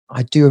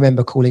I do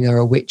remember calling her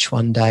a witch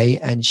one day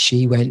and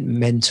she went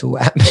mental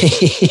at me.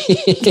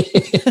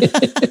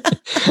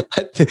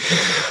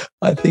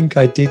 I think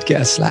I did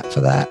get a slap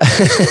for that.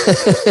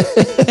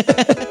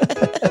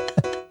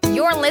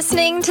 You're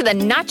listening to the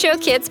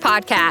Nacho Kids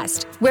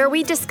Podcast, where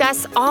we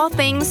discuss all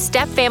things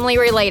step family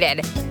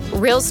related.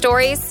 Real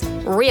stories,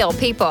 real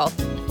people,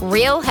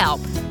 real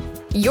help.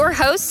 Your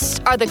hosts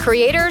are the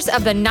creators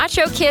of the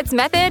Nacho Kids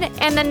Method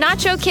and the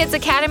Nacho Kids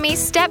Academy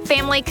Step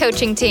Family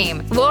Coaching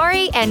Team,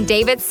 Lori and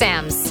David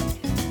Sims.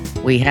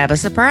 We have a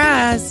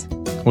surprise.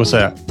 What's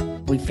that?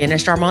 We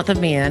finished our month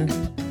of men,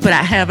 but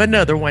I have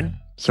another one.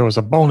 So it's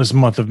a bonus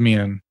month of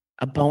men.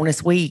 A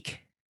bonus week.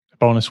 A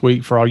bonus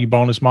week for all you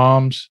bonus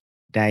moms.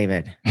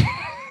 David.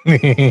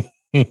 Feel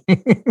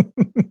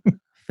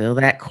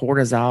that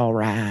cortisol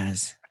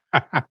rise.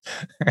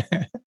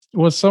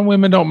 Well, some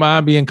women don't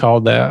mind being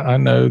called that. I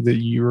know that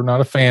you're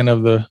not a fan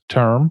of the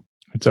term.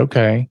 It's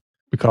okay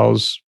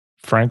because,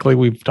 frankly,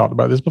 we've talked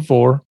about this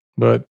before,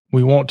 but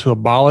we want to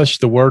abolish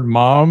the word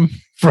mom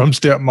from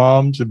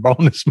stepmoms and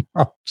bonus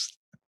moms.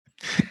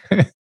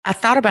 I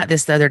thought about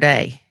this the other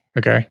day.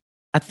 Okay.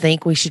 I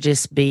think we should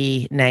just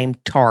be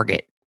named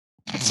Target.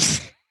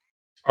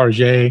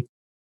 RJ.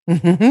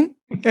 No,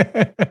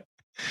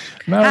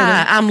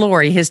 Hi, I'm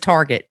Lori, his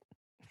Target.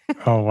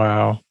 Oh,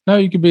 wow. No,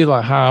 you could be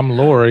like, hi, I'm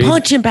Lori.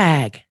 Punching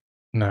bag.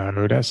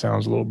 No, that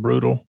sounds a little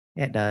brutal.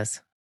 It does.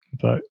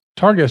 But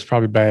Target's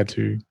probably bad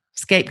too.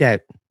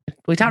 Scapegoat.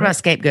 We talked about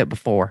scapegoat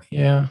before.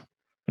 Yeah.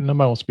 But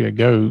nobody wants to be a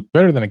goat.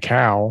 Better than a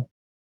cow.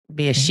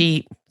 Be a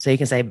sheep so you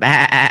can say,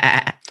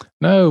 bah.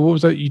 No, what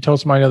was that you told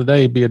somebody the other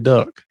day? Be a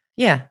duck.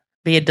 Yeah.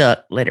 Be a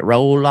duck. Let it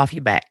roll off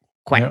your back.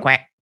 Quack, Yep.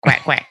 quack,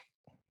 quack, quack.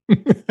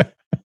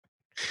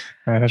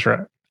 That's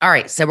right. All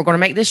right. So we're going to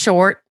make this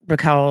short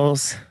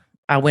because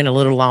I went a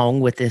little long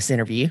with this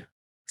interview.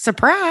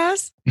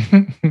 Surprise.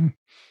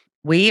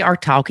 We are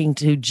talking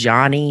to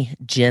Jonnie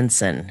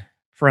Jensen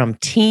from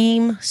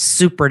Team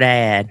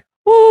Superdad.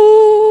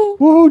 Woo!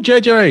 Woo,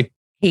 JJ.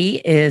 He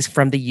is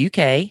from the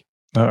UK.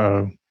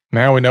 Uh-oh.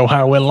 Now we know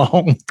how it went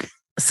long.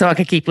 So I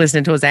could keep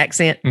listening to his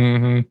accent.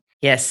 Mm-hmm.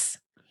 Yes.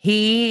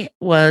 He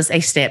was a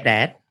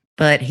stepdad,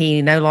 but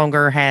he no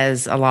longer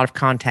has a lot of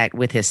contact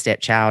with his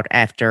stepchild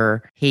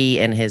after he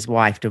and his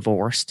wife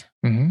divorced.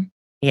 Mm-hmm.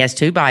 He has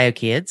 2 bio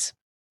kids.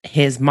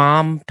 His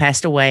mom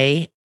passed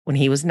away when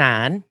he was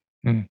 9.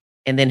 Mm.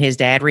 And then his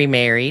dad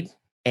remarried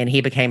and he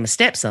became a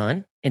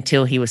stepson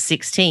until he was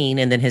 16.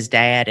 And then his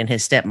dad and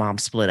his stepmom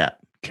split up.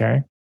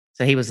 Okay.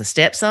 So he was a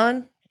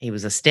stepson, he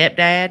was a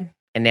stepdad,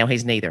 and now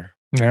he's neither.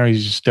 Now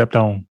he's just stepped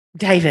on.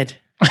 David.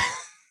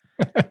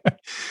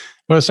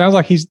 Well, it sounds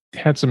like he's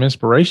had some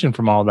inspiration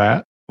from all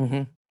that.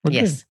 Mm-hmm. Well,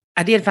 Yes. good.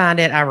 I did find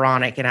it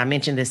ironic, and I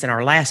mentioned this in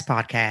our last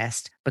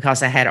podcast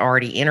because I had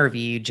already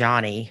interviewed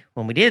Jonnie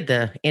when we did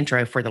the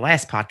intro for the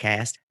last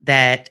podcast,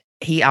 that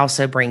he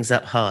also brings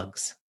up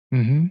hugs.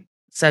 Mm-hmm.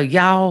 So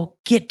y'all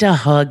get to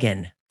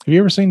hugging. Have you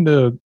ever seen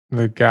the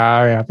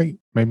guy, I think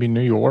maybe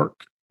New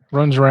York,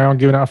 runs around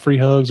giving out free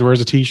hugs,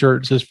 wears a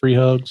t-shirt that says free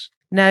hugs?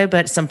 No,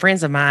 but some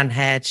friends of mine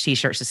had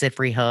t-shirts that said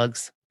free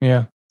hugs.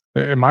 Yeah.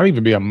 It might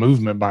even be a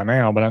movement by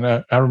now,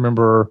 but I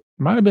remember,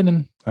 it might have been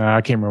in, I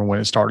can't remember when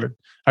it started.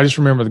 I just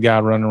remember the guy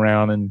running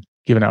around and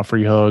giving out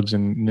free hugs,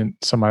 and then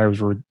somebody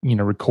was,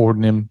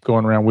 recording him,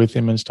 going around with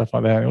him and stuff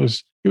like that.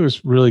 It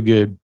was really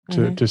good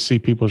to see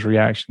people's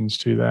reactions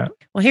to that.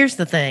 Well, here's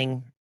the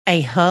thing.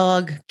 A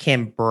hug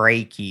can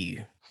break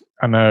you.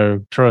 I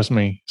know. Trust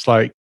me. It's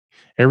like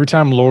every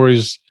time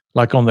Lori's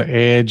like on the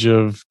edge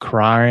of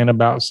crying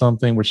about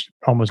something, which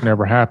almost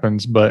never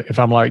happens. But if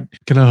I'm like,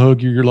 can I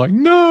hug you? You're like,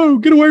 no,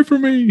 get away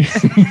from me.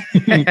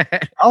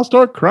 I'll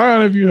start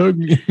crying if you hug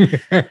me.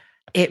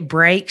 It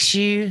breaks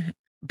you,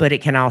 but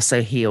it can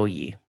also heal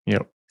you.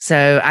 Yep.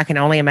 So I can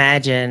only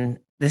imagine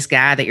this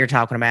guy that you're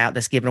talking about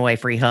that's giving away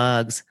free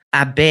hugs.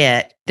 I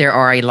bet there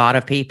are a lot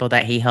of people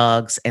that he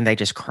hugs and they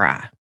just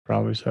cry.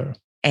 Probably so.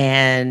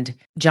 And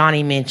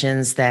Jonnie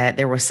mentions that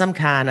there was some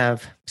kind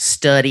of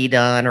study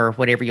done, or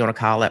whatever you want to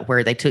call it,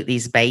 where they took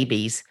these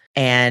babies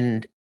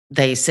and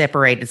they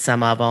separated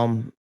some of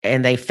them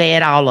and they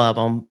fed all of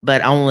them,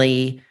 but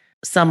only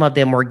some of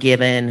them were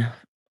given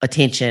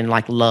attention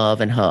like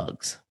love and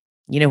hugs.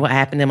 You know what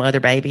happened to them other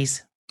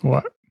babies?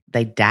 What?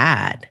 They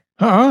died.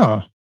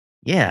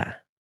 Yeah.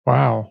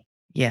 Wow.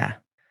 Yeah.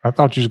 I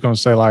thought you was going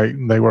to say like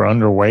they were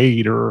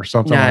underweight or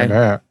something like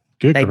that.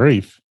 Good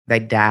grief. They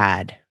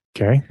died.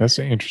 Okay. That's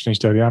an interesting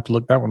study. I have to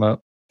look that one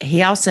up.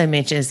 He also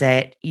mentions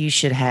that you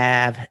should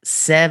have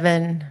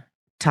 7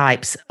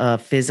 types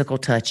of physical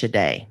touch a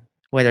day,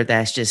 whether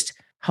that's just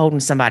holding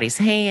somebody's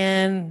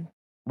hand,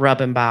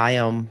 rubbing by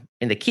them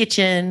in the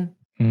kitchen.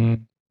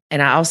 Mm.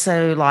 And I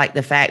also like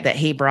the fact that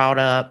he brought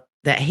up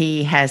that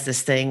he has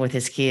this thing with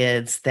his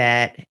kids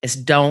that is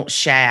don't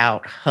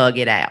shout, hug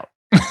it out.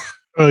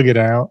 Hug it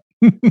out.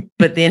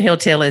 But then he'll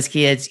tell his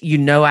kids,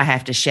 I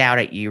have to shout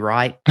at you,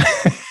 right?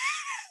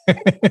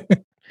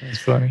 That's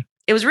funny.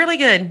 It was really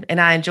good.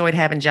 And I enjoyed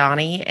having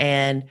Jonnie.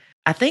 And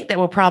I think that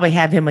we'll probably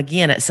have him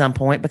again at some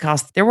point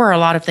because there were a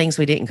lot of things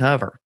we didn't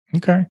cover.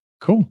 Okay,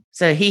 cool.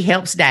 So he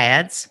helps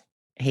dads.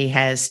 He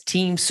has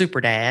Team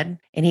Superdad,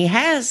 and he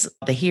has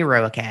the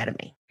Hero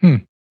Academy.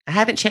 I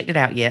haven't checked it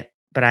out yet,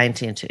 but I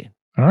intend to.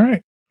 All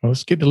right. Well,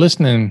 let's get to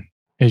listening,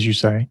 as you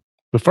say.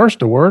 But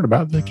first, a word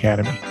about the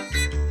Academy.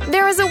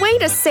 There is a way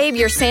to save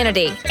your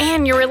sanity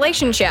and your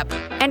relationship,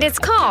 and it's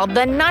called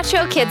the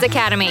Nacho Kids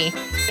Academy.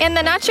 In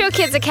the Nacho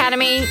Kids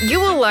Academy, you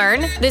will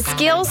learn the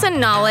skills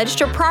and knowledge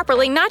to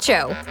properly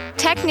nacho,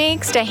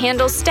 techniques to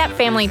handle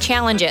step-family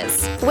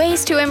challenges,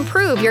 ways to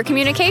improve your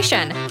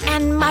communication,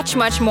 and much,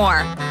 much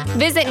more.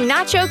 Visit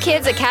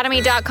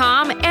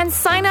NachoKidsAcademy.com and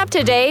sign up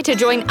today to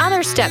join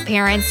other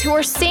step-parents who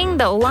are seeing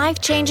the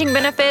life-changing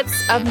benefits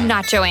of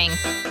nachoing.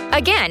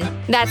 Again,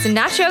 that's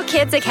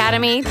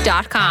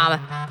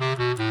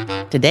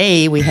NachoKidsAcademy.com.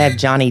 Today, we have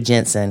Jonnie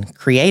Jensen,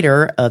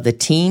 creator of the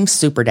Team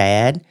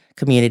Superdad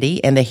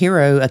community and the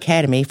Hero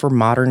Academy for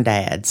Modern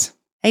Dads.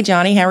 Hey,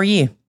 Jonnie, how are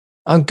you?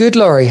 I'm good,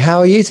 Laurie. How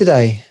are you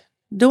today?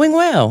 Doing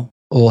well.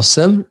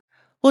 Awesome.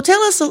 Well, tell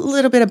us a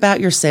little bit about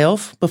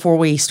yourself before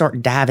we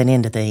start diving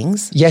into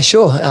things. Yeah,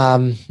 sure.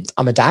 I'm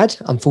a dad.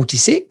 I'm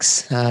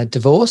 46,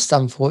 divorced,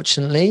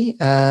 unfortunately.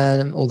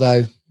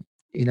 Although,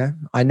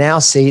 I now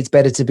see it's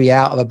better to be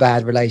out of a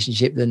bad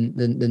relationship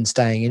than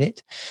staying in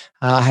it.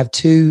 I have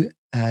two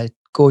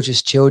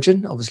gorgeous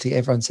children. Obviously,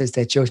 everyone says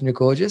their children are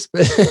gorgeous,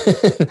 but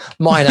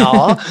mine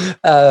are.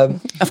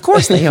 Of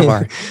course they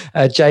are.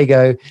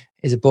 Jago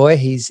is a boy.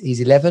 He's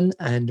 11,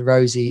 and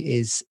Rosie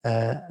is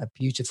a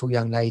beautiful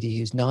young lady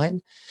who's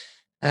 9.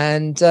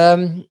 And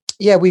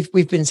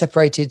we've been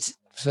separated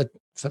for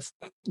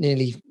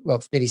nearly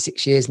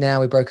 6 years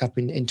now. We broke up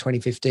in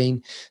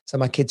 2015, so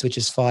my kids were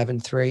just 5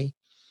 and 3.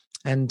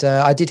 And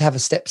I did have a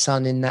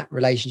stepson in that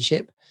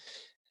relationship,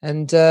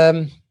 and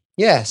so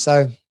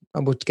I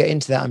will get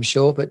into that, I'm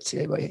sure, but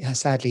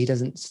sadly he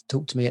doesn't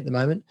talk to me at the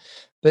moment.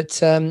 But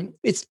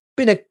it's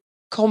been a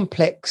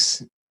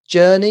complex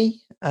journey.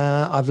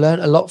 I've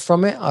learned a lot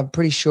from it. I'm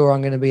pretty sure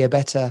I'm going to be a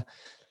better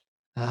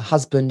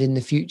husband in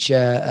the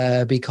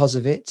future because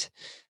of it.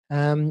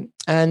 And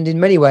in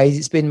many ways,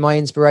 it's been my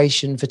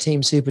inspiration for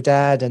Team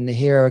Superdad and the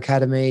Hero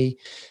Academy.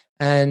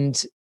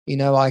 And,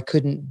 I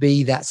couldn't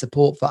be that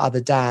support for other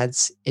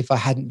dads if I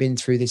hadn't been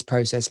through this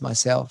process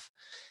myself.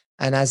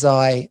 And as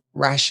I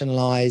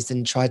rationalized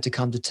and tried to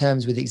come to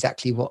terms with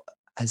exactly what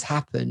has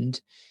happened,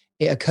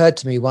 it occurred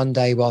to me one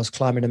day while I was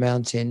climbing a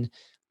mountain,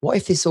 what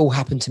if this all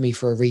happened to me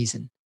for a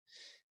reason?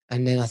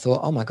 And then I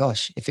thought, oh my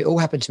gosh, if it all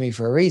happened to me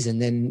for a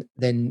reason,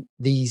 then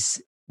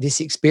this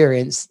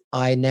experience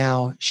I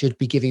now should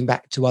be giving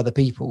back to other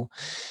people.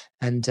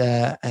 And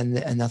I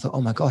thought,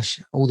 oh my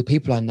gosh, all the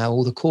people I know,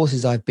 all the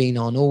courses I've been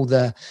on, all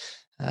the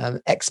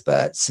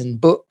experts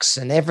and books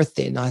and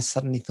everything, I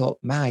suddenly thought,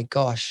 my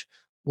gosh,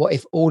 what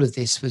if all of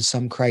this was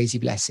some crazy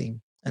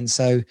blessing? And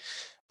so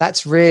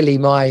that's really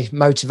my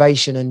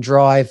motivation and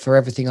drive for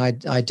everything I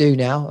do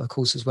now, of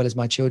course, as well as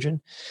my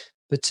children.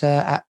 But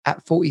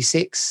at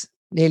 46,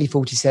 nearly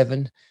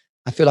 47,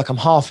 I feel like I'm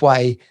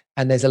halfway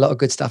and there's a lot of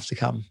good stuff to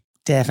come.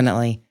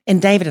 Definitely. And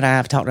David and I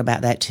have talked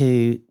about that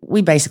too.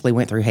 We basically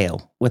went through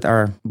hell with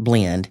our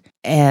blend.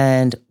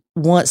 And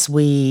once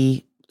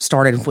we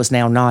started what's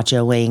now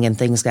nachoing and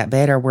things got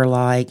better, we're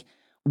like,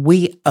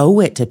 we owe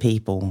it to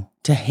people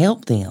to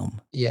help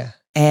them. Yeah.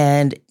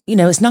 And,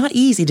 it's not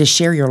easy to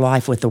share your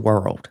life with the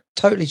world.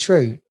 Totally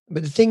true.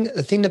 But the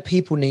thing that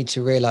people need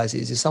to realize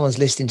is if someone's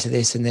listening to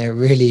this and they're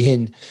really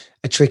in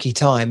a tricky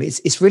time,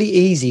 it's really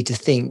easy to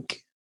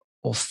think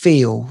or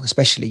feel,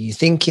 especially you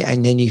think it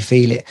and then you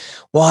feel it.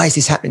 Why is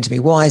this happening to me?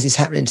 Why is this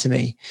happening to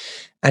me?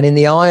 And in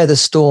the eye of the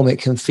storm, it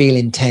can feel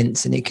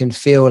intense and it can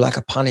feel like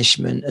a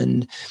punishment.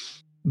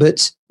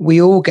 But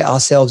we all get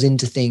ourselves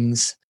into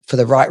things for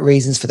the right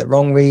reasons, for the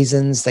wrong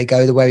reasons. They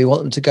go the way we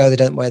want them to go.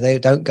 They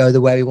don't go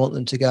the way we want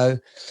them to go.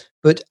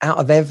 But out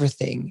of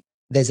everything,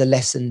 there's a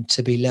lesson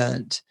to be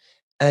learned.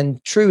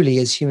 And truly,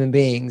 as human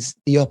beings,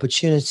 the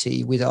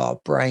opportunity with our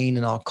brain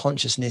and our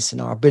consciousness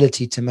and our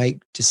ability to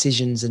make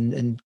decisions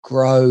and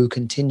grow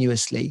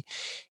continuously,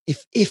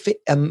 if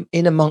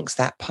in amongst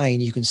that pain,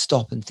 you can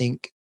stop and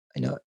think,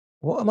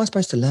 what am I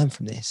supposed to learn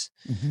from this?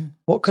 Mm-hmm.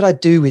 What could I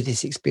do with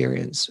this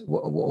experience?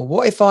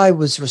 What if I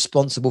was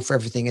responsible for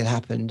everything that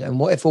happened? And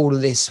what if all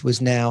of this was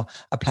now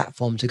a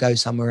platform to go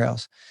somewhere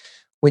else?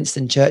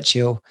 Winston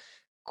Churchill,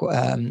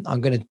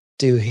 I'm going to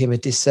do him a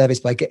disservice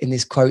by getting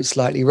this quote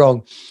slightly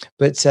wrong,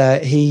 but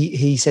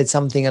he said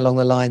something along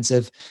the lines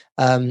of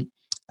like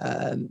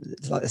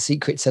the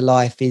secret to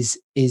life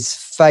is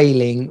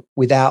failing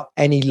without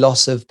any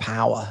loss of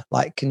power.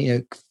 Like,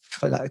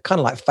 kind of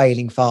like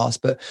failing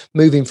fast, but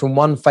moving from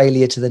one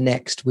failure to the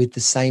next with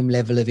the same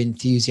level of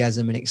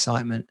enthusiasm and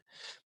excitement,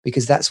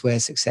 because that's where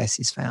success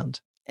is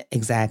found.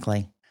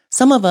 Exactly.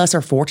 Some of us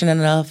are fortunate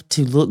enough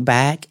to look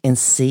back and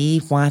see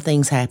why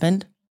things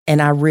happened. And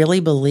I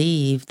really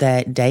believe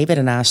that David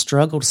and I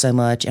struggled so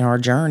much in our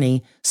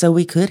journey so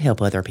we could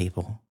help other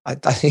people. I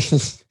think,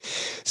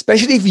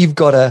 especially if you've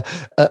got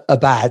a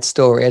bad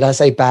story, and I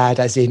say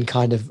bad as in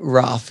kind of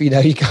rough,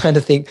 you kind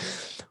of think,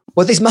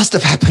 well, this must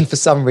have happened for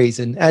some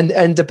reason.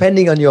 And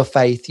depending on your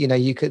faith,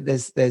 you could,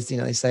 there's,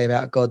 they say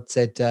about God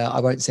said, I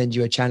won't send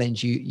you a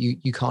challenge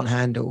you can't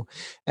handle.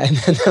 And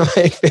then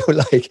I feel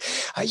like,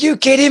 are you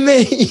kidding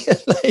me?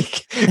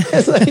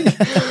 It's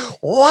like,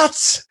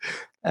 what?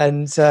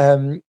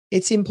 And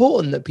it's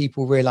important that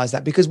people realize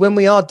that, because when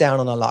we are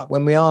down on our luck,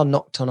 when we are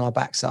knocked on our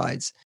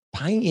backsides,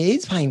 pain, it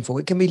is painful.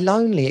 It can be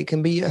lonely. It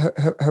can be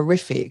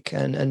horrific.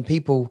 And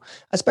people,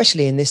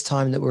 especially in this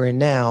time that we're in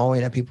now,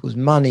 people's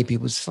money,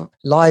 people's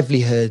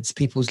livelihoods,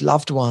 people's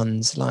loved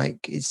ones,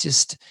 like it's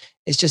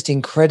just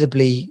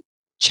incredibly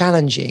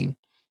challenging.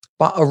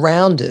 But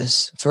around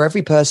us, for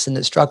every person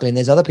that's struggling,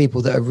 there's other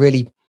people that are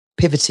really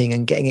pivoting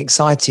and getting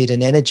excited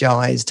and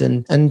energized.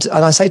 And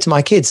I say to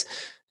my kids,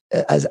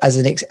 as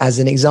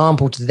an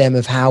example to them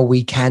of how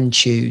we can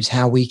choose,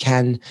 how we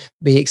can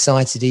be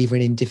excited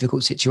even in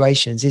difficult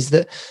situations, is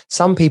that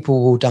some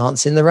people will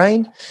dance in the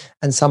rain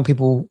and some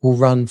people will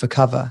run for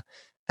cover,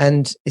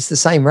 and it's the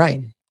same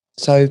rain.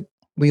 So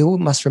we all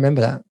must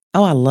remember that.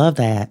 Oh, I love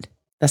that.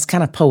 That's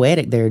kind of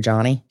poetic there,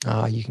 Jonnie.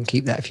 Oh, you can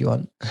keep that if you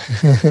want.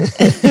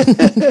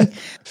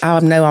 I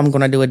know I'm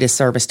going to do a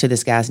disservice to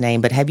this guy's name,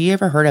 but have you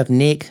ever heard of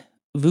Nick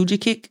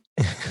Vujicic?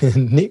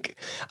 Nick?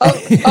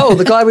 Oh,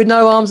 the guy with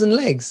no arms and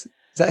legs.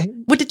 Is that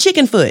him? With the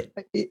chicken foot.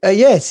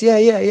 Yes, yeah.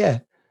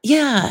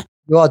 Yeah.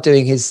 You are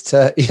doing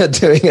you're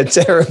doing a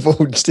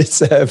terrible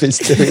disservice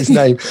to his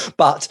name.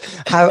 But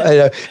how?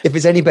 If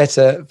it's any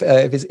better,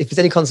 if it's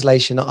any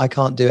consolation, I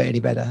can't do it any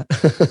better.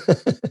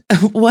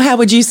 Well, how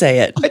would you say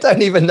it? I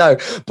don't even know,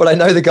 but I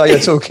know the guy you're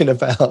talking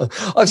about.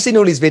 I've seen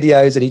all his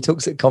videos, and he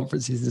talks at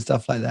conferences and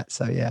stuff like that.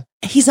 So yeah,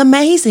 he's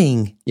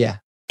amazing. Yeah,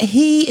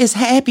 he is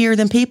happier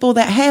than people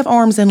that have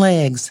arms and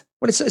legs.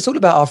 Well, it's all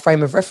about our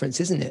frame of reference,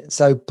 isn't it?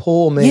 So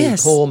poor me,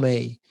 yes. Poor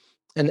me.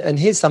 And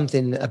here's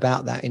something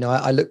about that.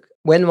 I look,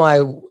 when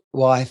my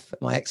wife,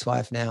 my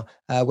ex-wife now,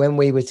 when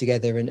we were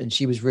together and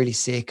she was really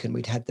sick and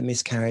we'd had the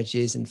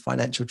miscarriages and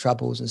financial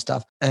troubles and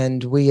stuff,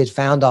 and we had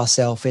found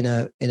ourselves in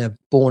a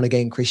born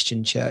again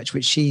Christian church,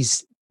 which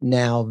she's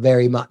now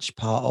very much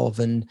part of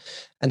and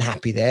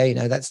happy there.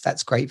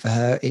 That's great for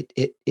her.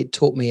 It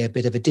taught me a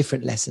bit of a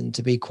different lesson,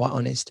 to be quite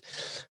honest.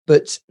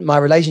 But my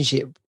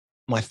relationship,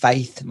 my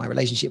faith, my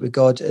relationship with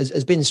God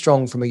has been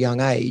strong from a young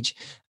age,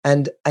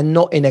 and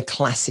not in a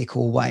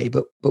classical way,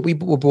 but we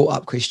were brought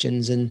up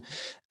Christians, and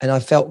I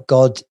felt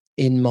God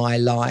in my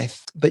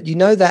life. But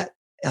that,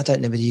 I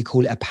don't know whether you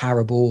call it a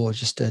parable or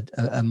just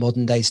a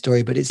modern day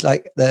story, but it's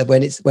like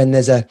when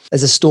there's a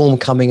storm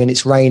coming and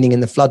it's raining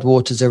and the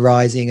floodwaters are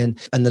rising and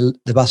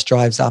the bus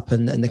drives up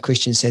and the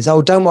Christian says,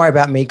 "Oh, don't worry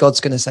about me, God's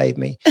going to save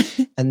me."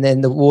 And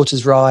then the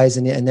waters rise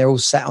and they're all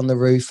sat on the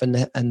roof and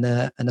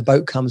the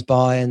boat comes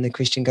by and the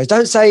Christian goes,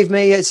 "Don't save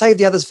me, save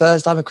the others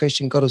first. I'm a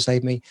Christian, God will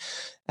save me."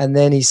 And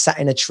then he's sat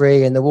in a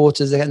tree and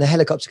the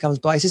helicopter comes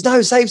by. He says,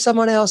 "No, save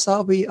someone else.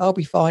 I'll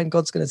be fine.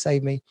 God's going to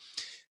save me."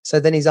 So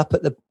then he's up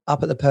at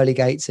the pearly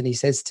gates and he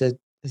says to,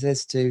 is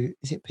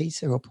it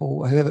Peter or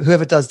Paul, or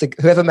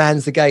whoever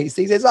mans the gates?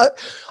 He says,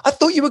 I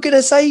thought you were going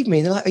to save me.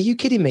 And they're like, "Are you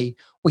kidding me?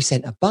 We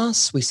sent a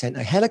bus, we sent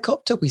a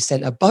helicopter, we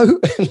sent a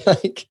boat."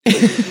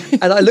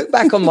 And I look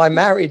back on my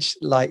marriage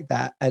like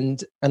that,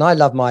 and I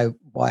love my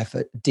wife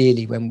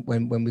dearly. When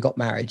we got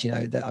married,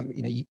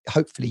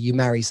 hopefully you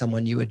marry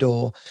someone you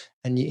adore,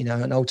 and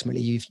and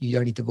ultimately you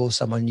only divorce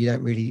someone you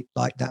don't really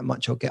like that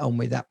much or get on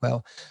with that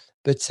well.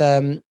 But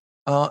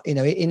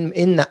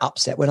in that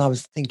upset, when I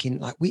was thinking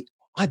like,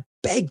 I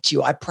begged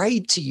you, I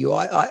prayed to you,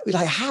 I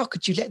like, how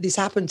could you let this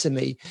happen to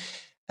me?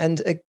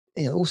 And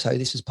also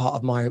this was part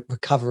of my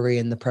recovery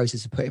and the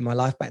process of putting my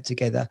life back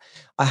together.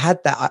 I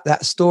had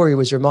that story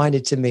was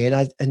reminded to me,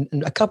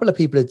 and a couple of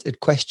people had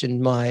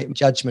questioned my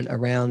judgment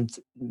around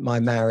my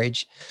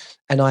marriage,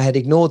 and I had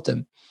ignored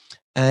them.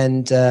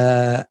 And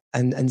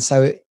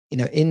so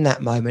in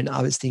that moment,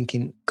 I was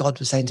thinking, God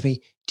was saying to me,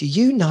 "Do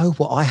you know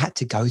what I had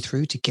to go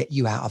through to get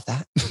you out of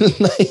that?"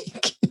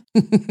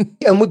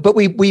 But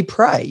we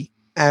pray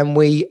and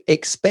we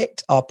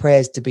expect our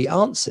prayers to be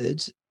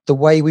answered the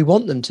way we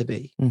want them to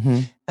be. Mm-hmm.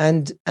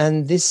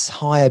 And this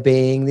higher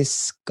being,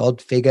 this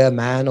God figure,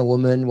 man or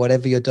woman,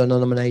 whatever your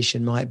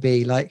denomination might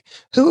be, like,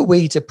 who are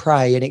we to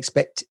pray and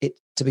expect it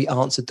to be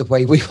answered the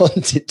way we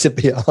want it to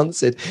be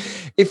answered?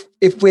 If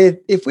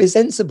we're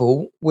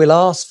sensible, we'll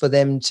ask for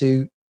them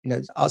to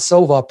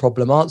solve our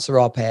problem, answer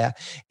our prayer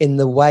in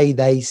the way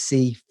they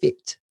see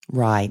fit.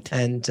 Right.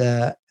 And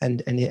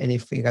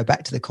if we go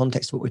back to the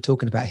context of what we're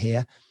talking about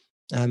here,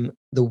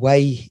 the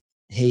way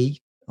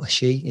he or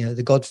she,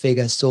 the God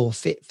figure, saw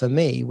fit for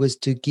me was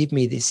to give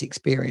me this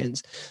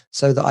experience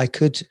so that I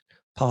could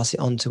pass it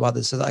on to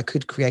others, so that I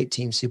could create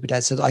Team Super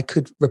Dad, so that I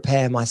could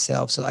repair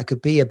myself, so that I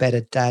could be a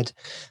better dad,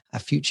 a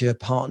future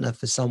partner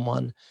for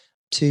someone,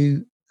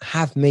 to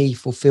have me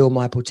fulfill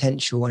my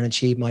potential and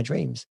achieve my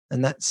dreams.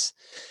 And that's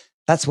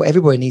what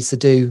everybody needs to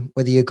do,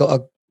 whether you've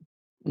got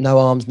no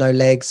arms, no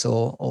legs,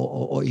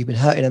 or you've been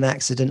hurt in an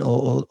accident,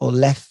 or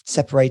left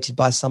separated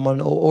by someone,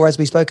 or as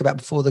we spoke about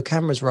before the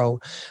cameras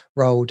rolled,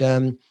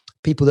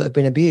 people that have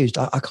been abused.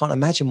 I can't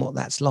imagine what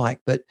that's like,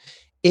 but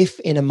if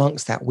in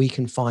amongst that we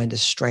can find a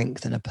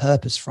strength and a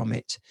purpose from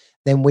it,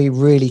 then we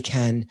really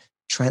can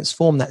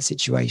transform that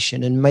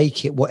situation and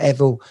make it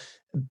whatever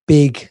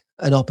big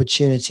an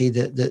opportunity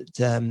that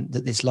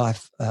this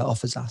life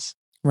offers us.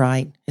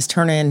 Right. It's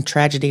turning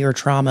tragedy or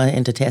trauma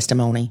into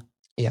testimony.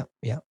 Yeah.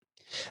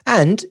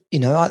 And,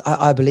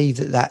 I believe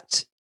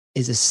that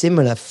is a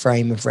similar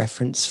frame of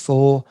reference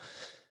for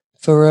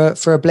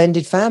a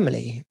blended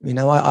family.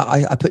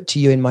 I put to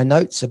you in my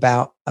notes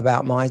about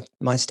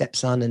my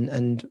stepson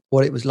and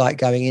what it was like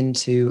going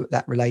into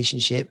that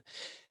relationship.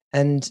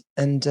 And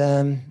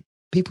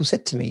people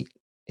said to me,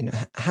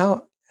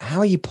 how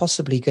are you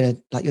possibly going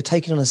to, like, you're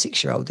taking on a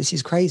 6-year-old? This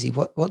is crazy.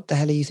 What the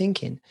hell are you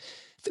thinking?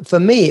 For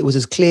me, it was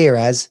as clear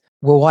as,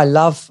 well, I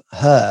love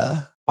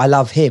her. I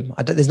love him.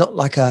 There's not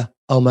like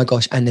oh my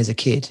gosh, and there's a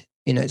kid.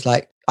 It's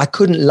like, I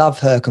couldn't love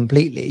her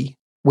completely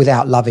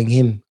without loving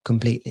him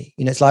completely.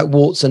 It's like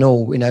warts and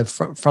all,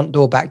 front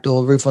door, back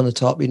door, roof on the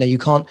top. You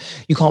can't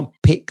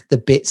pick the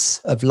bits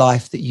of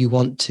life that you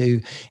want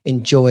to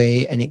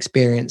enjoy and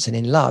experience and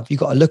in love. You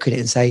got to look at it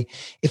and say,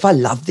 if I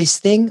love this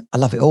thing, I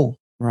love it all.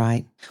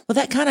 Right. Well,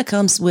 that kind of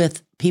comes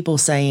with people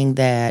saying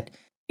that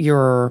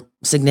your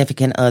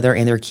significant other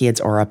and their kids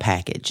are a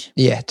package.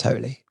 Yeah,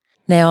 totally.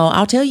 Now,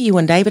 I'll tell you,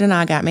 when David and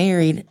I got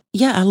married,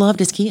 I loved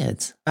his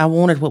kids. I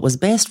wanted what was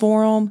best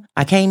for them.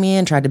 I came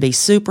in, tried to be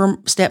super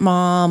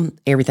stepmom.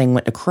 Everything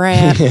went to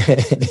crap.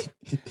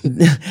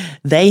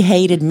 They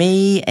hated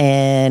me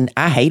and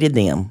I hated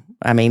them.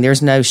 I mean,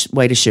 there's no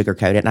way to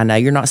sugarcoat it. And I know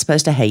you're not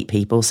supposed to hate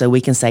people, so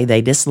we can say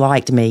they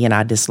disliked me and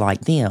I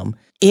disliked them.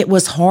 It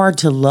was hard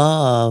to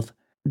love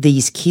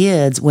these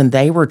kids when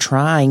they were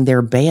trying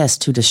their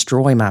best to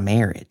destroy my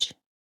marriage.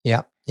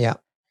 Yeah.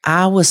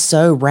 I was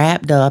so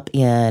wrapped up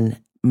in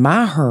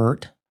my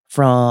hurt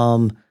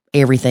from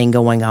everything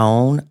going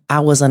on,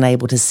 I was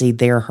unable to see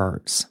their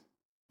hurts.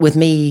 With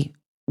me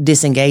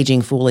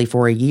disengaging fully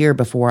for a year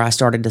before I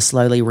started to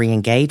slowly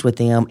re-engage with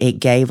them, it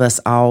gave us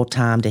all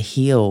time to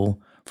heal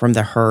from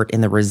the hurt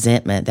and the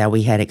resentment that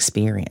we had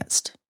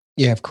experienced.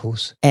 Yeah, of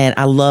course. And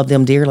I love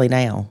them dearly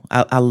now.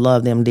 I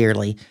love them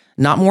dearly.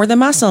 Not more than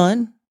my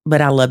son,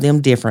 but I love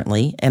them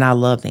differently and I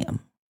love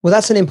them. Well,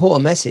 that's an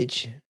important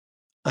message.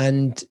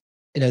 And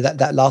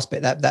that last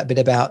bit, that bit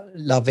about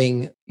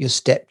loving your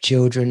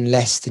stepchildren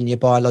less than your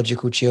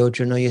biological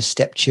children, or your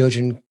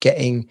stepchildren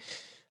getting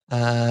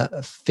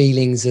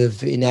feelings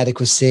of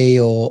inadequacy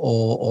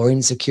or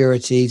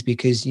insecurities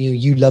because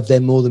you love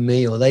them more than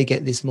me, or they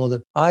get this more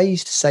than. I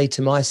used to say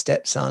to my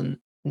stepson,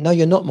 no,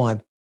 you're not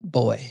my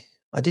boy.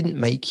 I didn't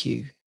make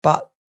you,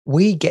 but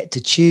we get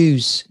to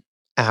choose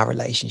our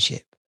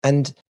relationship.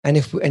 And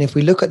if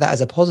we look at that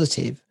as a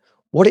positive,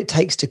 what it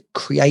takes to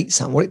create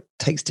something, what it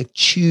takes to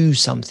choose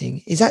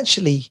something is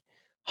actually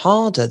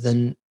harder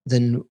than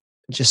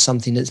just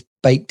something that's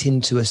baked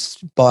into us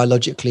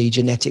biologically,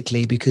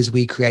 genetically, because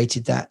we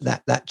created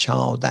that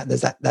child.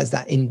 There's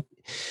that in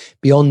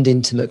beyond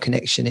intimate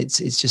connection. It's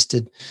just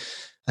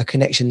a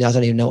connection. I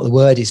don't even know what the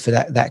word is for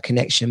that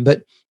connection.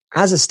 But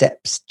as a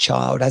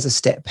stepchild, as a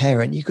step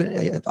parent,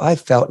 I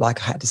felt like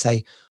I had to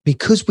say,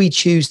 because we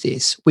choose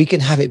this, we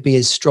can have it be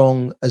as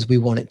strong as we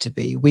want it to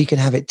be. We can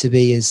have it to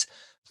be as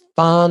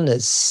fun,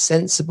 as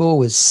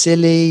sensible, as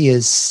silly,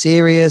 as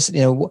serious,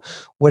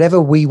 whatever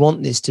we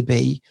want this to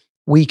be,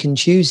 we can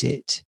choose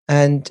it.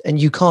 And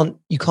you can't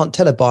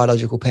tell a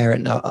biological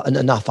parent, no,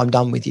 enough, I'm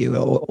done with you,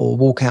 or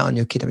walk out on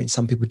your kid. I mean,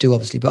 some people do,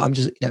 obviously, but I'm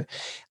just,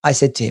 I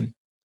said to him,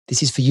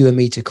 this is for you and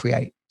me to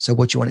create. So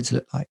what do you want it to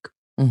look like?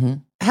 Mm-hmm.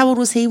 How old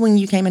was he when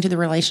you came into the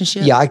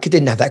relationship? Yeah, I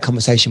didn't have that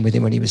conversation with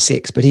him when he was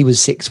 6, but he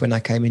was 6 when I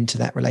came into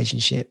that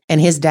relationship.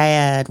 And his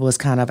dad was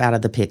kind of out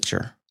of the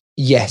picture.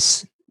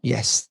 Yes.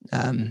 That's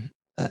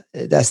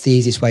the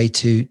easiest way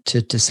to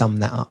sum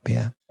that up.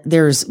 Yeah.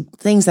 There's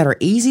things that are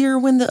easier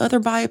when the other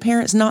bio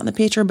parent's not in the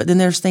picture, but then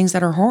there's things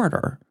that are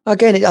harder.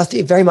 Again, I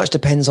think it very much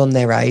depends on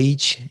their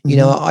age.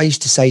 Mm-hmm. I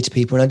used to say to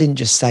people, and I didn't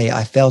just say it,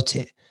 I felt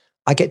it.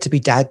 I get to be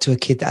dad to a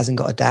kid that hasn't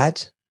got a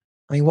dad.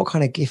 I mean, what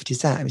kind of gift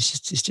is that? It's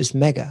just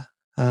mega.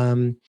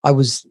 I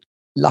was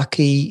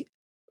lucky,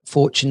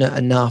 fortunate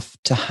enough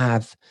to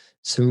have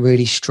some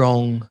really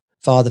strong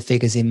father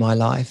figures in my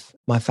life.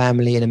 My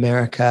family in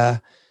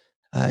America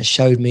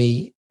showed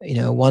me,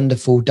 a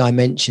wonderful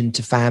dimension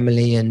to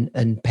family and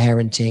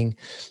parenting.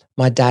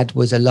 My dad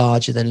was a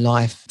larger than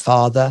life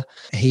father.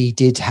 He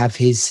did have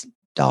his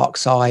dark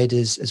side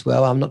as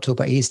well. I'm not talking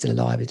about he's still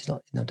alive. It's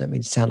not, I don't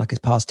mean to sound like it's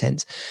past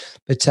tense,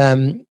 but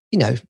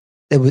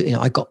there was,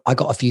 I got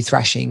a few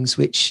thrashings,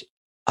 which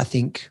I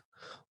think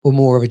were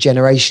more of a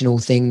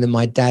generational thing than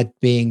my dad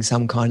being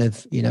some kind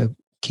of,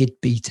 kid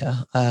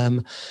beater.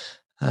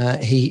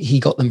 He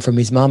got them from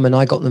his mum and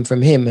I got them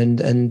from him.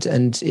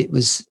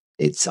 And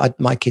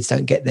my kids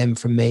don't get them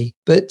from me.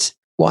 But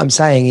what I'm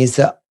saying is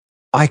that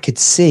I could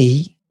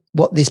see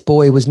what this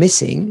boy was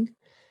missing.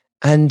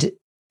 And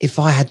if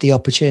I had the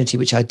opportunity,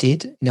 which I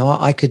did,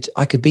 I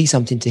could be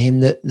something to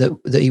him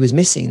that he was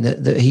missing,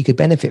 that he could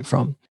benefit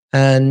from.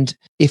 And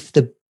if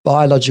the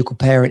biological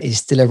parent is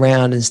still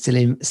around and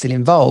still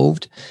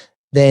involved,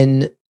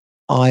 then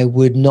I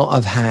would not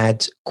have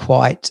had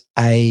quite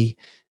a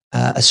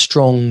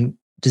strong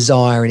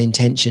desire and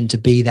intention to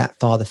be that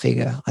father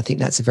figure. I think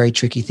that's a very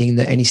tricky thing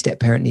that any step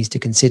parent needs to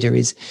consider.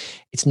 Is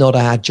it's not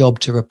our job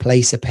to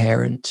replace a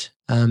parent.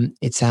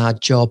 It's our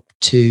job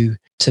to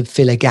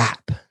fill a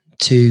gap,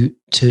 to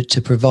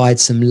provide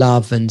some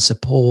love and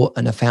support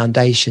and a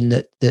foundation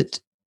that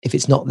if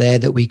it's not there,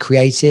 that we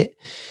create it.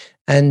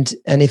 And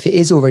if it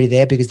is already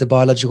there because the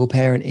biological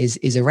parent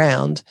is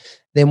around,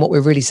 then what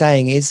we're really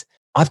saying is,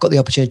 I've got the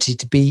opportunity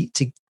to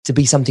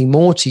be something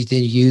more to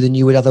you than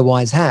you would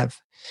otherwise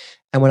have.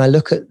 And when I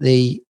look at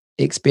the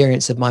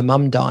experience of my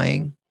mum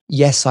dying,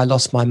 yes, I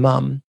lost my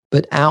mum,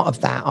 but out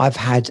of that, I've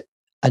had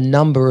a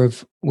number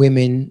of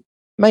women,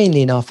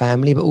 mainly in our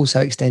family, but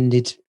also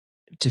extended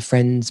to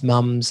friends'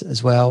 mums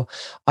as well.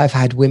 I've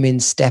had women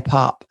step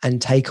up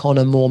and take on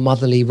a more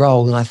motherly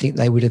role than I think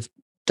they would have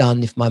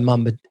done if my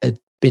mum had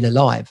been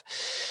alive.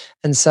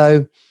 And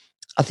so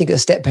I think a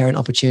step parent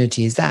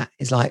opportunity is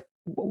like,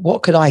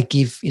 what could I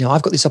give?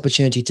 I've got this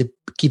opportunity to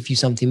give you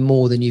something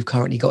more than you've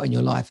currently got in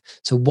your life.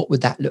 So what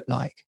would that look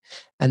like?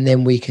 And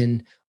then we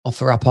can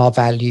offer up our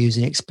values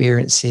and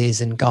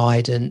experiences and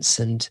guidance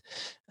and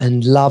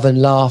love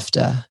and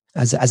laughter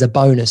as a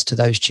bonus to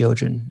those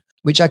children,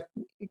 which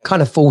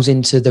kind of falls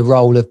into the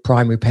role of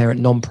primary parent,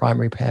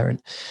 non-primary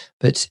parent.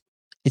 But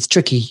it's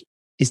tricky.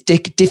 It's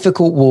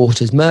difficult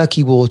waters,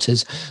 murky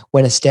waters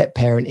when a step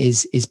parent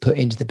is put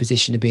into the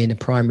position of being a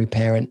primary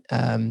parent,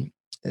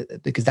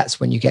 because that's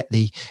when you get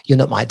you're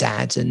not my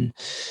dad and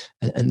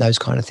those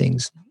kind of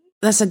things.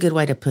 That's a good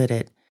way to put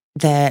it,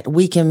 that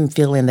we can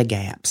fill in the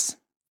gaps.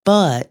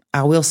 But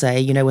I will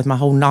say, with my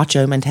whole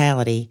Nacho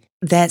mentality,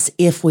 that's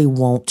if we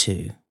want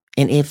to,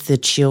 and if the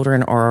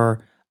children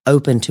are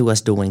open to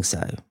us doing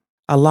so.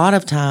 A lot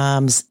of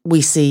times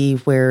we see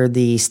where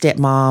the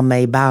stepmom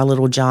may buy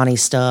little Johnny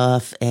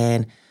stuff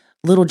and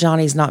little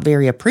Johnny's not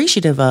very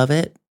appreciative of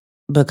it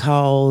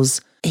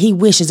because he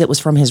wishes it was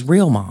from his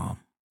real mom.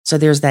 So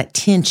there's that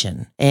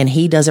tension, and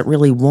he doesn't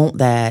really want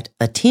that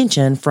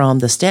attention from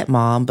the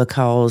stepmom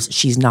because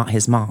she's not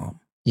his mom.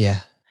 Yeah.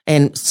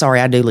 And sorry,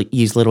 I do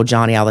use little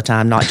Johnny all the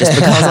time, not just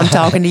because I'm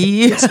talking to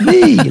you. It's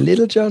me,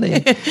 little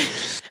Johnny.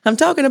 I'm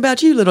talking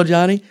about you, little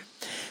Johnny.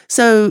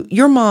 So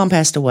your mom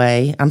passed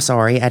away,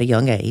 at a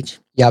young age.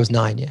 Yeah, I was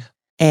 9, yeah.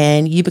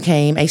 And you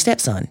became a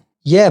stepson.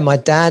 Yeah, my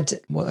dad,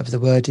 whatever the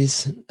word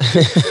is.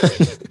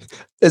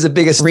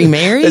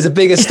 Remarried? There's a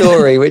bigger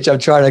story, which I'm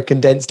trying to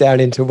condense down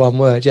into one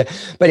word. Yeah.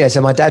 But anyway,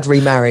 so my dad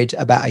remarried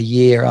about a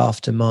year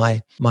after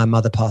my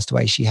mother passed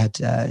away. She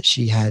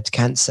had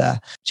cancer.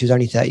 She was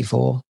only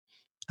 34.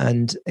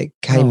 And it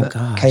came at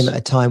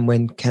a time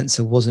when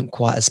cancer wasn't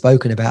quite as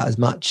spoken about as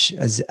much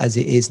as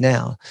it is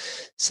now.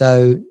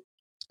 So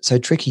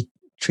tricky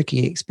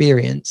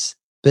experience.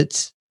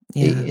 But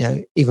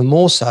even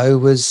more so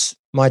was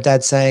my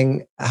dad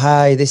saying,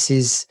 "Hi, this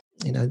is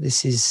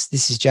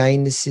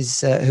Jane. This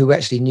is who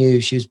actually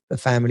knew. She was a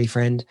family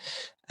friend,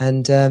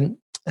 and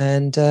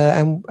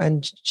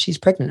she's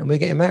pregnant, and we're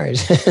getting married."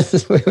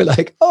 We were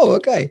like, "Oh,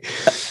 okay."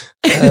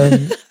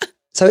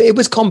 So it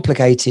was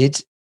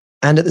complicated,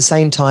 and at the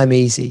same time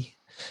easy.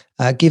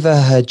 Give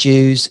her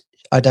dues.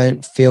 I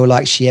don't feel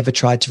like she ever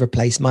tried to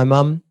replace my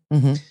mum,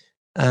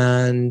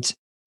 and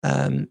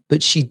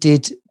but she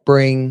did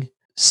bring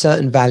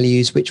certain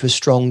values which were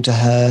strong to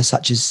her,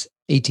 such as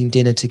eating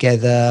dinner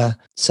together,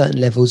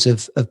 certain levels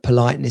of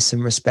politeness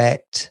and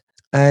respect.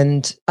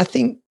 And I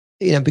think,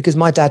 because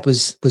my dad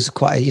was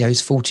quite,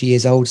 he's 40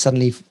 years old,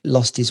 suddenly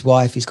lost his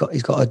wife. He's got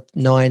a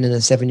 9 and a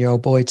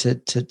 7-year-old boy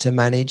to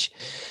manage.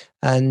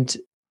 And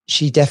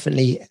she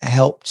definitely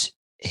helped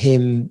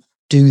him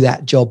do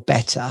that job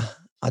better.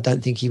 I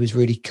don't think he was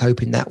really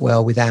coping that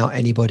well without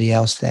anybody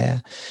else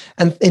there.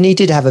 And he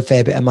did have a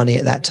fair bit of money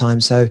at that time.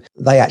 So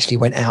they actually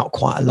went out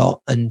quite a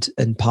lot and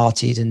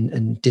partied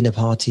and dinner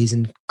parties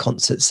and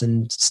concerts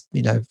and,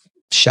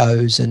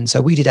 shows. And so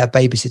we did have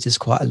babysitters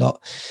quite a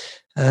lot.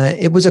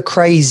 It was a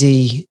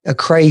crazy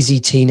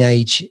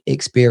teenage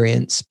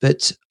experience,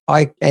 but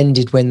I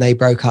ended when they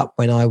broke up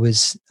when I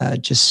was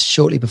just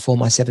shortly before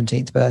my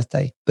 17th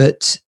birthday.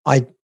 But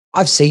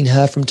I've seen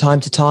her from time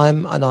to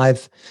time, and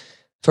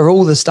for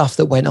all the stuff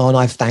that went on,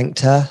 I've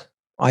thanked her.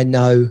 I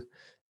know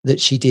that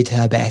she did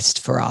her best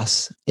for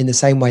us in the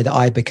same way that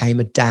I became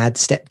a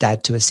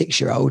stepdad to a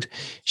 6-year-old.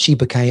 She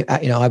became,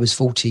 I was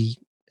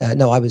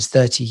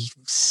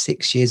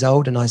 36 years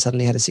old and I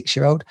suddenly had a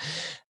 6-year-old.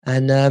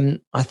 And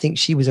I think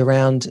she was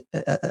around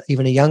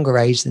even a younger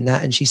age than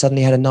that. And she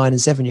suddenly had a 9 and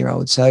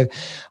 7-year-old. So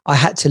I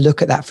had to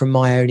look at that from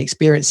my own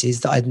experiences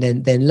that I'd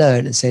then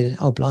learned and said,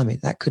 oh, blimey,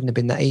 that couldn't have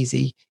been that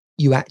easy.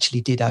 You actually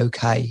did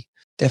okay.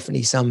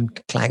 Definitely some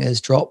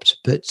clangers dropped,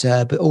 but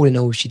all in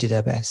all, she did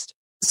her best.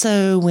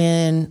 So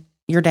when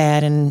your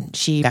dad and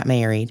she got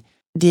married,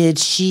 did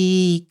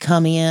she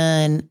come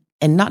in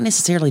and not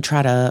necessarily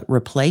try to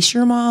replace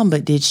your mom,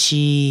 but did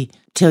she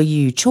tell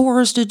you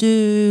chores to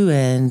do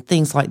and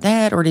things like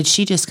that? Or did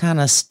she just kind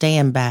of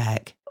stand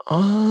back?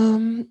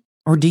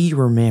 Or do you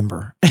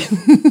remember?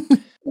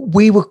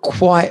 We were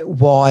quite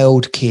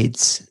wild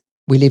kids.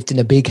 We lived in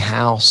a big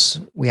house.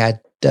 We had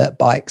dirt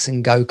bikes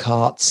and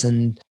go-karts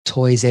and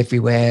toys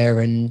everywhere.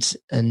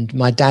 And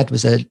my dad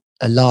was a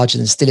larger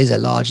than, still is a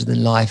larger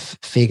than life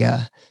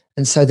figure.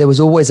 And so there was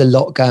always a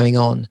lot going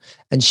on.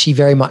 And she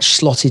very much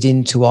slotted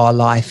into our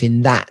life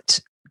in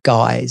that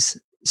guise.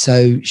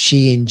 So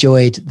she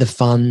enjoyed the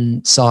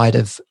fun side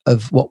of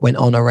what went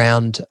on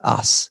around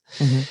us.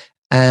 Mm-hmm.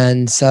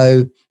 And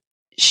so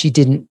she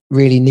didn't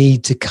really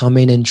need to come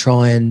in and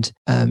try and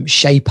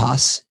shape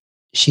us.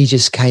 She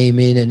just came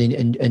in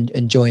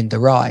and joined the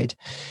ride.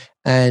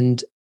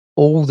 And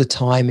all the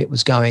time it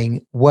was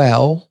going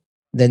well,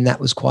 then that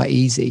was quite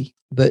easy.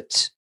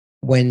 But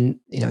when,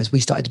 as we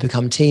started to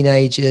become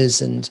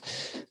teenagers and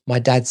my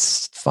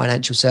dad's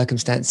financial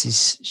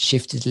circumstances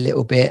shifted a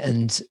little bit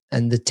and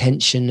the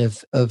tension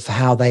of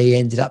how they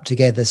ended up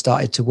together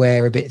started to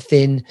wear a bit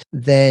thin,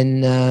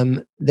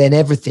 then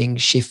everything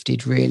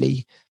shifted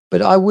really.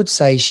 But I would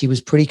say she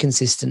was pretty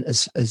consistent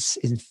as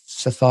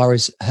so far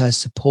as her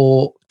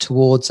support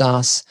towards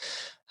us,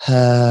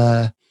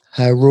 her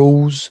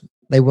rules.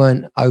 They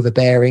weren't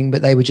overbearing,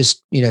 but they were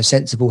just,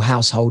 sensible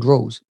household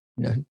rules.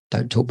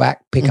 Don't talk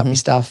back, pick up your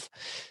stuff,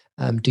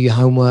 do your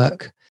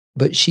homework.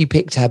 But she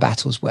picked her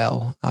battles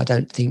well. I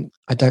don't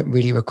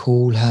really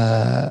recall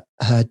her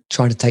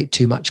trying to take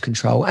too much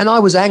control. And I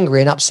was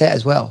angry and upset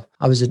as well.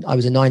 I was a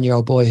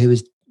 9-year-old boy who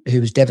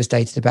was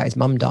devastated about his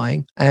mum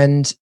dying.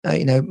 And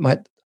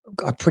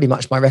pretty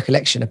much my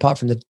recollection, apart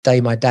from the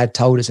day my dad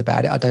told us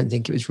about it, I don't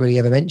think it was really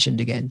ever mentioned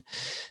again.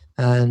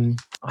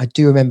 I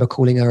do remember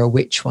calling her a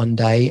witch one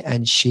day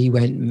and she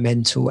went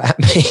mental at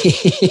me.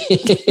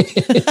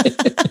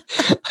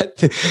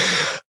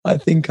 I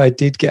think I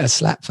did get a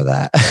slap for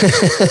that.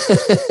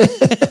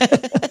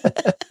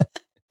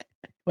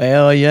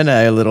 Well,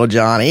 little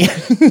Johnny.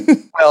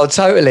 Well,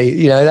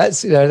 totally.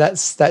 That's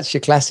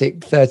your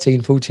classic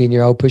 13,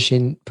 14-year-old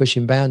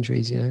pushing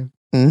boundaries,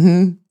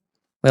 Mm-hmm.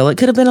 Well, it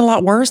could have been a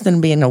lot worse than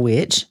being a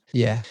witch.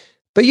 Yeah.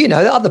 But, the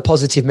other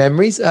positive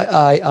memories,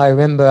 I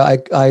remember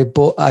I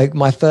bought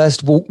my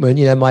first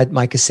Walkman,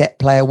 my cassette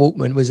player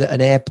Walkman was at an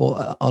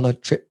airport on a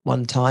trip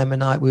one time.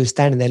 And we were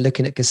standing there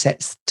looking at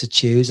cassettes to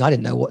choose. I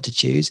didn't know what to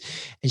choose.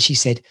 And she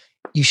said,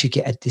 you should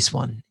get this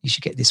one. You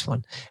should get this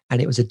one.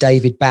 And it was a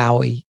David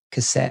Bowie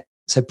cassette.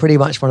 So pretty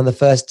much one of the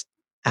first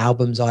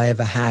albums I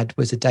ever had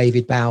was a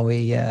David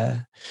Bowie.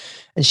 And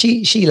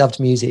she loved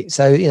music.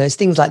 So, it's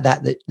things like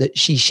that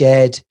she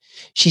shared.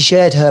 She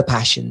shared her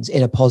passions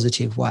in a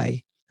positive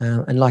way.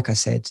 And like I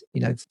said,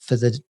 for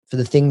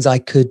the things I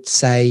could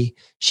say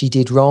she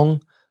did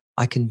wrong,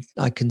 I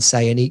can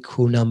say an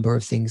equal number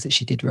of things that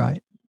she did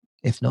right,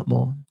 if not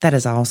more. That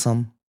is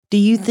awesome. Do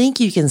you think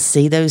you can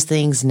see those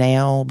things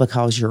now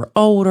because you're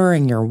older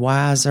and you're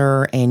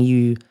wiser and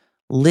you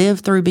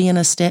live through being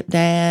a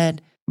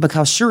stepdad?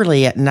 Because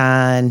surely at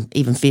 9,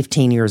 even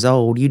 15 years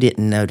old, you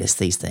didn't notice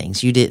these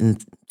things. You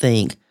didn't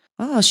think,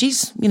 oh,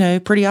 she's,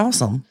 pretty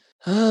awesome.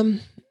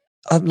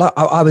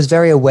 I was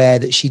very aware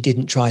that she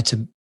didn't try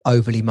to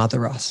overly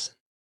mother us.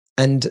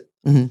 And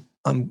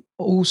I'm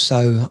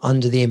also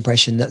under the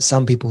impression that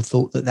some people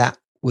thought that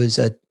was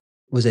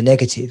a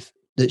negative,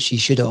 that she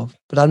should have.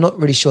 But I'm not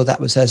really sure that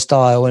was her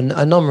style. And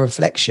on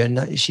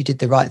reflection, she did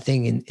the right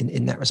thing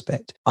in that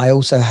respect. I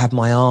also have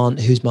my aunt,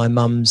 who's my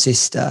mum's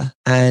sister.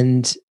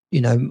 And,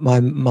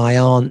 my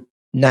aunt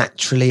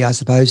naturally, I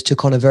suppose,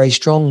 took on a very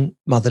strong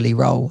motherly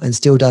role and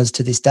still does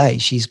to this day.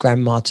 She's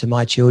grandma to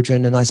my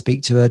children and I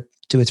speak to her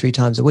 2 or 3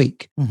 times a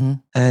week. Mm-hmm.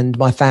 And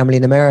my family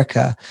in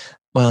America,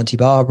 my Auntie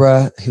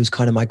Barbara, who's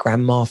kind of my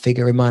grandma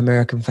figure in my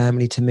American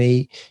family to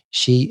me,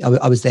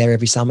 I was there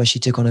every summer. She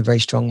took on a very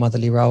strong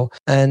motherly role.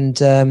 And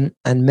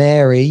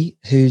Mary,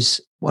 who's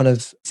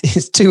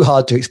it's too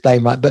hard to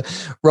explain, right? But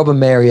Rob and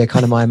Mary are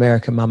kind of my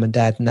American mum and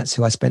dad, and that's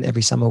who I spent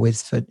every summer with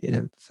for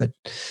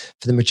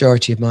the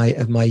majority of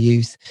my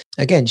youth.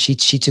 Again, she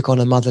took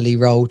on a motherly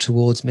role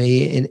towards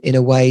me in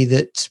a way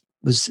that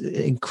was an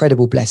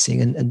incredible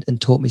blessing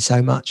and taught me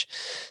so much.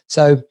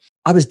 So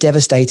I was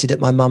devastated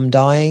at my mum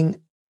dying,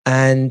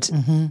 and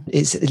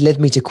it led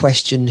me to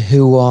question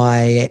who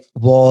I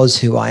was,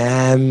 who I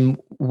am,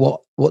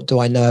 what do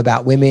I know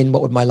about women?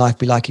 What would my life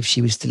be like if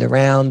she was still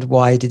around?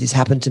 Why did this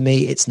happen to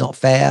me? It's not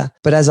fair.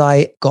 But as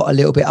I got a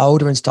little bit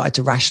older and started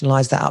to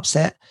rationalize that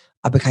upset,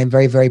 I became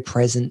very, very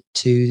present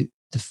to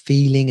the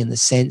feeling and the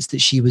sense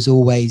that she was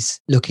always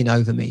looking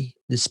over me.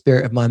 The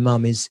spirit of my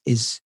mum has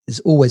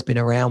always been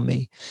around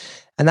me.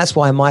 And that's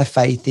why my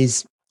faith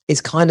is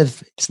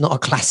it's not a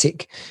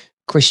classic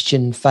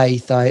Christian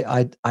faith.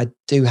 I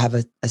do have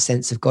a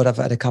sense of God. I've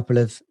had a couple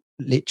of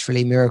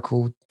literally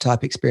miracle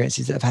type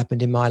experiences that have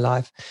happened in my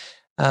life.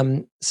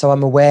 So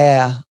I'm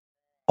aware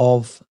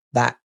of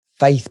that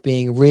faith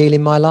being real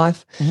in my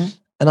life. Mm-hmm.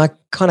 And I'm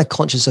kind of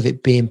conscious of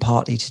it being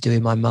partly to do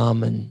with my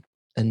mum and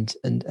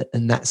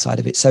that side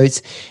of it. So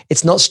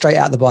it's not straight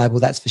out of the Bible,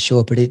 that's for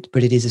sure, but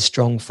it is a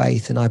strong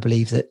faith. And I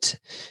believe that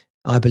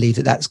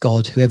that's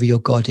God, whoever your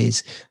God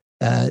is.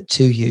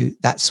 to you,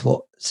 that's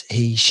what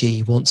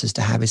she wants us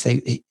to have. Is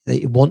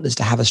they want us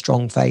to have a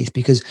strong faith,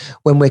 because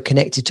when we're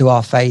connected to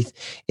our faith,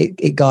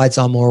 it guides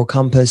our moral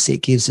compass.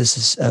 It gives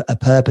us a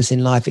purpose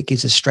in life. It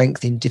gives us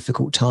strength in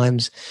difficult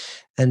times.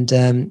 And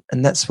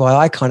that's why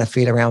I kind of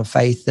feel around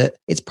faith that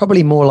it's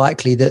probably more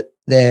likely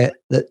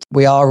that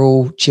we are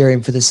all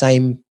cheering for the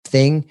same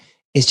thing.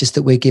 It's just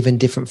that we're given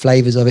different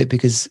flavors of it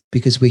because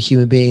we're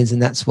human beings,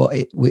 and that's what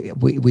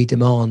we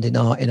demand in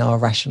our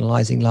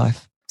rationalizing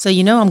life. So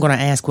I'm going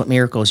to ask what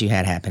miracles you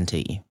had happen to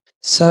you.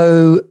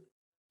 So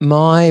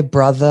my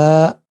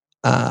brother,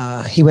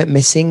 he went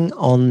missing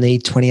on the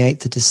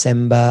 28th of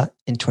December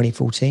in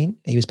 2014.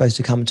 He was supposed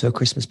to come to a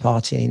Christmas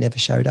party and he never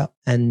showed up.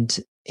 And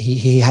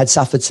he had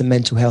suffered some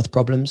mental health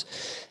problems.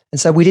 And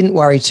so we didn't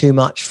worry too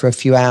much for a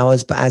few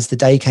hours. But as the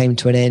day came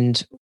to an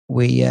end,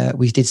 we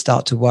did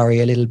start to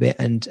worry a little bit.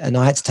 And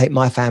I had to take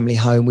my family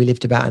home. We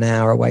lived about an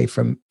hour away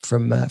from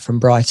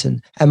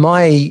Brighton. And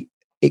my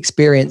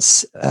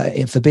experience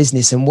for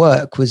business and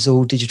work was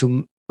all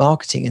digital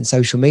marketing and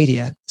social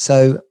media.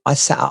 So I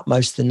sat up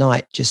most of the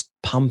night just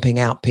pumping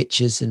out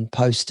pictures and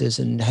posters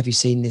and have you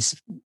seen this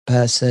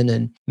person,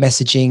 and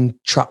messaging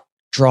truck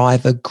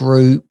driver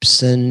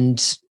groups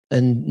and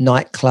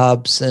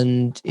nightclubs.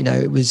 And,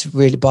 it was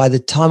really, by the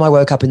time I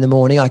woke up in the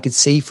morning, I could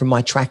see from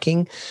my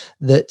tracking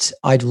that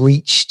I'd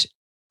reached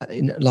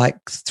like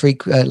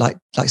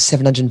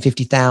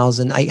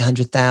 750,000,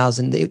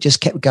 800,000. It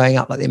just kept going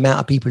up, like the amount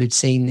of people who'd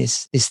seen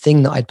this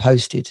thing that I'd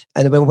posted.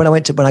 And when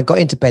I got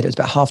into bed, it was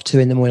about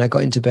 2:30 in the morning. I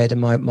got into bed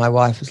and my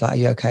wife was like, "Are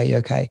you okay? Are you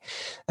okay?"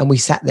 And we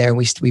sat there and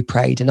we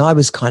prayed. And I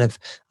was kind of,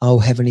 "Oh,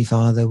 Heavenly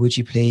Father, would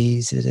you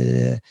please?"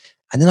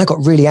 And then I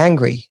got really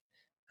angry.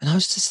 And I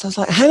was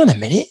like, "Hang on a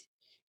minute.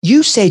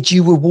 You said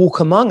you would walk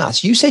among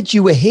us. You said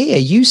you were here.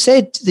 You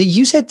said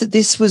that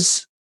this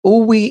was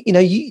all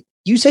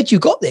you said you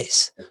got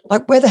this.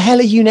 Like, where the hell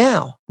are you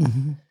now?"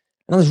 Mm-hmm. And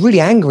I was really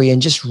angry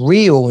and just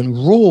real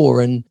and raw.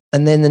 And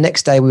then the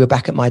next day we were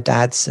back at my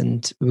dad's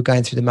and we were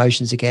going through the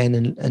motions again.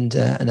 And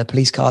a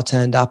police car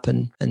turned up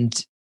and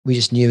we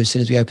just knew as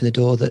soon as we opened the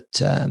door that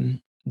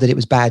it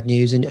was bad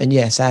news. And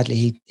yeah,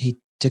 sadly he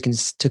took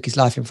his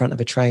life in front of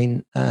a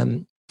train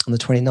on the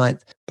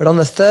 29th. But on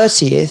the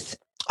 30th,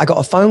 I got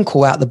a phone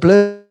call out of the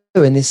blue,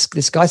 and this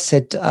guy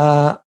said,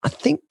 "I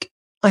think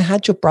I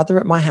had your brother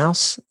at my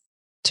house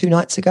 2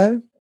 nights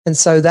ago." And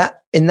so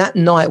that in that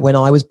night when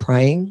I was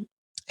praying,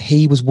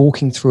 he was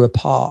walking through a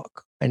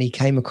park and he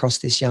came across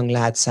this young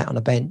lad sat on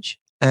a bench.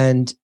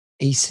 And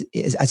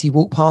as he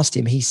walked past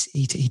him, he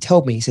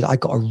told me, he said, "I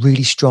got a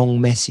really strong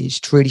message,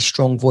 really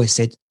strong voice,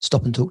 said,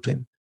 stop and talk to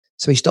him."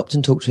 So he stopped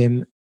and talked to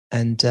him.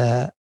 And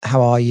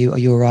 "How are you? Are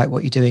you all right?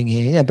 What are you doing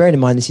here?" Bearing in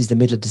mind, this is the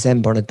middle of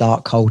December on a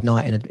dark, cold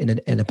night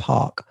in a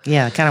park.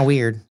 Yeah, kind of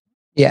weird.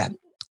 Yeah.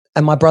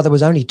 And my brother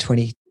was only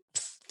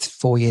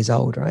 24 years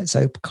old, right?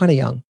 So kind of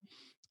young.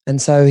 And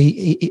so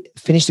he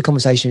finished the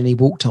conversation and he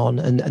walked on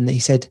and he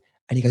said,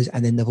 and he goes,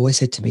 "And then the voice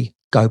said to me,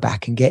 go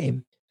back and get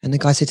him." And the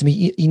guy said to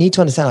me, you need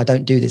to understand, I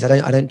don't do this.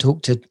 I don't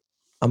talk to,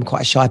 I'm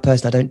quite a shy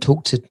person. I don't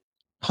talk to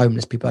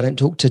homeless people. I don't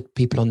talk to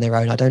people on their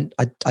own.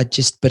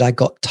 But I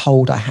got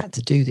told I had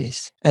to do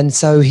this. And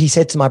so he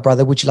said to my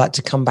brother, "Would you like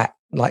to come back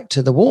like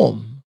to the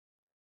warm?"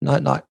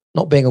 Not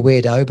being a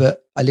weirdo,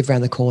 but I live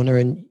around the corner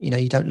and,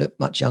 you don't look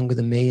much younger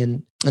than me.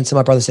 And so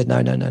my brother said,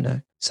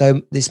 no.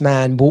 So this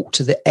man walked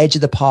to the edge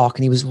of the park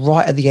and he was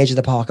right at the edge of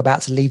the park,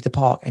 about to leave the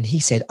park. And he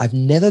said, "I've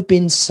never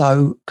been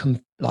so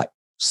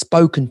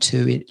spoken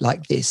to it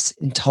like this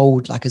and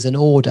told like as an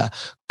order,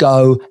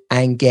 go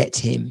and get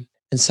him."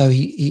 And so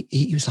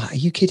he was like, "Are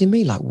you kidding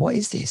me? Like, what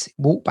is this?"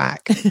 Walked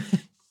back,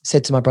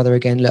 said to my brother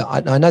again, "Look,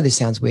 I know this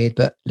sounds weird,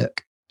 but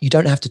look, you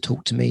don't have to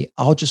talk to me.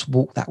 I'll just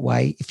walk that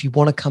way. If you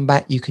want to come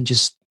back, you can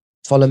just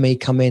follow me,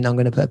 come in. I'm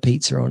going to put a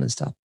pizza on and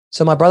stuff."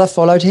 So my brother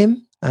followed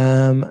him.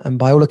 And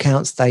by all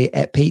accounts, they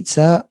ate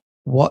pizza,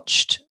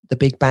 watched The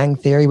Big Bang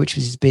Theory, which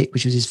was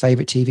his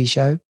favorite TV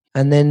show.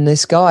 And then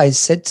this guy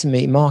said to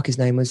me, Mark, his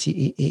name was,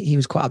 he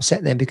was quite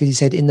upset then because he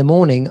said, "In the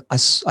morning, I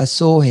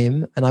saw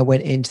him and I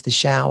went into the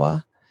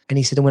shower." And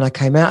he said, "And when I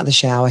came out of the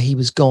shower, he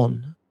was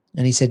gone."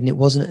 And he said, "And it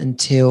wasn't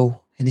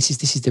until," and this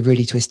is the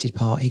really twisted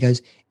part. He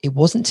goes, "It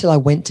wasn't until I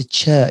went to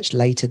church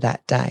later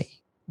that day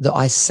that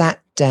I sat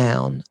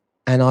down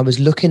and I was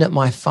looking at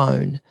my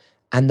phone,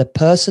 and the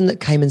person that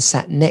came and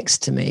sat next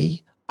to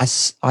me,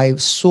 I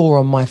saw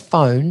on my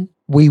phone,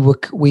 we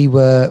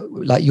were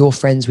like, you're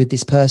friends with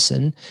this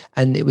person,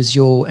 and it was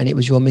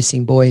your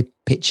missing boy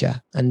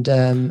picture." And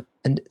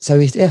so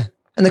yeah.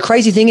 And the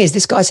crazy thing is,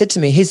 this guy said to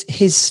me,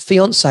 his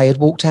fiance had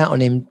walked out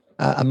on him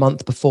a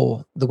month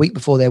before, the week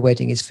before their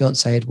wedding. His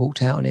fiance had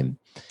walked out on him,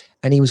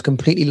 and he was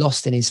completely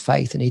lost in his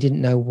faith, and he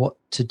didn't know what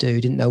to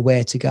do, didn't know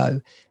where to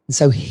go. And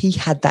so he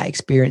had that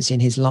experience in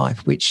his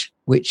life,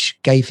 which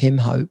gave him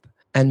hope.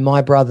 And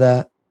my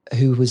brother,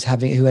 who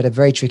had a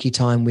very tricky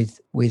time with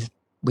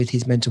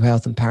his mental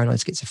health and paranoid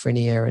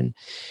schizophrenia, and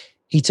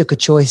he took a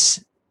choice.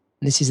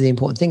 And this is the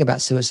important thing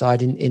about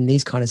suicide in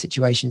these kind of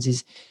situations,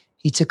 is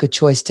he took a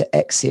choice to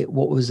exit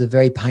what was a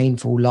very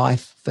painful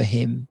life for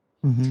him.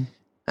 Mm-hmm.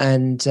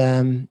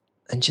 And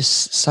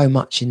just so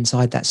much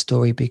inside that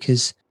story,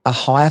 because a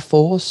higher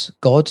force,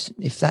 God,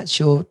 if that's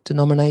your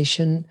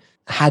denomination,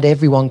 had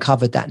everyone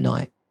covered that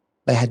night.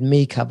 They had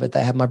me covered.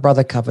 They had my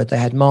brother covered. They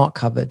had Mark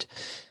covered.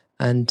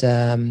 And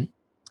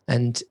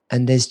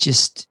there's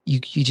just, you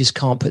just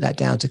can't put that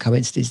down to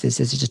coincidence. There's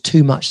just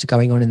too much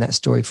going on in that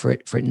story for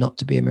it not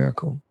to be a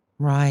miracle.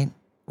 Right.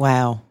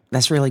 Wow.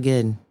 That's really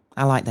good.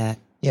 I like that.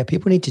 Yeah.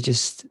 People need to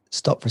just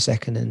stop for a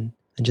second and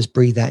just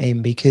breathe that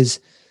in, because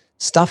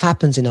stuff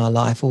happens in our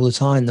life all the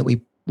time that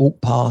we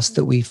walk past,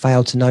 that we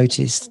fail to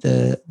notice,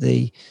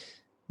 the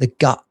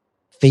gut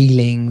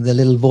feeling, the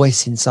little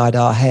voice inside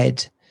our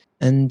head.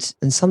 And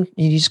some,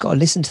 you just got to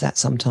listen to that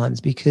sometimes,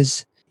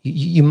 because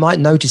you might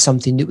notice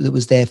something that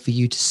was there for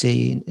you to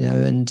see,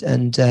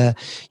 and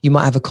you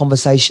might have a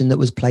conversation that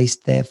was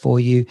placed there for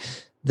you.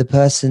 The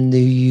person who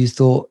you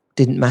thought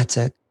didn't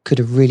matter could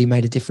have really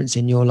made a difference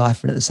in your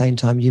life. And at the same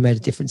time, you made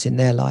a difference in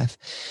their life.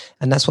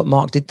 And that's what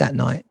Mark did that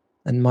night.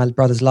 And my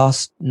brother's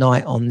last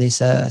night on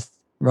this earth,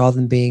 rather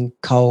than being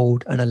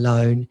cold and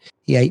alone,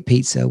 he ate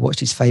pizza, watched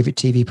his favorite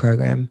TV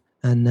program,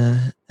 and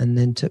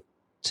then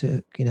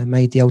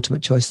made the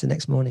ultimate choice the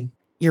next morning.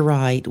 You're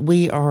right.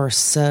 We are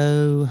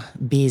so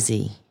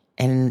busy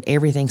and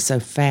everything's so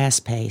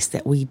fast paced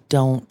that we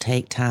don't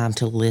take time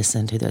to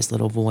listen to those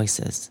little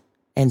voices.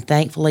 And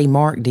thankfully,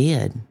 Mark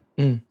did.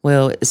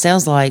 Well, it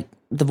sounds like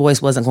the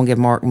voice wasn't going to give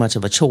Mark much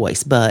of a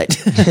choice, but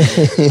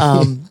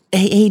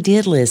he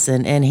did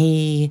listen, and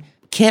he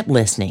kept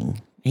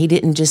listening. He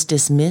didn't just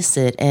dismiss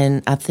it.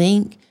 And I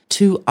think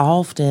too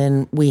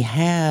often we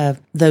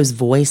have those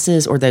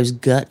voices or those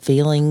gut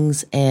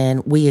feelings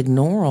and we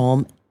ignore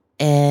them,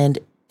 and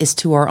it's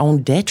to our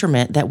own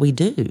detriment that we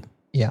do.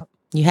 Yeah.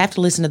 You have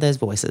to listen to those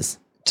voices.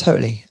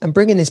 Totally. And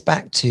bringing this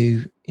back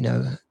to,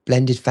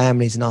 blended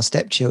families and our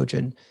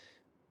stepchildren,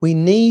 we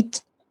need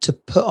to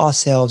put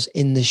ourselves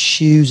in the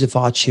shoes of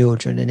our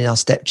children and in our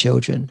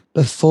stepchildren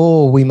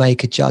before we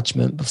make a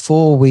judgment,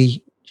 before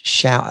we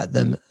shout at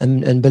them.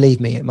 And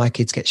believe me, my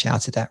kids get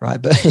shouted at, right?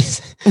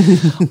 But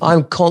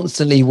I'm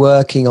constantly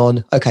working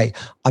on, okay,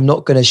 I'm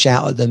not going to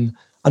shout at them.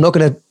 I'm not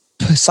going to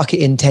suck it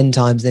in 10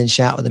 times, then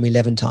shout at them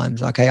 11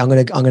 times. Okay, I'm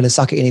going to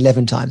suck it in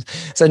 11 times.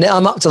 So now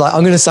I'm up to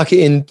I'm going to suck it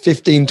in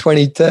 15,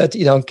 20,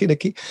 30, I'm going to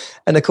keep.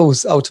 And of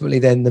course, ultimately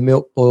then the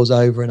milk boils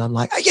over and I'm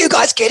like, are you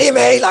guys kidding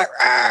me?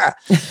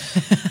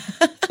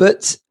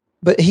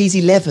 But he's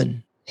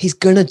 11. He's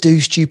going to do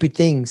stupid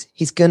things.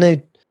 He's going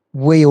to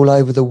wee all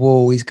over the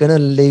wall. He's going to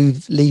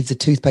leave the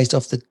toothpaste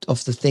off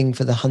the thing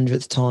for the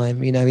 100th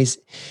time.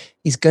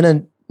 He's going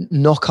to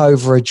knock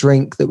over a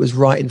drink that was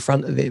right in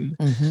front of him,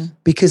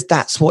 because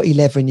that's what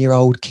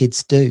 11-year-old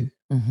kids do.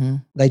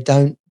 They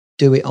don't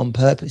do it on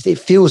purpose. It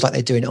feels like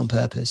they're doing it on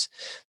purpose,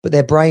 but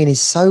their brain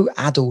is so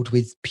addled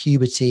with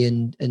puberty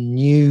and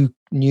new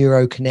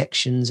neuro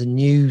connections and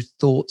new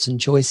thoughts and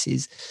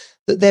choices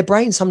that their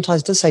brain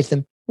sometimes does say to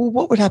them, well,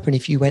 what would happen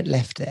if you went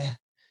left there?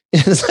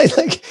 It's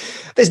like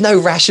there's no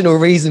rational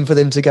reason for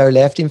them to go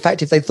left. In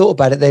fact, if they thought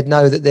about it, they'd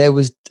know that there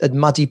was a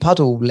muddy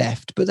puddle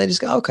left, but they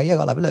just go, okay, yeah,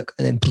 I'll have a look.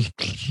 And then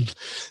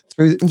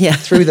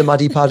through the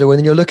muddy puddle. And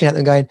then you're looking at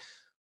them going,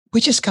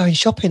 we're just going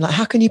shopping. Like,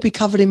 how can you be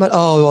covered in mud?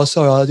 Oh,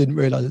 sorry, I didn't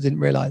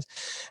realize.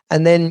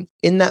 And then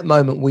in that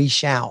moment, we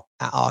shout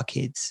at our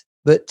kids.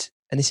 And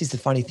this is the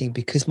funny thing,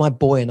 because my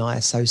boy and I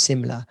are so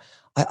similar.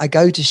 I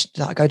go to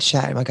shout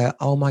at him. I go,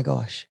 oh my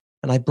gosh.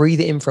 And I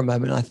breathe it in for a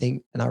moment. And I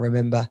think, and I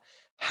remember,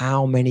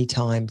 how many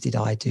times did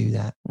I do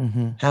that?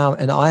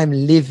 And I am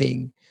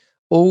living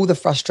all the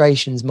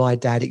frustrations my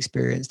dad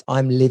experienced.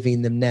 I'm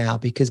living them now,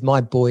 because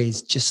my boy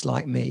is just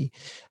like me,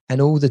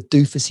 and all the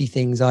doofusy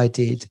things I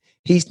did,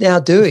 he's now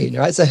doing,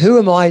 right? So who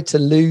am I to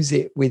lose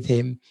it with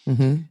him?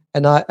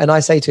 And I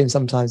say to him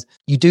sometimes,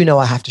 you do know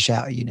I have to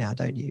shout at you now,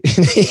 don't you?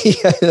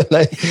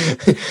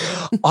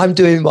 I'm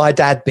doing my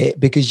dad bit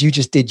because you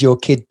just did your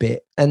kid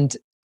bit.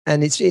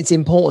 And it's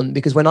important,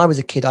 because when I was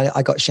a kid,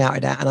 I got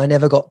shouted at and I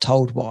never got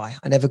told why.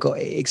 I never got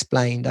it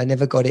explained. I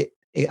never got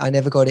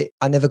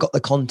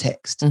the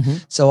context.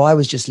 So I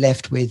was just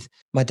left with,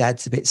 my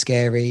dad's a bit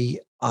scary.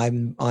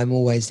 I'm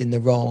always in the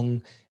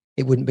wrong.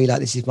 It wouldn't be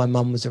like this if my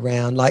mum was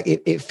around. Like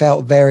it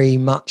felt very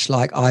much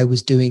like I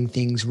was doing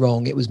things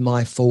wrong. It was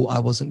my fault. I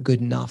wasn't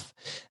good enough.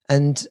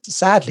 And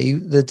sadly,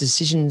 the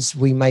decisions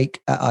we make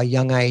at our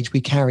young age,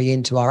 we carry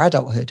into our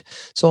adulthood.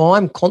 So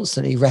I'm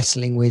constantly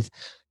wrestling with,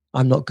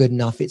 I'm not good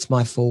enough, it's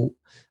my fault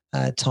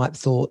type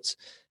thoughts.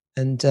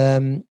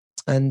 And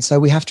so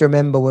we have to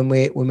remember when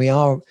we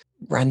are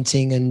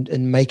ranting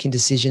and making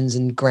decisions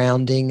and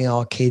grounding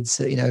our kids,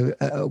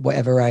 at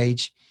whatever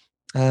age,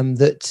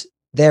 that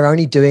they're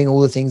only doing all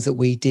the things that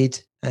we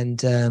did,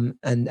 and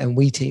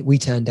we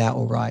turned out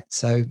all right.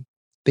 So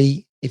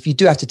if you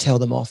do have to tell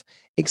them off,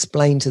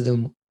 explain to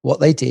them what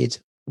they did,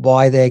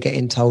 why they're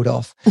getting told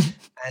off.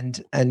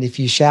 And if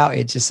you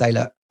shouted, just say,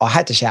 look, I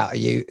had to shout at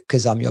you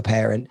because I'm your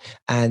parent.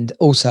 And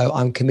also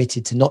I'm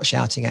committed to not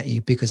shouting at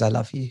you because I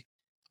love you.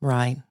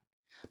 Right.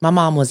 My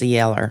mom was a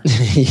yeller.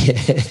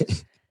 Yeah.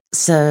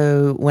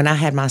 So when I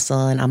had my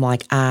son, I'm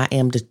like, I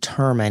am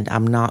determined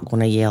I'm not going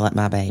to yell at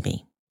my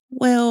baby.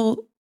 Well,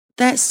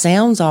 that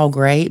sounds all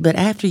great, but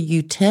after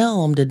you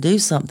tell them to do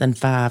something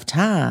 5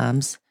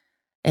 times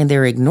and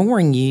they're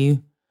ignoring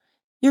you,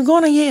 you're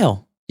going to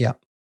yell. Yeah.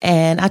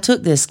 And I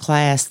took this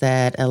class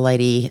that a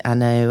lady I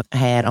know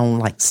had on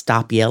like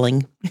stop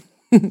yelling.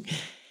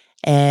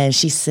 And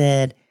she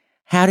said,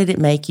 how did it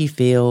make you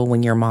feel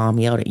when your mom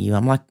yelled at you?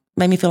 I'm like,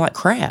 made me feel like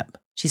crap.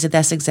 She said,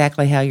 that's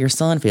exactly how your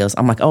son feels.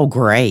 I'm like, oh,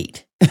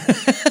 great.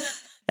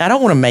 I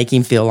don't want to make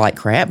him feel like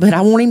crap, but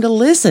I want him to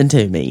listen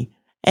to me.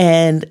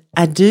 And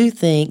I do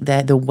think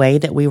that the way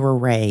that we were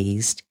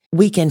raised,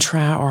 we can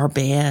try our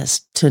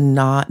best to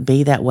not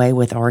be that way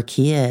with our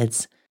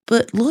kids.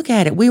 But look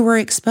at it. We were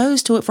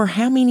exposed to it for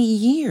how many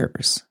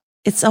years?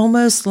 It's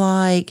almost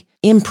like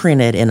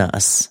imprinted in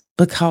us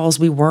because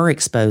we were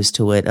exposed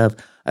to it of,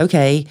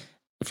 okay,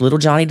 if little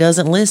Johnny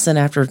doesn't listen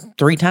after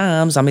 3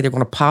 times, I'm either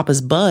going to pop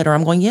his butt or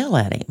I'm going to yell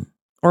at him,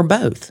 or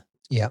both.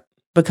 Yeah.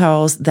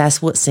 Because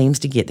that's what seems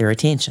to get their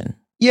attention.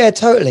 Yeah,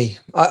 totally.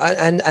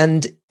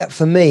 And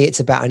for me, it's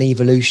about an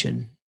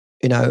evolution.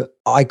 You know,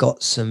 I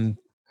got some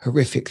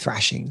horrific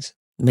thrashings.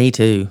 Me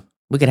too.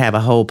 We could have a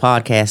whole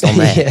podcast on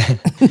that.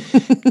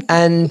 Yeah.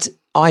 And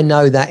I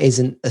know that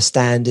isn't a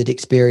standard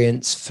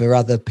experience for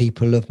other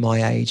people of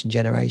my age and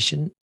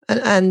generation.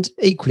 And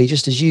equally,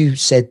 just as you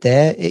said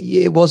there,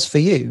 it was for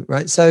you,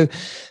 right? So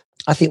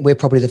I think we're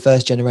probably the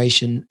first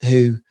generation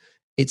who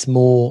it's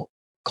more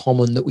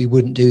common that we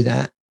wouldn't do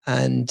that.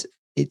 And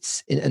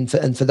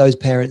for those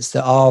parents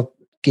that are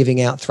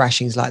giving out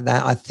thrashings like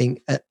that, I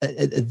think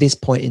at this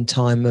point in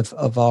time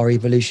of our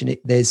evolution,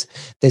 there's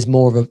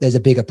a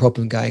bigger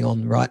problem going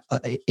on, right,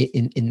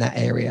 in that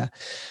area.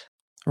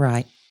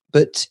 Right.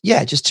 But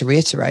yeah, just to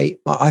reiterate,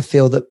 I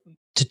feel that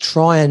to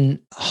try and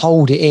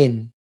hold it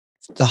in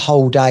the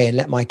whole day and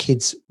let my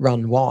kids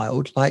run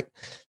wild, like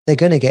they're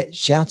going to get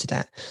shouted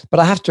at. But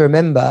I have to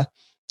remember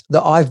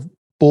that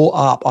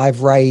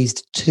I've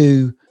raised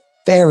 2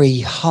 very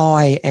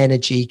high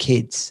energy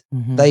kids.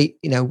 Mm-hmm. They,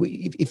 you know,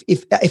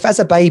 if as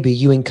a baby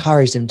you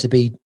encourage them to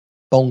be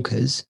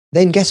bonkers,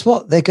 then guess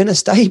what? They're going to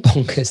stay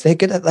bonkers. They're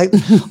going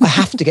to I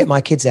have to get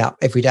my kids out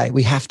every day.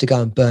 We have to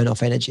go and burn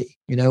off energy.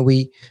 You know,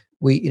 we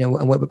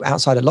and we're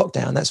outside of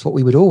lockdown, that's what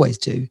we would always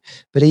do.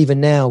 But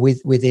even now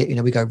with it, you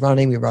know, we go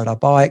running, we ride our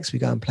bikes, we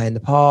go and play in the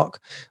park.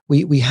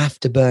 We have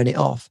to burn it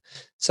off.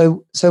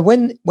 So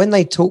when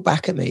they talk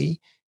back at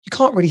me, you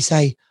can't really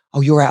say,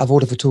 oh, you're out of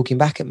order for talking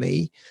back at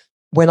me,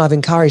 when I've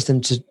encouraged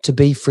them to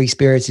be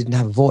free-spirited and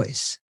have a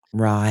voice.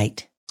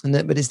 Right.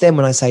 But it's then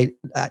when I say,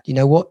 you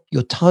know what,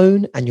 your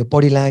tone and your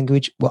body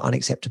language were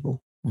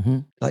unacceptable. Mm-hmm.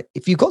 Like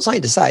if you've got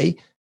something to say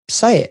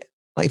it.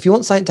 Like if you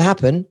want something to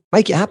happen,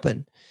 make it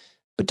happen.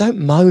 But don't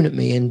moan at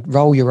me and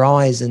roll your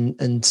eyes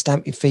and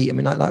stamp your feet. I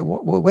mean, like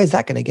where's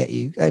that going to get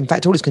you? In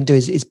fact, all it's going to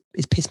do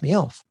is piss me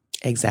off.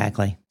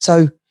 Exactly.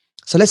 So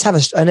let's have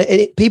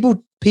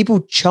people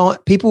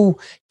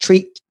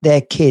treat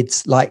their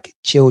kids like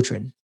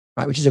children,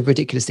 right? Which is a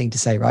ridiculous thing to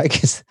say,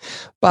 right?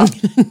 But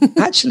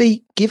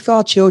actually give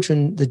our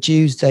children the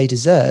dues they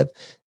deserve.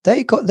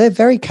 They're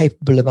very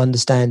capable of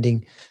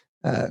understanding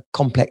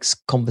complex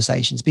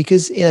conversations,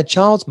 because in a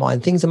child's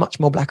mind, things are much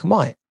more black and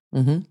white.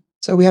 Mm-hmm.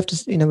 So we have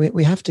to,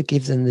 we have to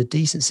give them the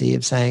decency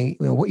of saying,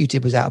 what you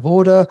did was out of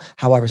order.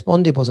 How I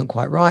responded wasn't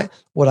quite right.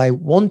 What I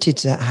wanted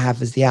to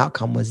have as the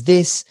outcome was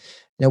this.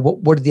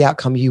 What did the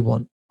outcome you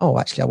want? Oh,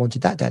 actually, I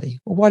wanted that, Daddy.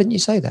 Well, why didn't you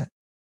say that?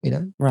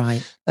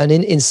 Right. And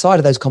inside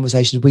of those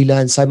conversations, we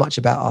learn so much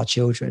about our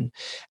children,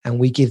 and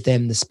we give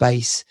them the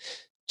space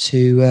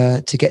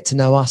to get to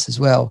know us as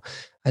well.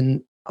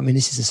 And I mean,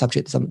 this is a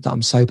subject that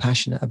I'm so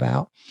passionate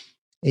about,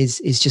 is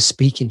just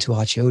speaking to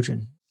our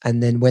children.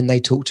 And then when they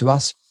talk to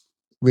us,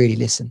 really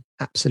listen,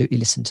 absolutely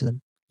listen to them.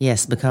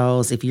 Yes,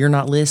 because if you're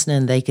not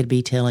listening, they could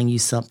be telling you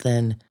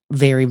something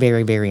very,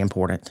 very, very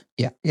important.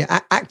 Yeah.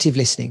 Active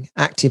listening.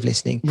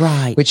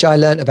 Right. Which I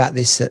learned about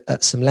this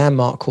at some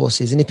landmark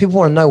courses. And if people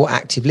want to know what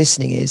active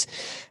listening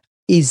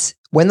is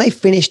when they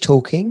finish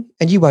talking,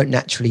 and you won't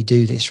naturally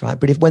do this, right?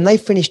 But when they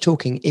finish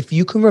talking, if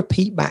you can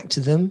repeat back to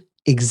them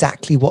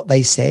exactly what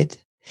they said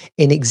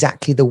in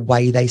exactly the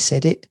way they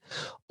said it,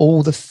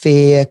 all the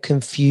fear,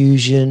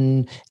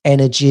 confusion,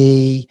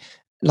 energy,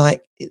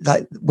 like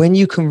when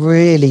you can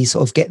really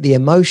sort of get the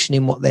emotion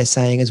in what they're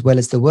saying as well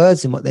as the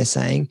words in what they're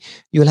saying,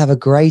 you'll have a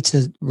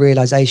greater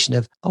realization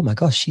of, oh my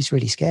gosh, she's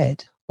really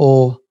scared,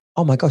 or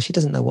oh my gosh, he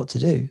doesn't know what to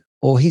do,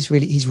 or he's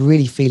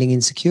really feeling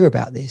insecure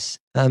about this.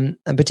 And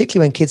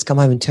particularly when kids come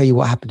home and tell you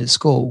what happened at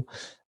school,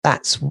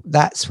 that's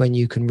when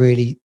you can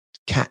really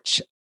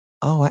catch,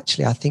 oh,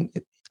 actually, I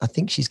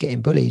think she's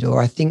getting bullied,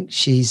 or I think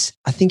this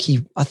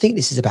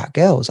is about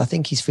girls. I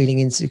think he's feeling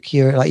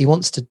insecure. Like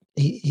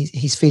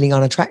he's feeling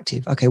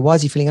unattractive. Okay. Why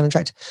is he feeling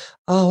unattractive?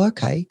 Oh,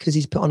 okay. Cause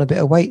he's put on a bit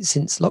of weight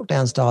since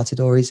lockdown started,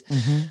 or he's,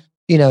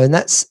 and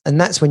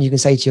that's when you can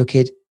say to your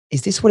kid,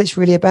 is this what it's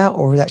really about?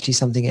 Or is it actually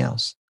something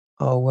else?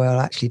 oh, well,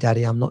 actually,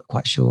 Daddy, I'm not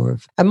quite sure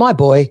of. And my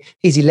boy,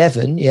 he's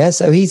 11. Yeah.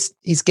 So he's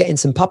getting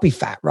some puppy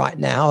fat right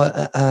now.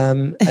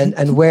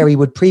 And where he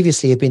would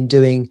previously have been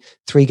doing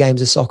 3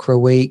 games of soccer a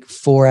week,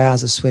 4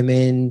 hours of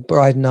swimming,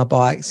 riding our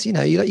bikes, you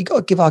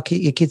got to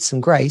give your kids some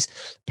grace.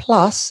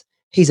 Plus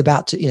he's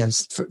about to,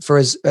 for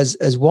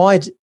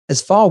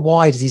as far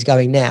wide as he's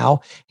going now,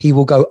 he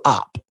will go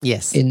up.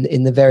 Yes.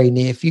 In the very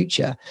near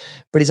future.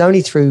 But it's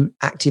only through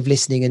active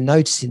listening and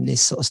noticing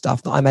this sort of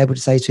stuff that I'm able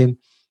to say to him,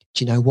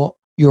 do you know what?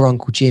 Your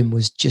Uncle Jim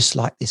was just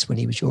like this when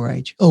he was your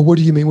age. Oh, what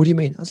do you mean? What do you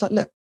mean? I was like,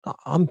 look,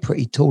 I'm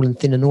pretty tall and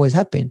thin and always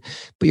have been,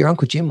 but your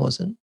Uncle Jim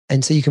wasn't.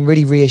 And so you can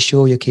really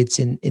reassure your kids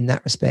in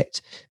that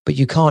respect, but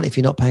you can't if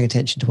you're not paying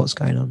attention to what's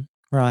going on.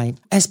 Right.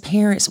 As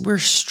parents, we're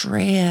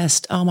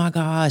stressed. Oh my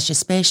gosh,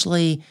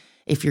 especially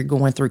if you're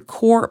going through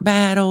court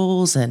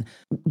battles and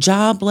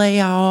job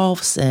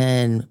layoffs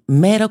and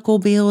medical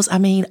bills. I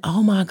mean,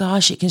 oh my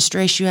gosh, it can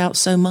stress you out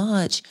so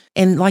much.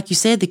 And like you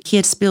said, the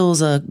kid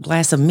spills a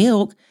glass of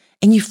milk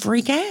and you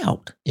freak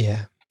out.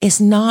 Yeah.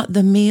 It's not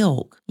the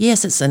milk.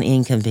 Yes, it's an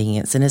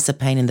inconvenience and it's a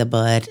pain in the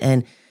butt.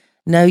 And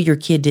no, your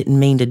kid didn't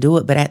mean to do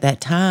it. But at that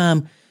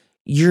time,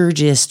 you're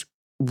just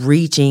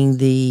reaching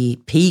the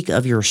peak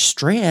of your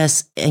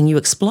stress and you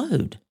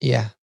explode.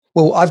 Yeah.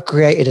 Well, I've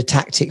created a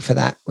tactic for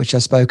that, which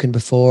I've spoken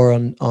before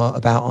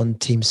about on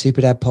Team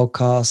Superdad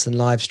podcasts and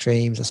live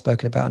streams. I've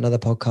spoken about another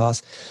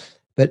podcast,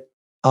 but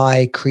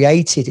I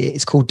created it.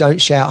 It's called Don't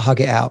Shout,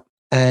 Hug It Out.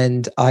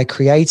 And I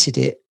created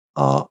it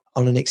on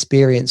an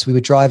experience. We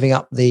were driving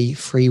up the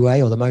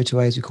freeway or the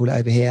motorway, as we call it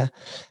over here.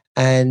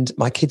 And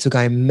my kids were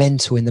going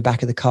mental in the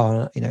back of the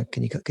car.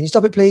 Can you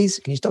stop it, please?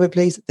 Can you stop it,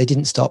 please? They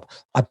didn't stop.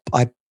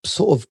 I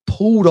sort of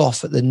pulled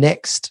off at the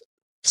next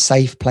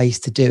safe place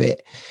to do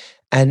it.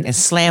 And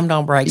slammed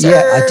on brakes.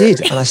 Yeah, I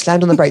did. And I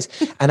slammed on the brakes.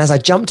 And as I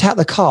jumped out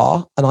the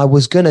car and I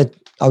was gonna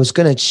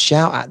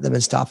shout at them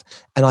and stuff.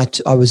 And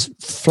I was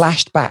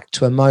flashed back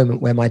to a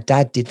moment where my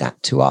dad did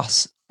that to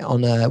us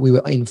we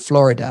were in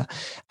Florida,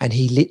 and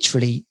he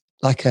literally,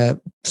 like a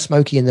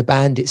Smokey and the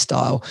Bandit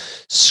style,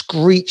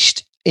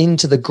 screeched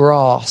into the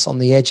grass on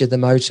the edge of the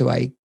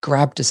motorway,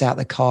 grabbed us out of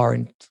the car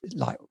and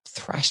like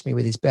thrashed me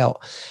with his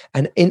belt.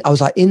 And I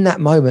was like, in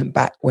that moment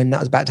back when that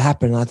was about to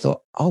happen, and I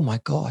thought, oh my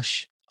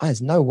gosh,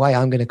 there's no way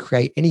I'm going to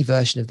create any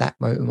version of that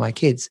moment with my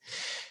kids.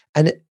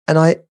 And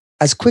I,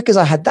 as quick as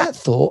I had that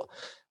thought,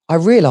 I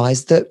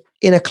realized that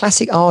in a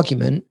classic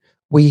argument,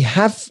 we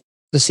have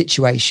the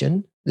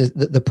situation,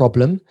 the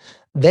problem,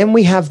 then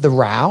we have the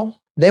row,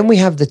 then we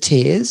have the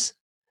tears,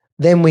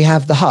 then we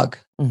have the hug.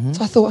 Mm-hmm.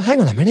 So I thought,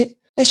 hang on a minute,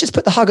 let's just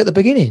put the hug at the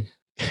beginning.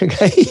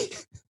 Okay.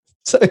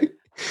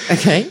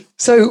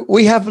 So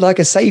we have like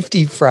a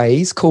safety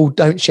phrase called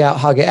Don't Shout,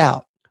 Hug It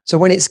Out. So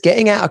when it's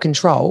getting out of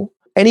control,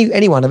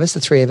 any one of us,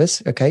 the 3 of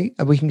us, okay,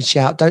 we can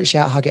shout, don't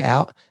shout, hug it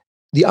out.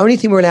 The only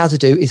thing we're allowed to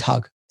do is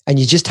hug. And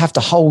you just have to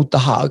hold the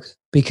hug,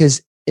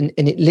 because in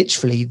it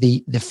literally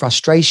the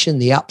frustration,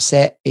 the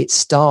upset, it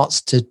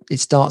starts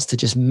to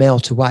just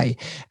melt away.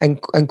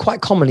 And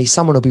quite commonly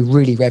someone will be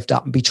really revved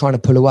up and be trying to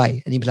pull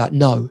away. And you'll be like,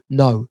 no,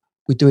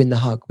 we're doing the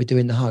hug.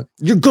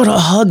 You're gonna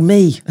hug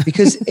me.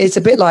 Because it's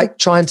a bit like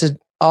trying to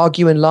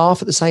argue and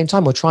laugh at the same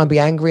time, or try and be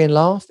angry and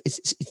laugh.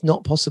 It's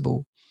not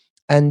possible.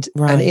 And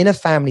in a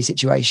family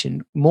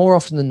situation, more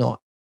often than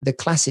not, the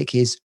classic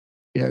is,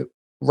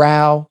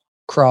 row,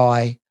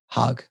 cry,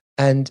 hug.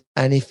 And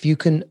if you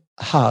can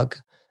hug,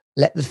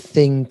 let the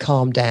thing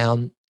calm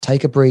down,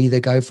 take a breather,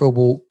 go for a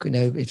walk,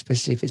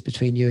 especially if it's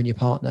between you and your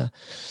partner.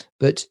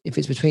 But if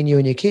it's between you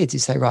and your kids, you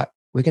say, right,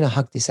 we're going to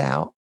hug this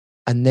out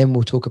and then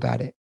we'll talk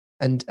about it.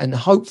 And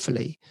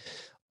hopefully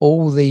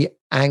all the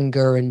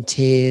anger and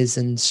tears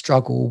and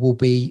struggle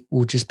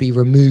will just be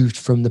removed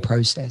from the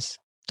process.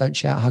 Don't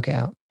shout, hug it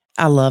out.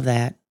 I love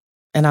that.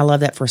 And I love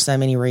that for so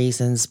many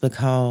reasons,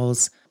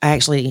 because I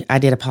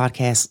did a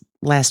podcast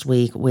last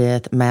week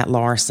with Matt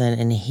Larson,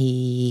 and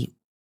he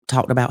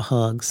talked about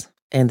hugs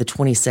and the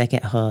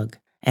 20-second hug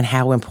and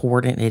how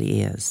important it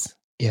is.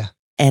 Yeah.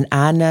 And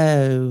I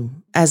know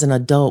as an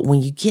adult,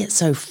 when you get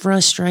so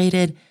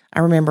frustrated, I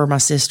remember my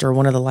sister,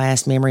 one of the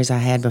last memories I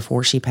had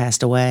before she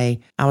passed away,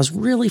 I was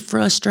really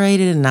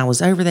frustrated and I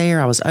was over there.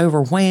 I was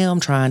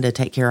overwhelmed trying to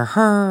take care of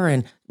her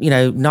and,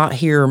 not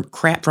hear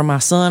crap from my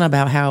son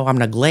about how I'm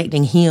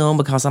neglecting him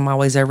because I'm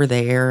always over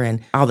there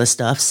and all this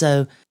stuff.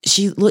 So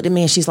she looked at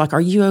me and she's like, are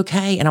you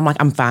okay? And I'm like,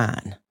 I'm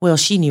fine. Well,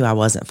 she knew I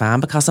wasn't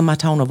fine because of my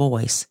tone of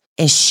voice.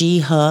 And she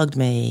hugged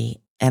me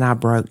and I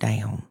broke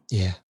down.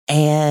 Yeah.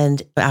 And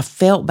I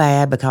felt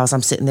bad because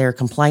I'm sitting there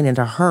complaining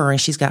to her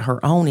and she's got her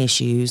own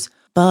issues.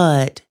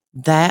 But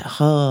that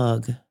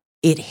hug,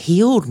 it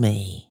healed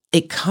me.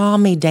 It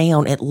calmed me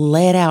down. It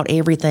let out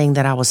everything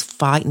that I was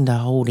fighting to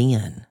hold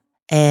in.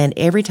 And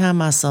every time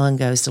my son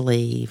goes to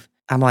leave,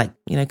 I'm like,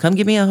 come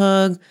give me a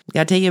hug.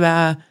 Got to tell you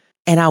bye.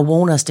 And I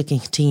want us to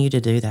continue to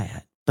do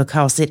that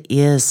because it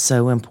is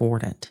so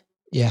important.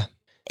 Yeah.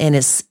 And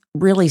it's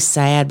really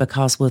sad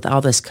because with all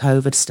this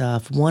COVID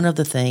stuff, one of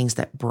the things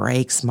that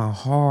breaks my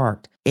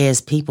heart is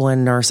people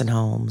in nursing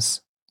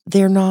homes.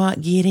 They're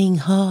not getting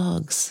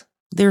hugs.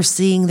 They're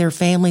seeing their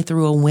family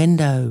through a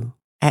window.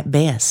 at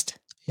best.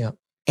 Yeah.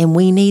 And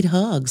we need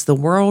hugs. The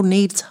world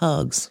needs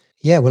hugs.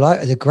 Yeah. Well,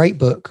 there's a great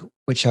book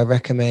which I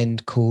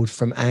recommend called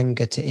From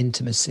Anger to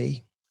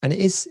Intimacy. And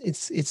it's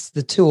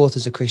the two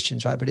authors are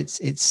Christians, right? But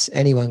it's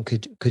anyone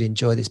could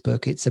enjoy this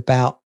book. It's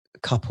about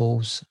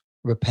couples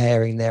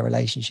repairing their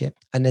relationship.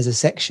 And there's a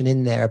section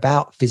in there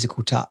about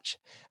physical touch.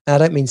 And I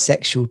don't mean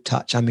sexual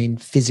touch. I mean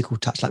physical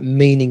touch, like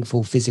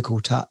meaningful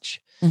physical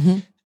touch. Mm-hmm.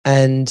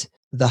 And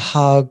the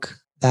hug,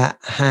 that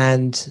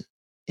hand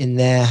in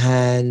their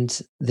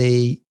hand,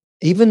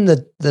 even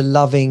the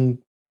loving,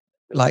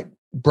 like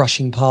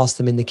brushing past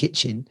them in the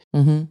kitchen.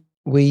 Mm-hmm.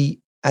 We,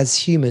 as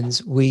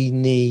humans, we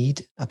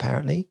need at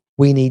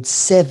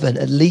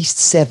least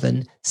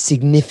 7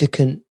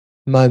 significant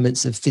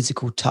moments of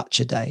physical touch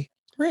a day.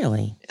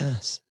 Really?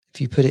 Yes.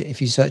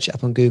 If you search it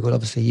up on Google,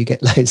 obviously you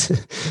get loads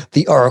of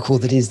the oracle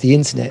that is the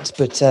internet.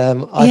 But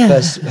I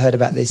first heard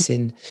about this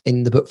in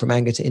the book From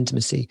Anger to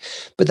Intimacy.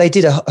 But they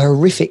did a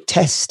horrific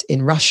test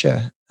in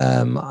Russia.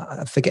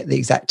 I forget the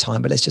exact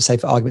time, but let's just say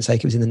for argument's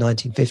sake, it was in the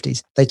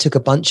 1950s. They took a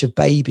bunch of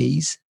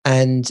babies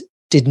and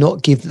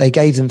they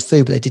gave them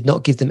food, but they did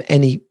not give them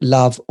any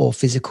love or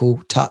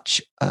physical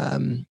touch.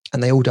 And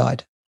they all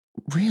died.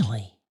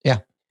 Really? Yeah.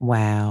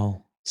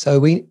 Wow. So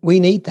we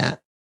need that.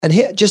 And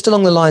here, just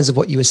along the lines of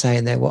what you were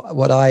saying there,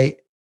 what I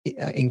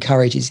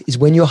encourage is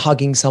when you're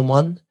hugging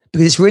someone,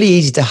 because it's really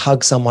easy to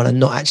hug someone and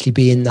not actually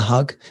be in the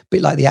hug, a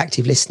bit like the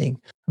active listening,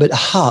 but a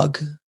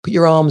hug, put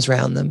your arms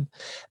around them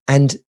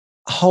and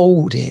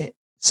hold it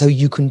so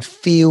you can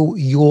feel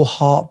your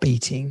heart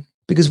beating.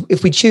 Because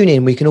if we tune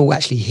in, we can all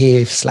actually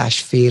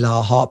hear/feel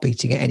our heart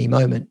beating at any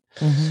moment.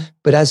 Mm-hmm.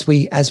 But as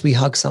we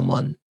hug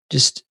someone,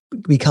 just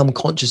become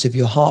conscious of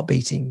your heart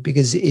beating,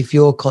 because if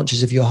you're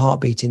conscious of your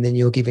heart beating, then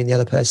you're giving the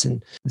other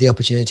person the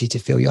opportunity to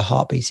feel your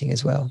heart beating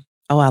as well.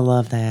 Oh, I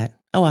love that.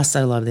 Oh, I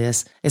so love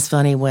this. It's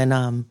funny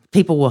when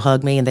people will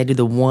hug me and they do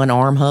the one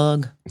arm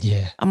hug.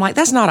 Yeah. I'm like,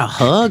 that's not a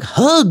hug.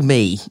 Hug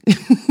me.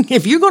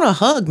 If you're going to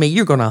hug me,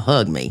 you're going to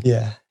hug me.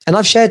 Yeah. And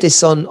I've shared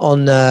this on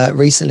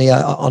recently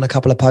on a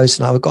couple of posts,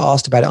 and I got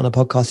asked about it on a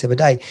podcast the other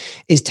day,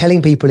 is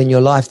telling people in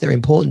your life that are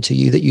important to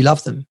you that you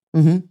love them.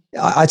 Mm-hmm.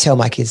 I tell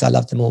my kids I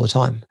love them all the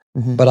time.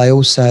 Mm-hmm. But I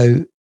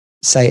also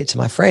say it to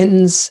my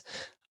friends.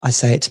 I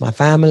say it to my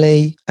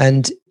family,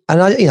 and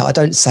I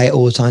don't say it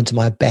all the time to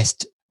my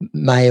best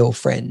male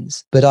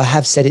friends, but I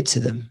have said it to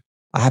them.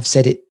 I have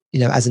said it,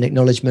 as an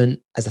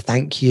acknowledgement, as a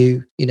thank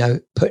you.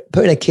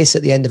 Putting a kiss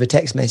at the end of a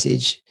text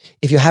message.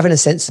 If you're having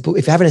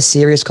a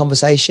serious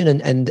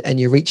conversation and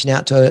you're reaching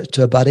out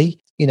to a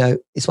buddy,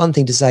 it's one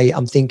thing to say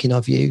I'm thinking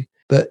of you,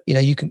 but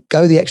you can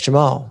go the extra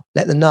mile.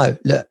 Let them know,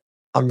 look,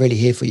 I'm really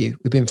here for you.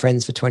 We've been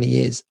friends for 20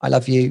 years. I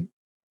love you.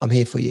 I'm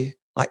here for you.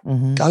 Like,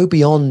 go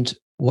beyond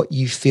what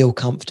you feel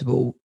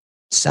comfortable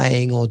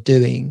saying or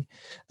doing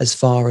as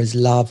far as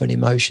love and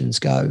emotions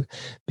go,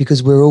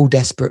 because we're all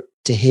desperate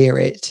to hear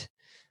it.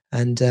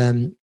 And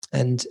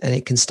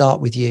it can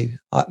start with you.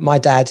 My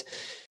dad,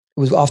 it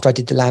was after I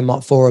did the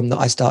Landmark Forum that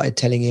I started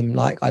telling him,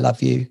 like, I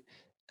love you.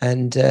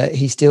 And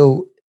he's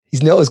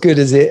not as good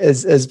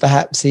as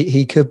perhaps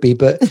he could be,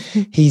 but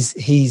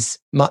he's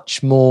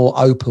much more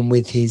open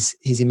with his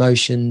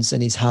emotions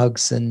and his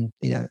hugs, and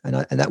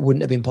and that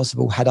wouldn't have been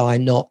possible had I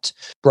not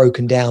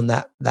broken down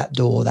that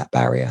door, that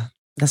barrier.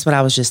 That's what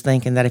I was just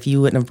thinking, that if you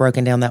wouldn't have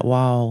broken down that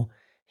wall,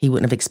 he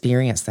wouldn't have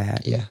experienced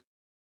that. Yeah.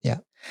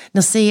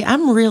 Now, see,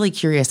 I'm really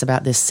curious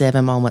about this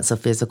 7 moments of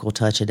physical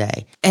touch a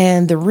day.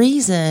 And the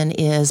reason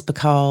is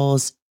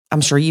because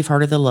I'm sure you've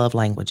heard of the love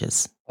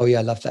languages. Oh yeah,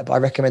 I love that. But I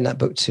recommend that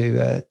book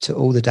to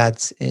all the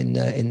dads in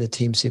the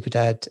Team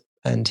Superdad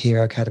and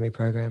Hero Academy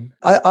program.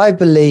 I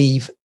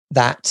believe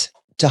that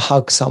to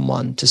hug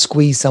someone, to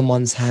squeeze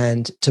someone's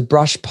hand, to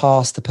brush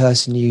past the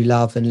person you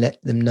love and let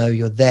them know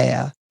you're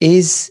there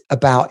is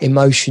about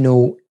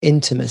emotional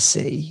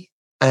intimacy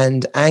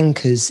and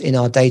anchors in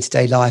our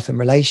day-to-day life and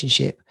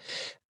relationship.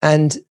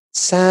 And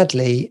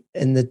sadly,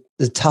 in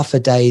the tougher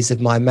days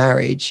of my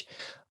marriage,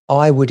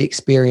 I would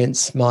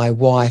experience my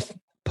wife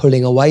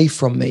pulling away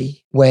from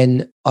me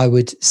when I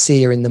would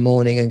see her in the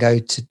morning and go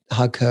to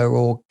hug her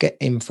or get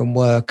in from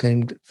work.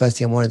 And first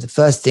thing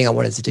I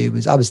wanted to do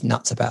was, I was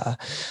nuts about her.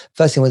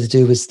 First thing I wanted to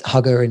do was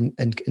hug her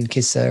and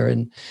kiss her.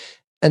 And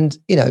let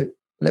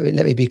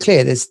me be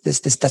clear.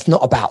 That's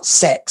not about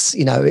sex.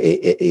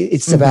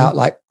 It's about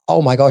like,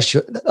 oh my gosh,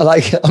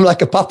 I'm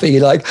like a puppy.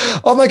 Like,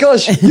 oh my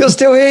gosh, you're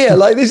still here.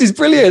 Like, this is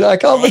brilliant. I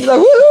can't believe,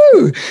 like,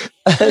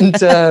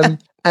 woohoo.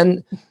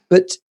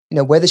 But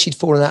whether she'd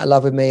fallen out of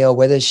love with me or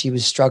whether she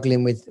was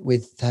struggling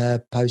with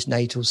her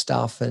postnatal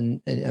stuff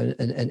and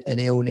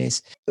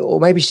illness, or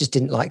maybe she just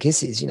didn't like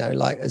kisses,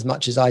 like as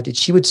much as I did,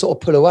 she would sort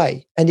of pull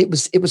away. And it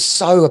was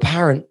so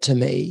apparent to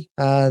me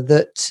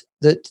that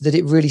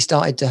it really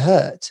started to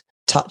hurt.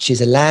 Touch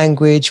is a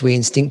language. We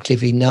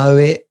instinctively know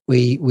it.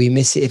 We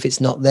miss it if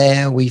it's not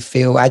there. We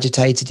feel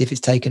agitated if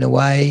it's taken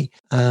away.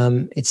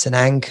 It's an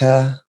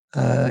anchor.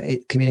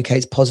 It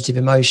communicates positive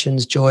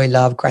emotions, joy,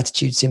 love,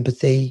 gratitude,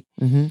 sympathy.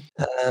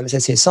 It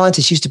says here,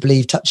 scientists used to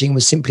believe touching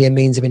was simply a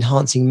means of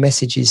enhancing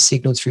messages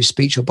signaled through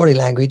speech or body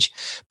language,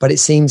 but it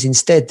seems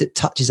instead that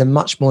touch is a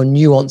much more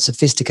nuanced,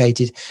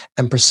 sophisticated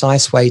and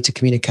precise way to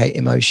communicate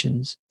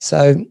emotions.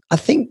 So I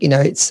think,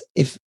 it's,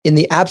 if in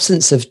the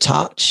absence of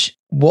touch,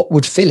 what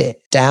would fill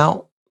it?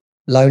 Doubt,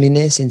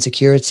 loneliness,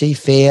 insecurity,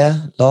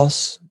 fear,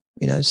 loss,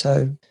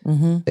 so.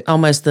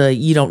 Almost the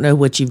you don't know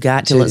what you've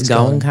got till it's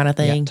gone kind of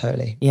thing. Yeah,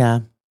 totally. Yeah.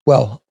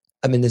 Well,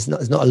 I mean, there's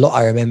not a lot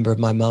I remember of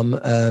my mum,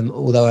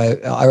 although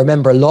I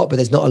remember a lot, but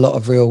there's not a lot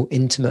of real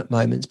intimate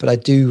moments. But I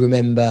do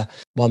remember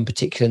one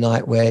particular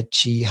night where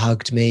she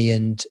hugged me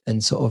and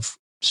sort of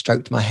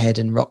stroked my head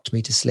and rocked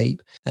me to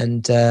sleep.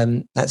 And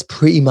that's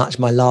pretty much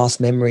my last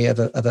memory of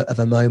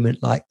a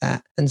moment like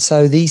that. And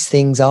so these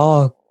things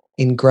are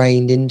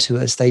ingrained into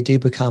us. They do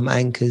become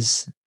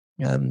anchors.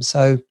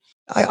 So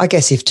I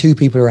guess if two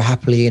people are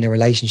happily in a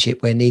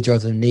relationship where neither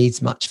of them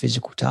needs much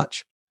physical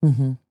touch,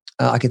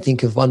 I can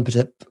think of one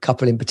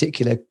couple in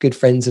particular, good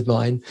friends of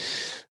mine,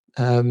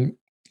 and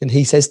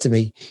he says to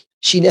me,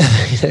 she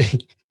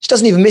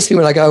doesn't even miss me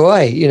when I go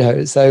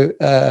away, so,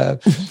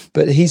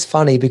 but he's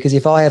funny because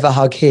if I ever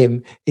hug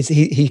him,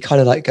 he kind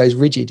of like goes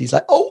rigid. He's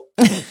like,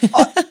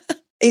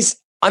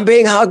 I'm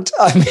being hugged.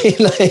 I mean,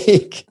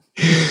 like,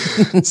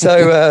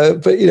 so,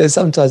 but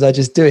sometimes I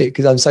just do it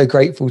because I'm so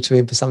grateful to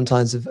him for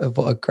sometimes of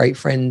what a great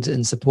friend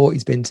and support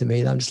he's been to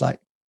me. And I'm just like,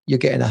 you're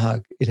getting a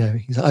hug,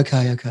 he's like,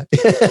 okay.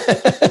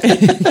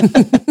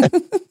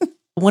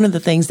 One of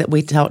the things that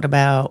we talked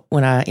about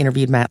when I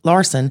interviewed Matt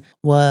Larson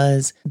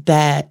was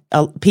that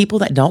people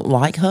that don't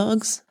like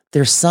hugs,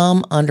 there's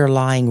some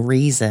underlying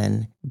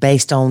reason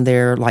based on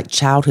their like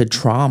childhood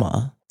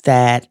trauma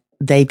that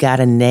they've got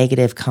a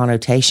negative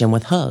connotation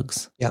with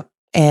hugs. Yeah.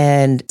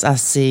 And I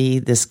see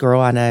this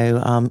girl I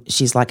know,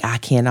 she's like, I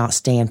cannot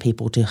stand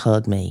people to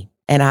hug me.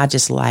 And I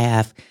just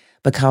laugh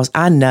because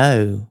I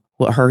know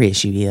what her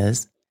issue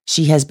is.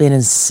 She has been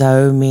in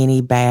so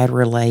many bad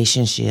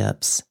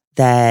relationships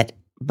that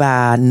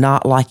by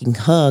not liking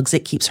hugs,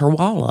 it keeps her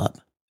wall up.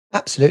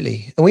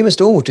 Absolutely. And we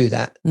must all do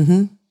that.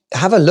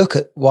 Have a look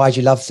at why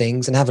you love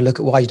things and have a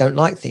look at why you don't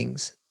like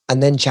things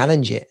and then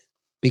challenge it.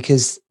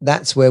 Because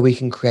that's where we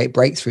can create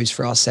breakthroughs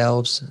for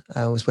ourselves.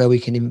 It's where we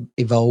can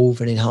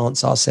evolve and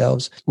enhance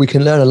ourselves. We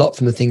can learn a lot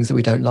from the things that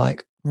we don't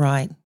like.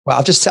 Right. Well,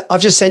 I've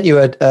just sent you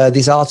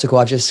this article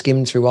I've just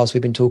skimmed through whilst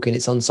we've been talking.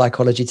 It's on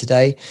Psychology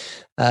Today,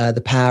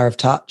 The Power of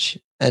Touch.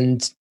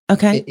 And,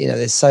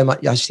 there's so much.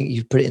 I just think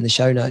you put it in the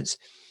show notes.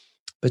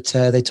 But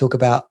they talk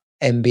about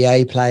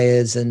NBA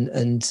players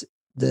and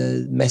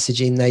the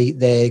messaging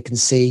they can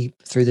see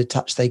through the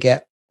touch they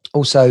get.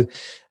 Also,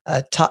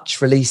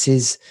 touch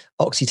releases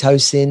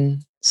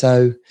oxytocin,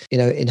 so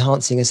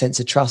enhancing a sense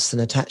of trust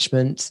and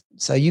attachment.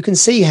 So you can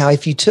see how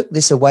if you took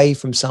this away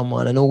from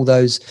someone and all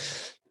those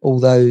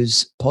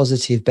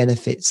positive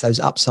benefits, those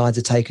upsides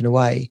are taken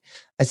away.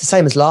 It's the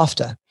same as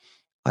laughter.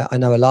 I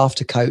know a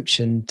laughter coach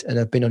and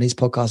I've been on his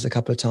podcast a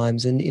couple of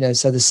times, and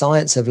so the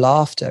science of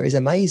laughter is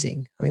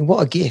amazing. I mean,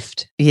 what a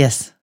gift!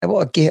 Yes.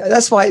 What a gift.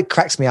 That's why it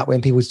cracks me up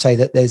when people say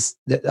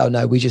oh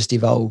no, we just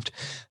evolved.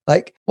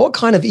 Like, what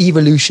kind of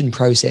evolution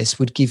process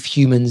would give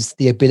humans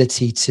the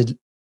ability to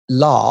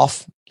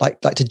laugh, like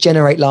to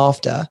generate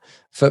laughter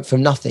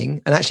from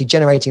nothing? And actually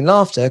generating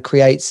laughter it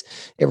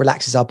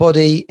relaxes our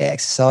body, it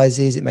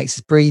exercises, it makes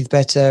us breathe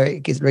better,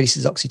 it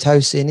releases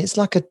oxytocin. It's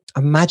like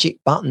a magic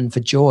button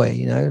for joy,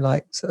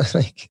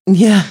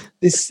 yeah.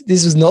 This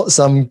was not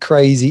some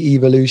crazy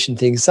evolution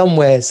thing.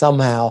 Somewhere,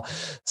 somehow,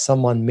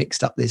 someone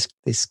mixed up this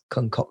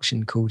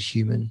concoction called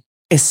human.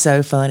 It's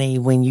so funny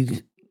when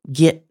you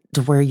get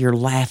to where you're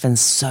laughing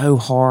so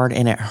hard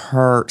and it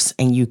hurts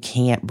and you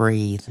can't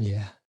breathe.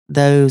 Yeah.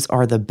 Those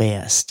are the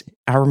best.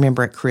 I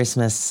remember at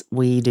Christmas,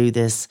 we do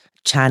this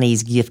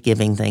Chinese gift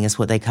giving thing is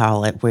what they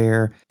call it,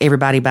 where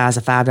everybody buys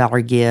a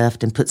 $5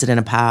 gift and puts it in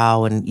a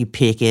pile and you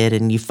pick it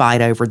and you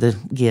fight over the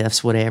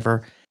gifts,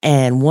 whatever.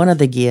 And one of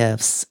the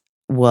gifts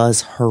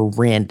was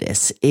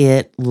horrendous.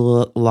 It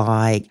looked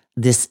like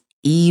this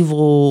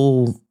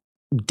evil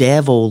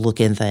devil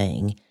looking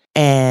thing.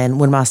 And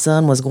when my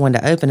son was going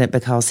to open it,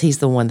 because he's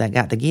the one that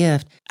got the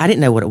gift, I didn't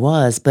know what it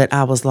was, but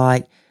I was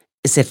like,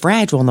 it said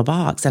fragile on the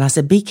box. And I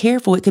said, be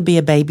careful. It could be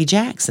a baby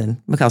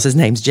Jackson, because his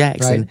name's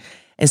Jackson. Right.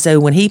 And so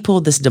when he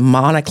pulled this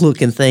demonic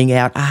looking thing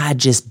out, I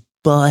just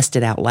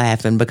busted out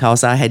laughing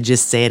because I had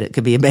just said it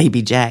could be a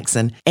baby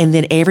Jackson. And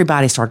then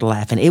everybody started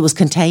laughing. It was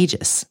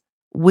contagious.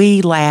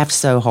 We laughed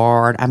so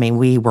hard. I mean,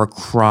 we were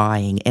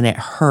crying and it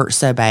hurt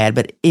so bad,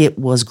 but it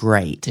was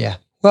great. Yeah.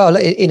 Well,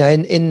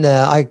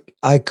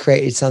 I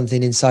created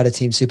something inside of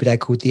Team Superdad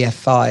called the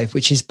F5,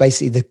 which is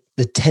basically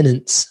the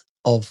tenets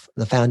of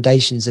the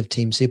foundations of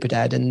Team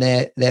Superdad, and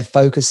their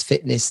focus,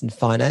 fitness and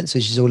finance,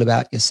 which is all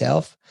about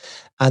yourself,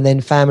 and then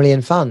family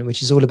and fun,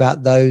 which is all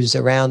about those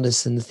around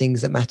us and the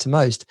things that matter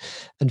most.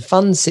 And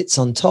fun sits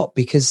on top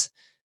because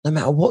no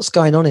matter what's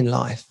going on in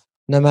life,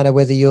 no matter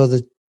whether you're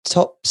the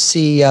top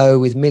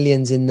CEO with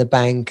millions in the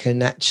bank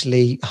and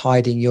actually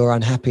hiding your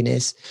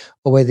unhappiness,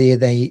 or whether you're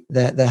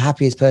the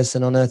happiest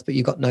person on earth, but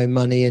you've got no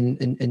money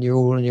and you're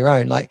all on your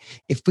own. Like,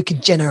 if we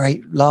can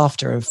generate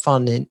laughter and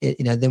fun,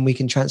 then we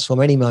can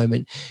transform any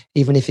moment,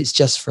 even if it's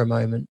just for a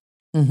moment.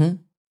 Mm-hmm.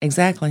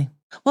 Exactly.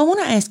 Well, I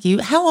want to ask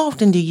you, how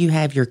often do you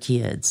have your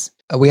kids?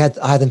 I had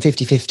them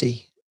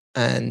 50-50,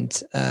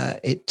 and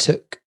it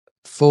took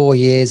 4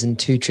 years and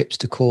 2 trips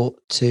to court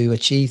to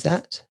achieve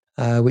that,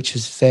 which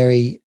was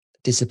very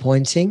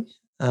disappointing.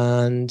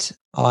 And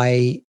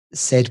I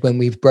said when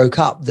we broke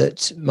up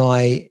that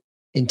my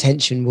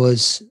intention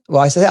was,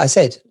 I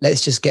said,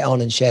 let's just get on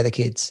and share the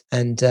kids.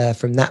 And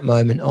from that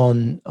moment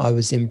on, I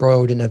was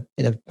embroiled in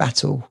a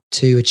battle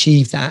to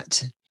achieve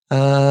that.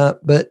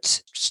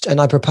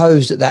 And I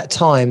proposed at that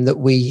time that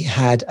we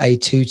had a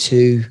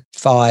 2-2-5,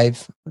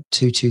 2-2-3,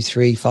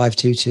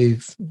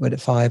 5-2-2,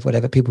 5,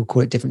 whatever, people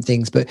call it different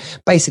things. But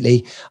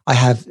basically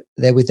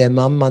they're with their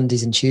mum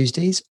Mondays and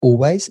Tuesdays,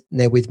 always. And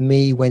they're with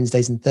me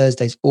Wednesdays and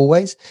Thursdays,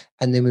 always.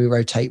 And then we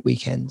rotate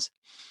weekends.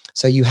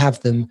 So you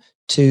have them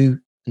 2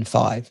 and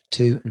 5,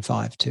 2 and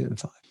 5, 2 and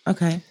 5.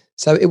 Okay.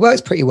 So it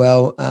works pretty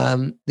well.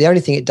 The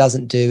only thing it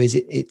doesn't do is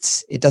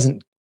it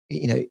doesn't,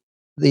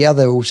 the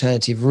other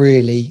alternative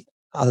really,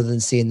 other than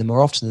seeing them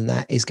more often than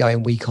that, is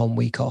going week on,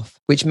 week off,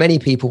 which many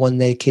people, when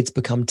their kids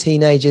become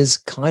teenagers,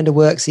 kind of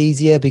works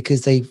easier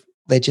because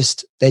they're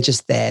just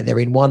there. They're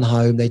in one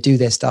home. They do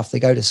their stuff. They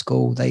go to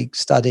school. They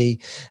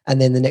study,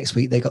 and then the next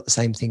week they got the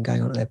same thing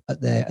going on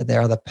at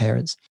their other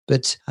parents.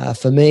 But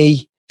for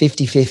me,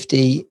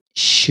 50-50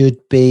 should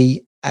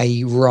be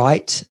a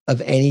right of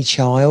any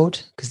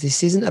child, because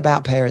this isn't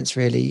about parents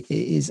really.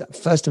 It is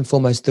first and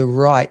foremost the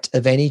right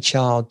of any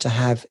child to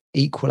have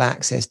equal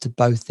access to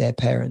both their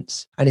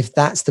parents. And if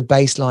that's the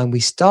baseline we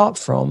start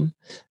from,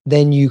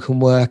 then you can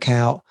work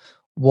out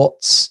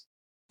what's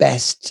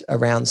best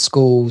around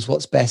schools,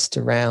 what's best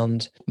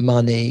around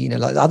money,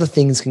 like other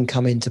things can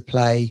come into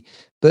play.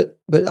 But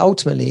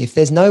ultimately, if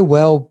there's no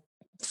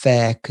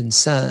welfare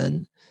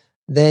concern,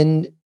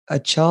 then a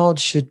child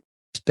should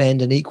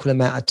spend an equal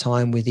amount of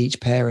time with each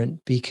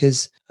parent,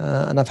 because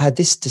and I've had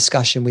this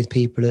discussion with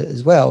people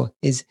as well,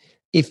 is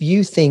if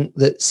you think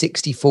that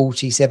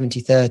 60-40,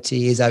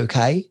 70-30 is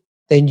okay,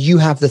 then you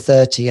have the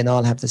 30 and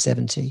I'll have the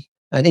 70.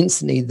 And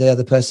instantly the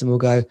other person will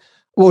go,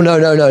 well,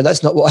 no,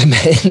 that's not what I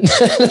meant.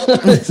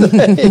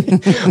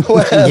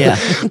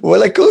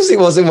 Well, of course it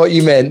wasn't what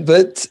you meant,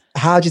 but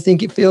how do you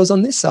think it feels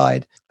on this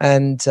side?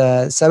 And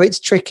so it's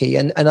tricky.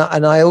 And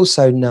I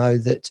also know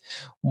that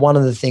one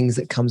of the things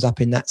that comes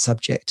up in that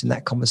subject and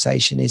that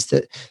conversation is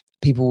that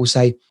people will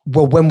say,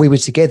 well, when we were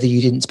together, you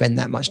didn't spend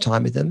that much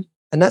time with them.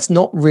 And that's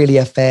not really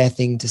a fair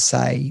thing to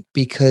say,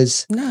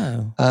 because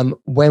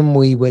when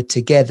we were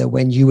together,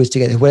 when you were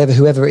together,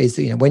 whoever it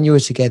is, when you were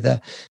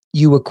together,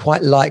 you were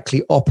quite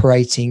likely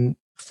operating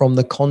from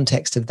the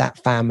context of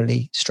that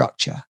family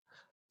structure.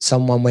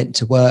 Someone went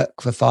to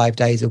work for 5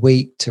 days a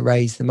week to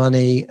raise the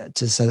money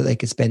so that they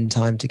could spend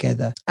time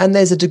together. And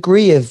there's a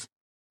degree of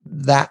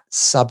that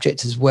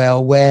subject as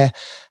well, where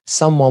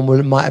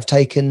someone might have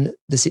taken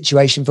the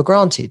situation for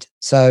granted.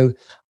 So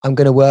I'm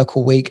going to work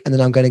all week and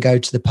then I'm going to go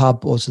to the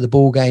pub or to the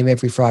ball game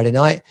every Friday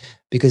night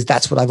because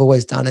that's what I've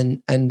always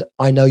done. And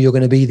I know you're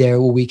going to be there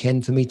all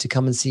weekend for me to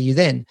come and see you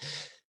then.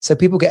 So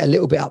people get a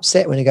little bit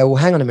upset when they go,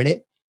 well, hang on a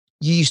minute.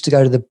 You used to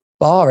go to the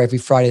bar every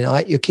Friday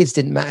night. Your kids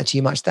didn't matter to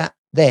you much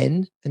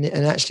then. And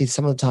actually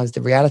some of the times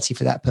the reality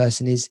for that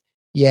person is,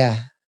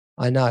 yeah,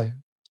 I know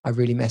I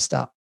really messed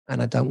up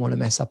and I don't want to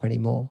mess up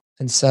anymore.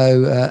 And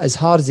so as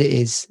hard as it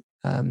is,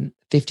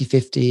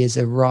 50-50 is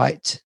a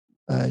right,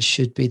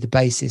 should be the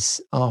basis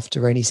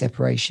after any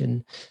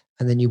separation.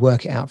 And then you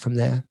work it out from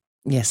there.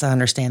 Yes, I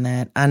understand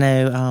that. I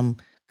know,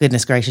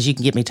 goodness gracious, you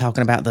can get me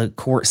talking about the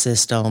court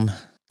system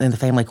and the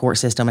family court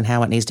system and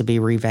how it needs to be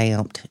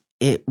revamped.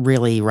 It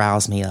really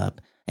riles me up.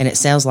 And it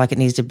sounds like it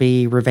needs to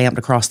be revamped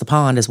across the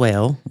pond as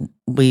well.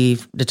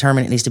 We've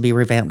determined it needs to be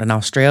revamped in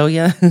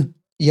Australia.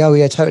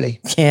 Yeah, totally.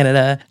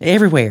 Canada,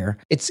 everywhere.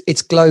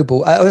 It's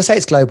global. I would say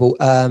it's global.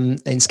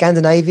 In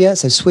Scandinavia,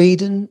 so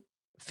Sweden,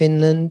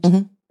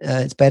 Finland,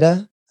 it's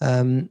better.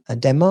 And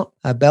Denmark,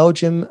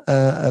 Belgium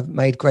have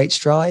made great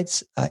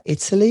strides.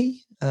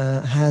 Italy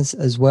has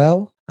as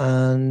well.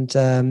 And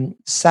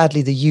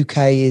sadly, the UK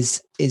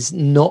is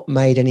not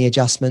made any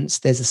adjustments.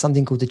 There's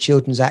something called the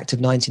Children's Act of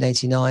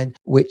 1989,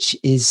 which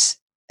is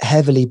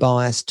heavily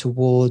biased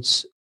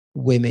towards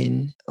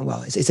women.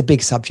 Well, it's a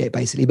big subject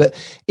basically, but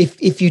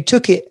if you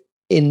took it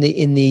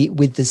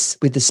with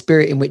the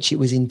spirit in which it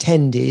was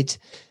intended,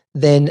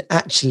 then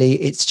actually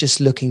it's just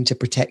looking to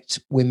protect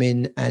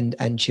women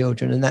and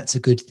children, and that's a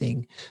good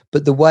thing.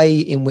 But the way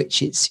in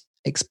which it's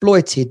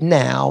exploited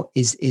now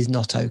is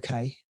not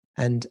okay.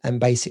 And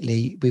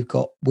basically we've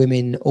got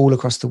women all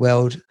across the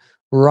world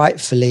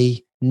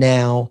rightfully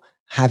now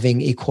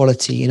having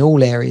equality in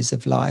all areas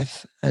of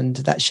life. And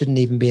that shouldn't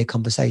even be a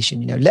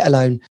conversation, let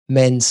alone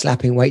men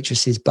slapping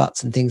waitresses'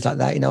 butts and things like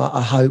that.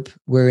 I hope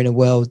we're in a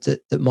world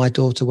that my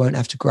daughter won't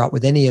have to grow up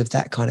with any of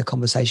that kind of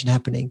conversation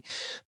happening.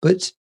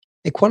 But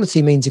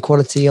Equality means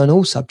equality on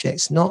all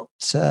subjects, not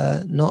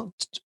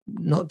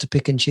to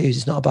pick and choose.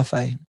 It's not a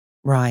buffet.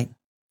 Right.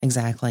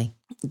 Exactly.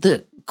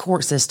 The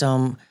court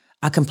system,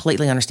 I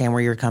completely understand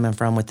where you're coming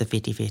from with the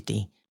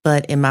 50-50.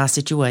 But in my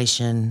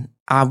situation,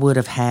 I would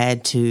have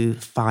had to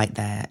fight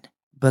that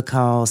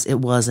because it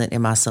wasn't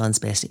in my son's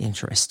best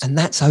interest. And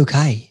that's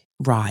okay.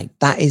 Right.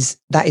 That is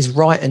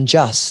right and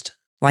just.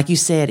 Like you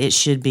said, it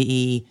should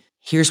be,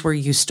 here's where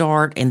you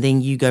start, and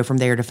then you go from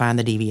there to find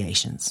the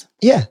deviations.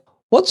 Yeah.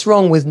 What's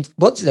wrong with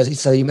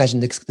so you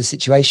imagine the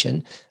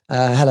situation.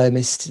 Hello,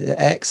 Mr.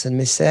 X and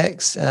Miss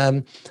X.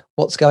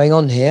 What's going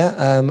on here?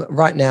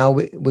 Right now,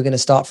 we're going to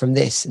start from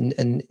this, and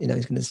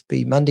it's going to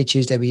be Monday,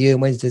 Tuesday with you,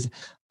 and Wednesdays.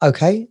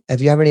 Okay.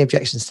 Have you have any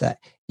objections to that?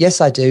 Yes,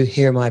 I do.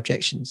 Here are my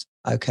objections.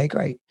 Okay,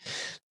 great.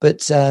 But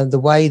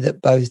the way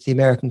that both the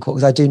American court,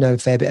 because I do know a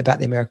fair bit about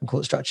the American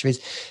court structure,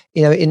 is,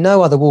 in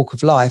no other walk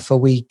of life are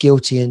we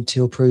guilty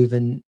until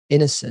proven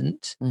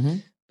innocent. Mm-hmm.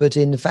 But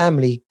in the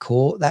family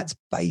court, that's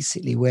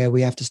basically where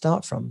we have to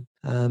start from.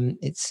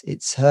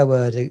 It's her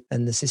word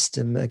and the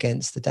system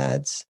against the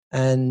dad's,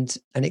 and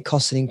it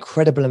costs an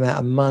incredible amount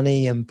of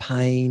money and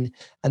pain,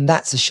 and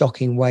that's a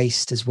shocking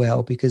waste as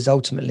well, because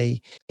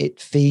ultimately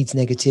it feeds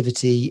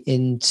negativity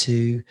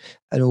into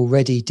an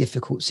already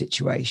difficult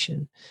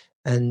situation.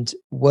 And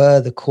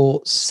were the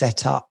courts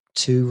set up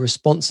to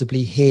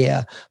responsibly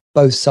hear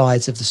both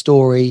sides of the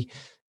story,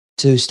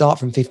 to start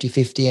from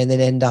 50-50 and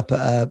then end up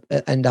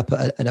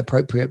at an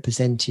appropriate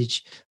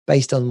percentage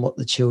based on what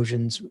the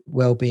children's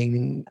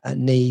well-being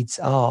needs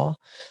are,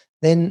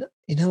 then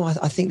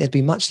I think there'd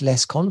be much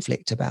less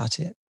conflict about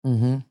it.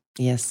 Mm-hmm.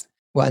 Yes.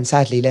 Well, and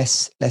sadly,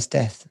 less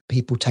death.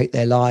 People take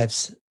their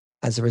lives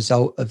as a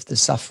result of the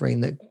suffering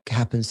that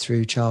happens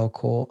through child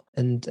court,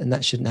 and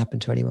that shouldn't happen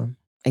to anyone.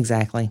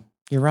 Exactly.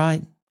 You're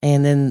right.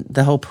 And then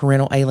the whole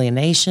parental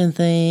alienation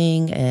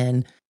thing,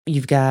 and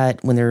you've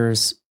got when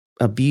there's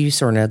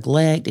abuse or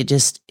neglect,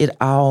 it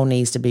all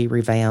needs to be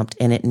revamped,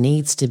 and it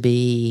needs to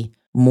be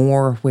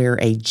more where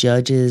a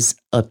judge's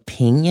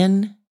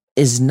opinion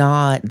is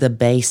not the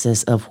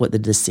basis of what the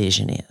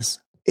decision is.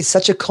 It's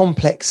such a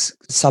complex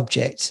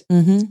subject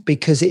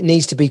because it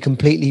needs to be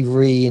completely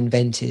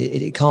reinvented.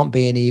 It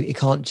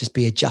can't just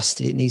be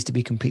adjusted. It needs to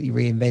be completely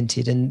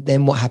reinvented. And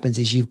then what happens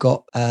is you've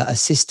got a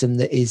system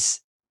that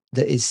is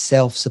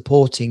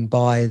self-supporting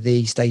by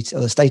the state, or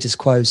the status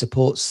quo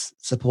supports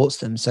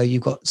them. So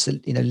you've got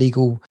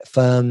legal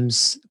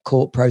firms,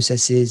 court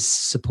processes,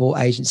 support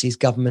agencies,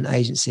 government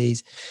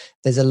agencies.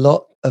 There's a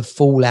lot of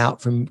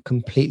fallout from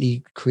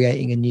completely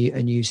creating a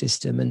new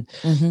system. And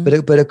but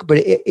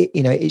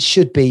it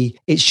should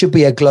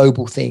be a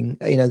global thing.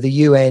 The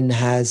UN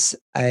has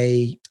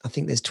I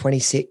think there's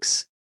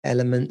 26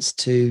 elements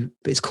to,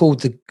 it's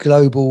called the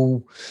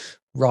global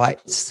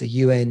rights, the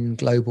UN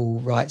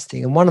global rights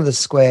thing, and one of the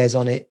squares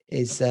on it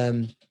is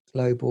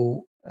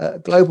global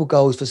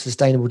goals for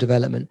sustainable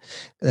development,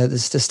 the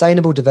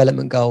sustainable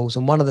development goals,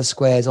 and one of the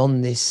squares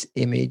on this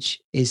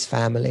image is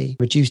family,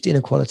 reduced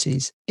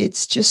inequalities.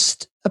 It's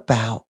just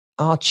about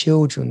our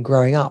children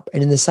growing up,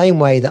 and in the same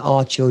way that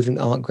our children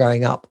aren't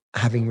growing up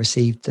having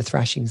received the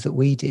thrashings that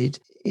we did,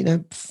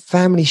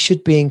 family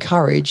should be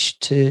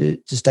encouraged to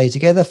stay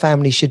together.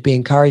 Family should be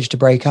encouraged to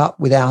break up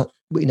without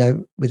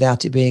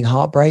it being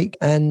heartbreak,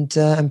 and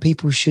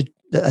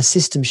a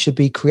system should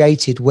be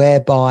created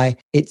whereby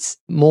it's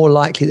more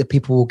likely that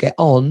people will get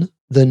on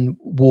than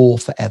war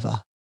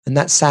forever. And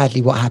that's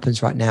sadly what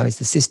happens right now, is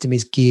the system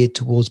is geared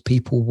towards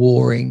people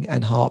warring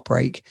and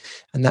heartbreak,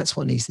 and that's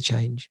what needs to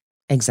change.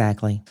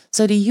 Exactly.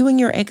 So do you and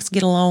your ex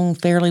get along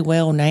fairly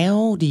well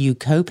now? Do you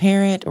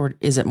co-parent, or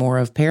is it more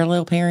of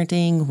parallel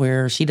parenting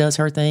where she does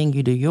her thing,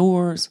 you do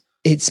yours?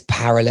 It's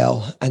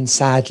parallel, and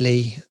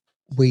sadly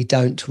we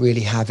don't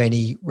really have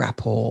any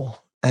rapport.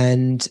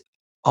 And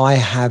I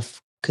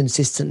have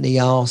consistently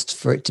asked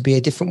for it to be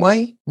a different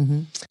way.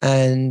 Mm-hmm.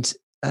 And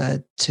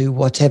to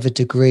whatever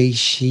degree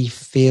she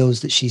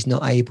feels that she's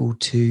not able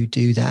to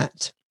do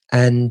that.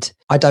 And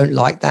I don't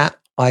like that.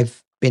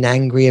 I've been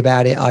angry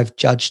about it. I've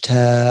judged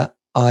her.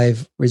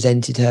 I've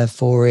resented her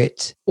for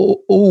it.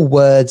 All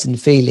words and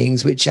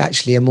feelings which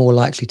actually are more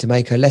likely to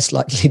make her less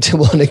likely to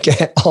want to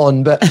get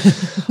on. But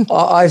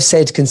I've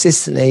said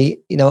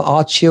consistently,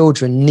 our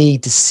children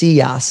need to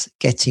see us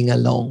getting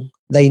along.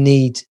 They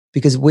need,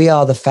 because we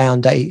are the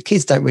foundation.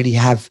 Kids don't really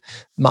have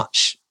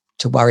much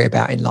to worry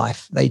about in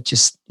life. They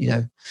just, do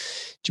you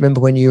remember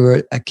when you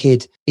were a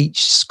kid,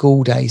 each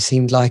school day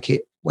seemed like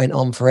it went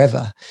on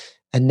forever.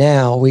 And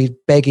now we're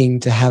begging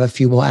to have a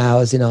few more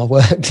hours in our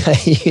work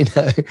day,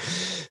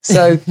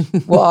 So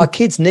what our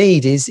kids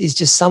need is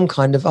just some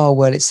kind of,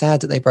 it's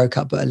sad that they broke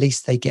up, but at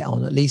least they get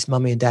on. At least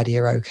mummy and daddy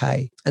are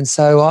okay. And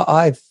so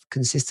I've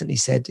consistently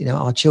said,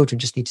 our children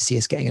just need to see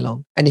us getting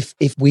along. And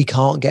if we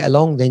can't get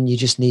along, then you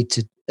just need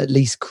to at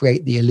least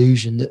create the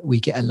illusion that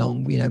we get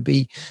along.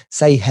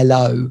 Say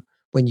hello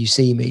when you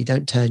see me.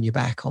 Don't turn your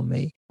back on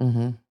me.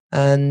 Mm-hmm.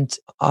 And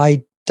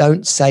I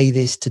don't say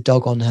this to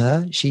dog on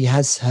her.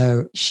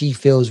 She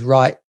feels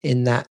right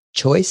in that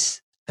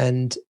choice.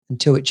 And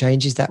until it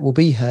changes, that will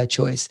be her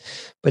choice.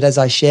 But as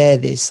I share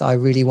this, I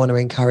really want to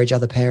encourage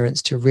other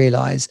parents to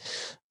realize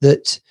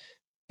that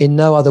in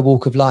no other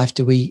walk of life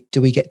do we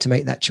get to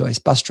make that choice.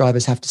 Bus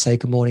drivers have to say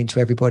good morning to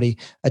everybody.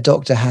 A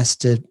doctor has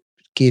to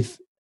give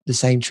the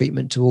same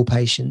treatment to all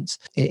patients.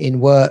 In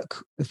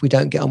work, if we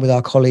don't get on with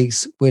our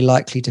colleagues, we're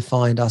likely to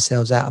find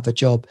ourselves out of a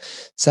job.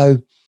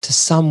 So to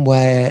some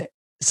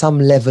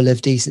level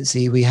of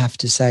decency, we have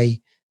to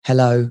say,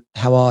 hello,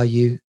 how are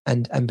you?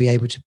 And be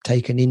able to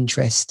take an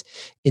interest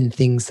in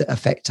things that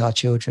affect our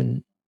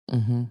children.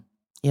 Mm-hmm.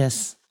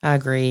 Yes, I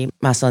agree.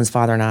 My son's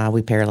father and I,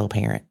 we parallel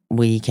parent.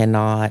 We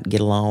cannot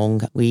get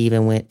along. We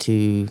even went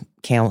to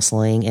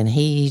counseling, and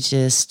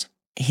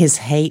his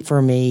hate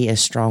for me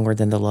is stronger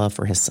than the love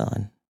for his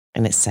son.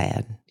 And it's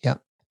sad. Yeah.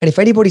 And if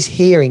anybody's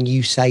hearing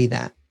you say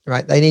that,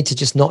 right, they need to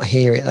just not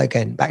hear it.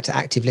 Again, back to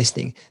active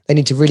listening. They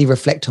need to really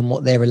reflect on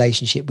what their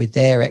relationship with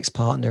their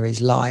ex-partner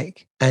is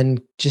like,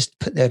 and just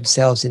put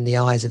themselves in the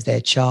eyes of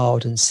their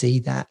child and see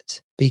that,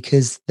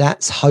 because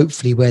that's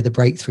hopefully where the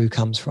breakthrough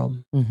comes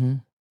from. Mm-hmm.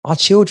 Our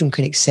children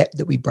can accept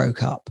that we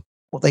broke up.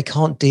 What they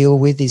can't deal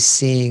with is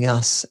seeing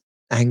us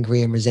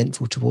angry and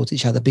resentful towards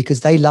each other,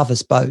 because they love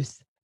us both.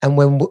 And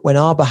when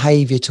our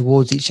behavior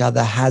towards each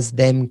other has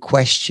them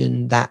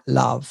question that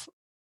love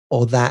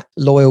or that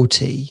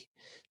loyalty,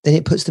 then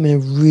it puts them in a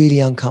really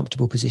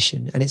uncomfortable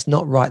position. And it's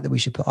not right that we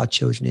should put our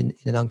children in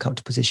an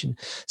uncomfortable position.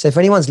 So if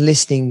anyone's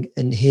listening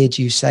and heard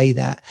you say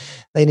that,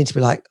 they need to be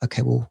like,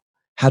 okay, well,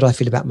 how do I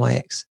feel about my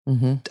ex?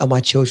 Mm-hmm. Are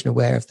my children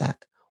aware of that?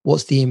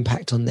 What's the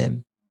impact on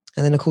them?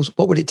 And then, of course,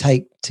 what would it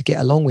take to get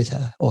along with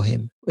her or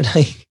him?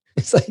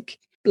 It's like,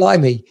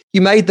 blimey,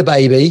 you made the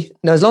baby.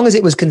 Now, as long as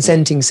it was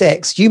consenting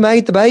sex, you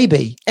made the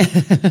baby.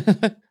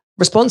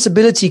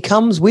 Responsibility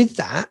comes with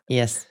that.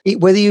 Yes.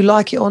 Whether you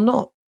like it or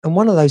not. And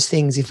one of those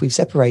things, if we've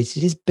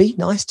separated, is be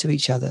nice to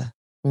each other.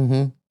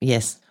 Mm-hmm.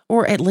 Yes.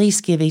 Or at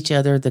least give each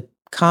other the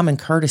common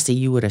courtesy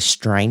you would a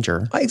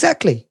stranger.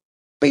 Exactly.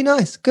 Be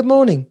nice. Good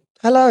morning.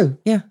 Hello.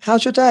 Yeah.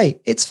 How's your day?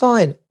 It's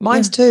fine.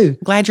 Mine's too.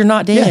 Glad you're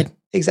not dead. Yeah,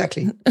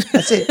 exactly.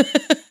 That's it.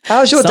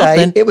 How's your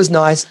day? It was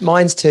nice.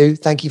 Mine's too.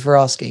 Thank you for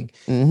asking.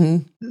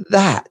 Mm-hmm.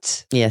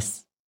 That.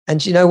 Yes.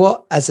 And you know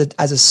what? As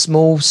a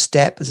small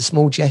step, as a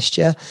small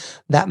gesture,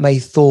 that may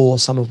thaw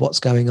some of what's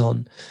going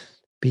on,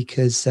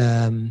 because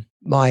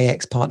my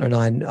ex-partner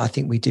and I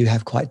think we do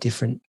have quite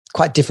different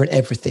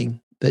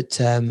everything. But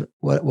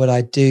what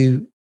I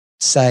do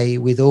say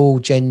with all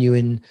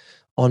genuine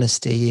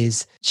honesty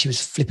is she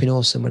was flipping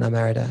awesome when I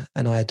married her,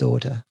 and I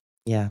adored her.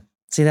 Yeah.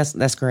 See,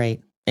 that's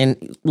great.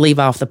 And leave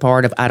off the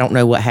part of, I don't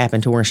know what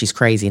happened to her and she's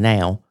crazy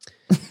now.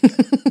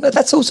 But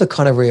that's also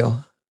kind of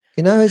real.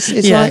 You know, it's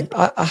like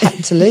I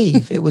had to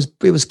leave. It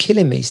was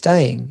killing me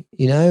staying.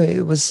 You know,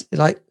 it was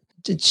like,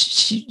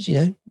 she, you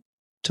know,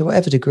 to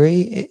whatever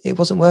degree, it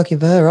wasn't working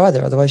for her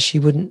either. Otherwise, she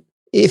wouldn't.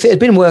 If it had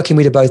been working,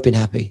 we'd have both been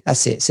happy.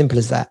 That's it. Simple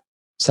as that.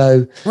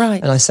 So,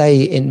 right. And I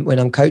say when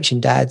I'm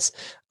coaching dads,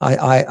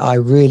 I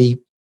really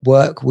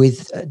work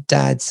with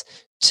dads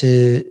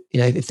to, you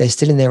know, if they're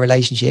still in their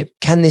relationship,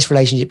 can this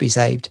relationship be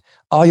saved?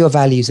 Are your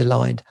values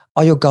aligned?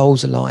 Are your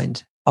goals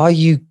aligned? Are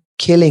you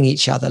killing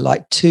each other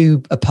like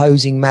two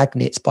opposing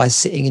magnets by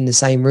sitting in the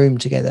same room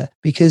together?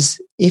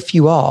 Because if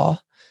you are,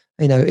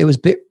 you know, it was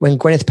when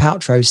Gwyneth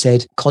Paltrow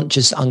said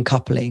conscious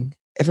uncoupling,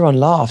 everyone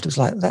laughed. It was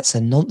like, that's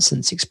a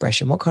nonsense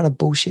expression. What kind of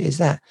bullshit is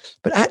that?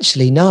 But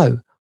actually,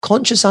 no,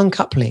 conscious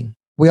uncoupling.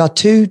 We are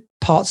two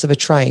parts of a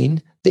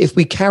train that if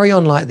we carry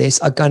on like this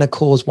are going to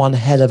cause one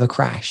hell of a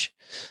crash.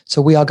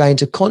 So we are going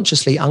to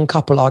consciously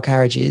uncouple our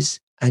carriages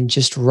and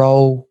just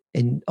roll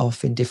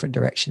off in different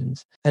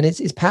directions. And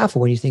it's powerful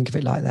when you think of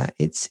it like that.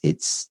 It's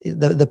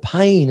the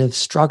pain of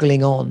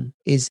struggling on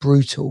is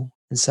brutal.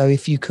 And so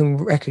if you can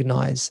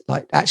recognize,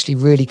 like actually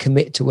really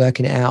commit to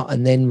working it out,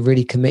 and then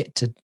really commit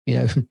to, you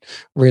know,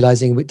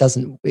 realizing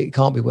it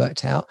can't be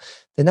worked out,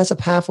 then that's a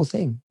powerful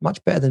thing.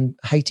 Much better than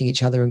hating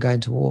each other and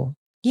going to war.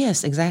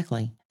 Yes,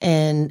 exactly.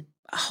 And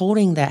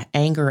holding that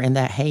anger and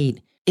that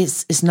hate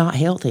is not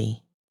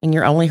healthy, and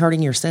you're only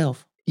hurting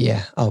yourself.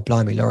 Yeah. Oh,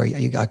 blimey,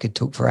 Laurie, I could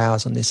talk for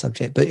hours on this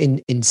subject. But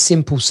in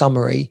simple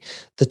summary,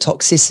 the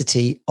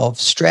toxicity of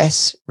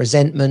stress,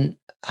 resentment,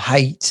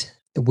 hate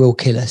will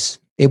kill us.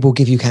 It will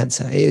give you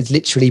cancer. It is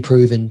literally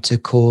proven to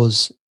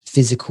cause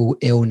physical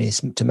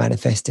illness to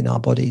manifest in our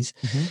bodies.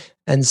 Mm-hmm.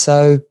 And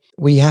so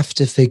we have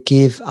to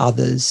forgive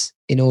others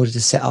in order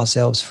to set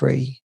ourselves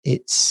free.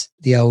 It's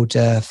the old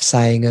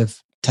saying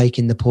of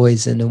taking the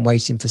poison and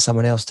waiting for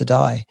someone else to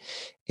die.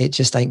 It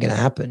just ain't going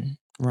to happen.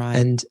 Right.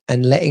 And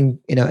letting,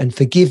 you know, and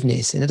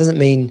forgiveness. And it doesn't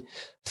mean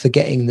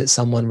forgetting that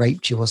someone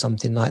raped you or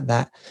something like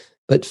that.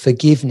 But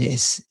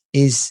forgiveness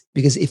is,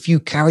 because if you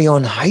carry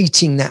on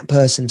hating that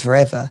person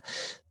forever,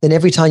 then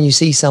every time you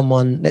see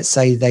someone, let's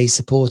say they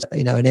support,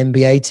 you know, an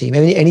NBA team,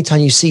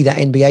 anytime you see that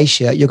NBA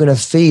shirt, you're going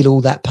to feel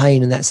all that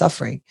pain and that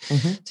suffering.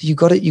 Mm-hmm. So you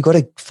got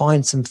to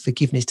find some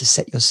forgiveness to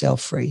set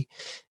yourself free.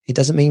 It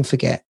doesn't mean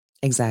forget.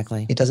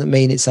 Exactly. It doesn't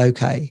mean it's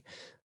okay.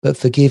 But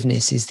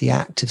forgiveness is the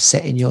act of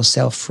setting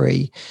yourself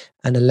free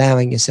and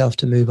allowing yourself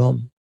to move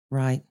on.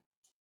 Right.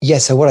 Yeah.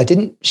 So what I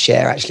didn't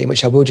share actually,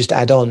 which I will just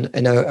add on,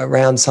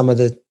 around some of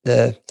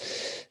the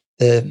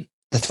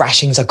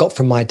thrashings I got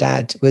from my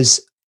dad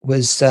was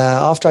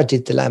after I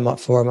did the Landmark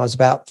Forum, I was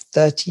about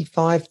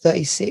 35,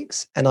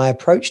 36, and I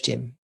approached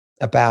him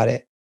about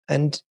it.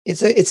 And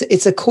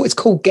it's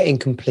called getting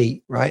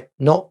complete, right?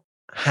 Not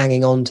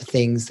hanging on to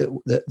things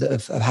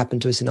that have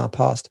happened to us in our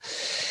past.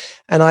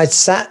 And I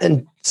sat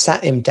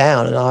him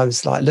down, and I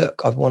was like,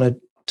 look, I want to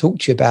talk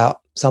to you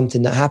about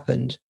something that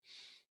happened.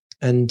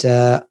 And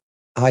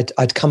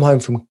I'd come home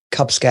from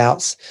Cub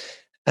Scouts,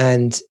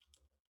 and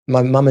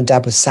my mum and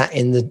dad were sat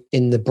in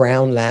the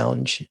brown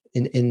lounge,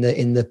 in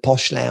the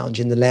posh lounge,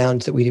 in the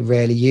lounge that we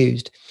rarely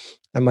used.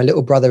 And my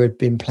little brother had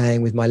been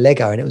playing with my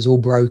Lego, and it was all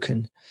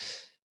broken.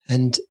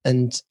 And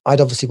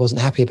I'd obviously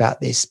wasn't happy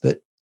about this,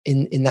 but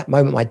in that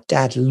moment, my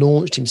dad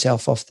launched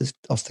himself off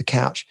the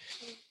couch,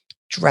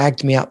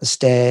 dragged me up the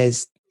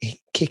stairs,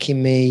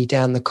 kicking me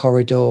down the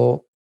corridor,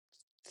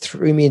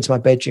 threw me into my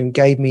bedroom,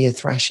 gave me a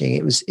thrashing.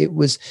 It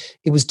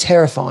was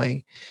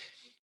terrifying.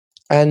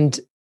 And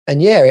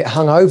yeah, it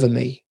hung over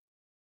me.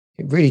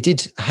 It really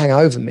did hang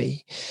over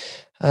me.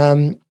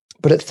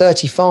 But at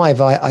 35,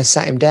 I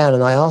sat him down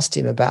and I asked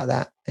him about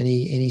that. And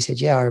he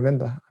said, yeah, I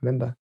remember.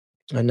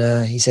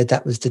 And he said,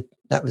 that was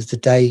the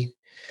day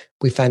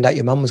we found out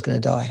your mum was going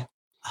to die.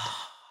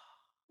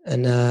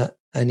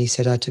 And he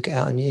said, I took it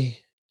out on you.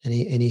 And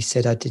he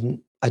said, I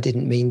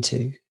didn't mean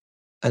to.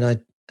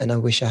 And I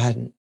wish I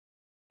hadn't,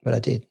 but I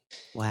did.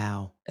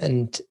 Wow.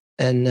 And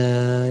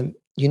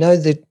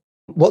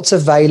what's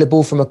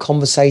available from a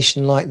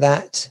conversation like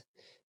that,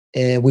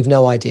 we've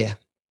no idea.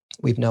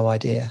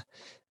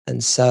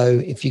 And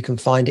so if you can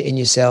find it in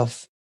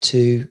yourself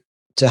to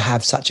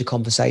have such a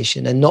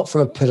conversation, and not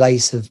from a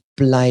place of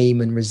blame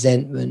and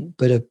resentment,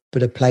 but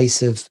a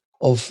place of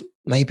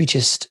maybe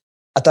just,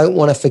 I don't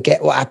want to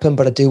forget what happened,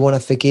 but I do want to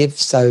forgive.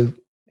 So,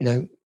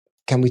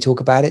 can we talk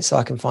about it so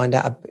I can find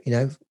out, I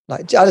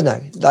don't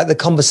know, like the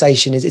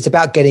conversation it's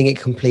about getting it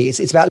complete.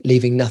 It's about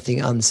leaving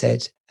nothing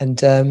unsaid.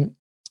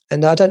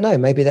 And I don't know,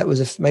 maybe that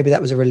was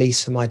a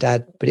release for my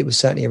dad, but it was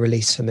certainly a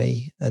release for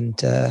me. And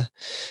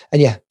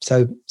yeah,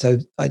 so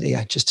I didn't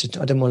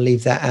want to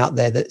leave that out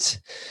there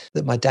that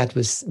my dad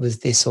was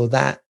this or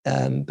that.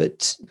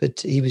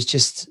 But he was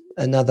just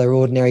another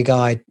ordinary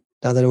guy,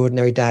 another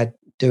ordinary dad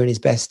doing his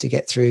best to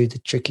get through the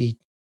tricky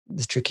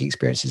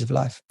experiences of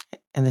life.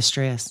 And the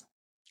stress.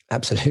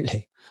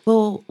 Absolutely.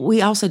 Well,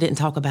 we also didn't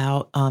talk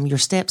about your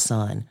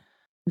stepson.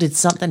 Did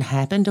something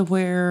happen to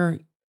where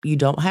you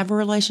don't have a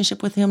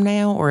relationship with him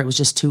now, or it was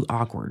just too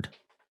awkward?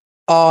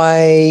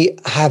 I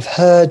have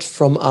heard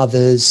from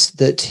others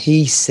that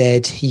he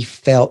said he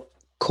felt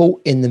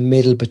caught in the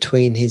middle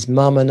between his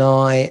mum and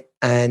I,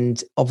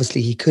 and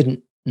obviously he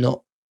couldn't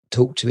not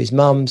talk to his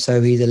mum,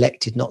 so he's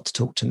elected not to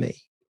talk to me.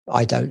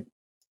 I don't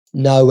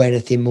know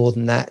anything more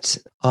than that.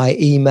 I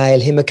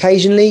email him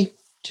occasionally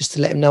just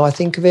to let him know I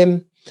think of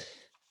him,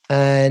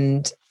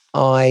 and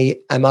I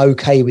am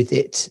okay with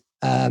it.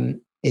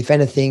 If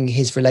anything,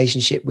 his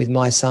relationship with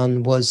my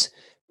son was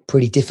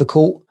pretty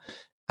difficult,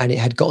 and it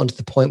had gotten to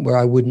the point where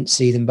I wouldn't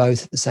see them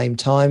both at the same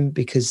time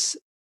because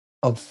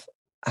of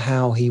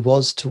how he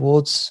was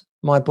towards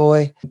my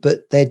boy.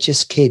 But they're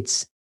just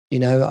kids,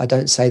 I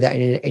don't say that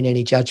in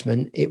any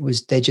judgment.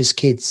 They're just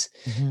kids.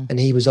 Mm-hmm. And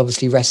he was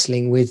obviously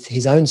wrestling with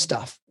his own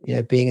stuff,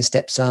 being a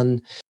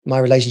stepson, my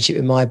relationship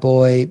with my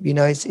boy,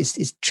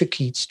 it's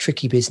tricky. It's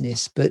tricky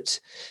business, but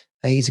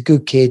he's a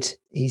good kid.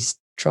 He's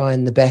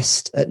trying the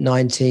best at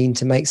 19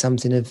 to make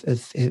something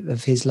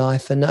of his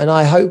life. And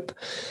I hope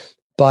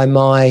by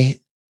my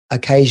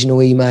occasional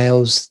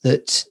emails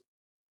that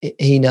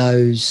he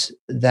knows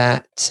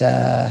that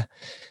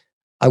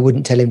I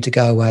wouldn't tell him to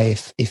go away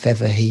if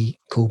ever he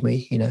called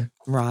me,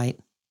 Right.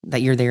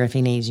 That you're there if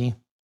he needs you.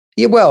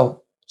 Yeah,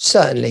 well,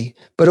 certainly.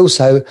 But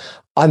also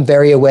I'm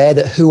very aware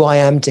that who I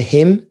am to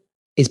him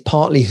is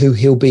partly who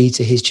he'll be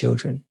to his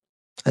children.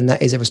 And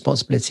that is a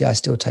responsibility I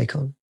still take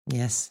on.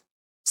 Yes.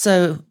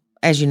 So,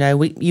 as you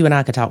know, you and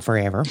I could talk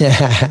forever.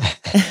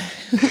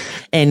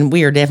 And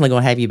we are definitely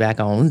going to have you back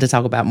on to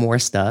talk about more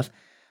stuff.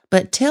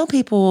 But tell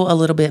people a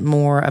little bit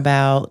more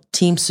about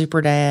Team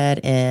Super Dad,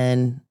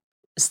 and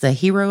it's the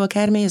Hero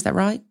Academy. Is that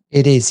right?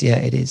 It is. Yeah,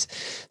 it is.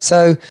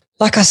 So,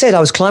 like I said, I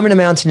was climbing a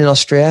mountain in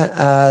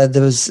Austria. It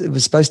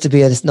was supposed to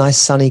be a nice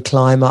sunny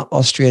climb up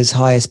Austria's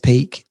highest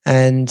peak,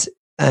 and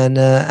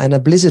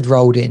a blizzard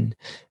rolled in.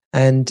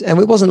 And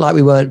it wasn't like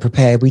we weren't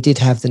prepared. We did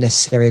have the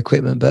necessary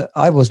equipment, but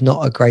I was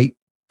not a great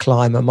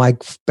climber. My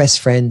best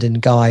friend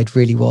and guide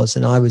really was,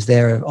 and I was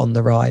there on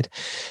the ride.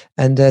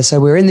 And so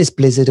we're in this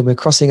blizzard and we're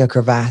crossing a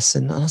crevasse,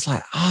 and I was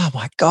like, oh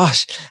my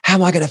gosh, how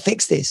am I going to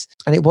fix this?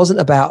 And it wasn't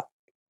about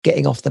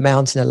getting off the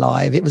mountain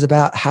alive. It was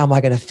about, how am I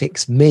going to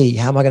fix me?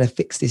 How am I going to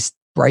fix this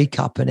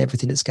breakup and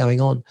everything that's going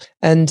on?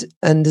 And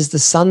as the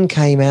sun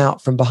came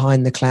out from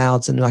behind the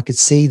clouds and I could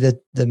see the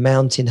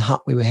mountain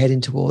hut we were heading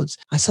towards,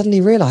 I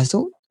suddenly realized,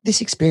 this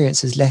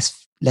experience has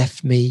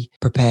left me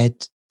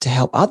prepared to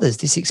help others.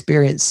 This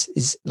experience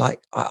is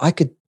like, I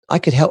I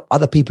could help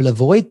other people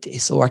avoid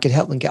this, or I could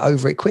help them get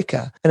over it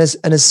quicker. And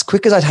as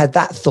quick as I'd had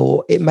that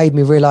thought, it made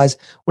me realize,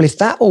 well, if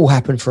that all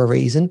happened for a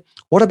reason,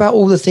 what about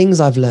all the things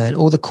I've learned,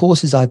 all the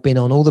courses I've been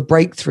on, all the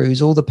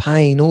breakthroughs, all the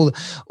pain, all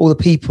the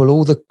people,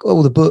 all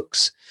the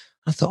books?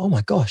 I thought, oh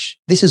my gosh,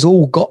 this has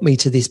all got me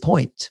to this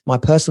point. My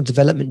personal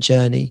development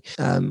journey,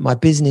 my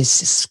business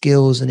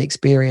skills and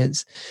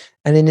experience.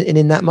 And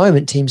in that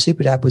moment, Team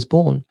Superdad was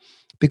born,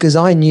 because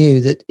I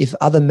knew that if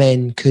other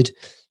men could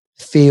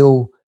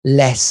feel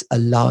less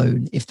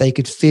alone, if they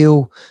could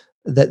feel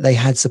that they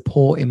had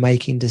support in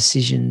making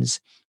decisions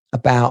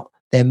about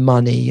their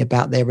money,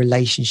 about their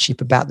relationship,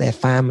 about their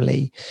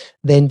family,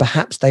 then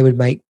perhaps they would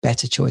make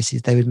better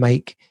choices. They would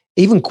make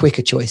even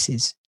quicker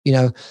choices. You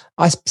know,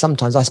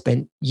 sometimes I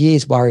spent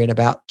years worrying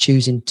about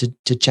choosing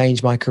to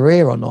change my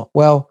career or not.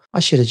 Well, I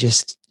should have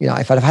just, you know,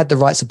 if I'd have had the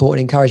right support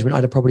and encouragement,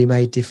 I'd have probably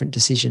made different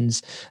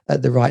decisions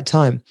at the right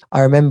time. I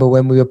remember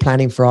when we were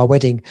planning for our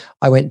wedding,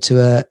 I went to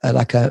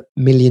a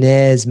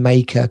millionaires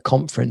maker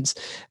conference,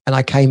 and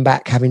I came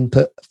back having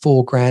put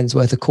 $4,000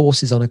 worth of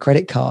courses on a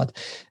credit card.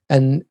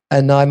 And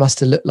I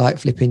must have looked like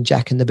flipping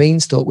Jack and the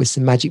Beanstalk with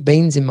some magic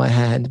beans in my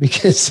hand,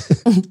 because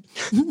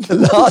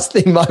the last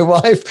thing my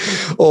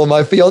wife or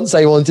my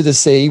fiance wanted to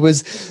see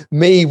was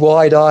me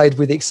wide-eyed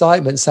with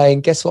excitement saying,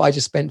 guess what I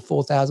just spent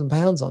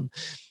 £4,000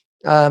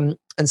 on?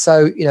 And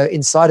so, you know,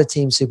 inside of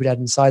Team Superdad,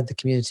 inside the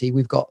community,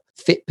 we've got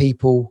fit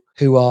people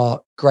who are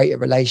great at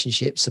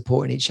relationships,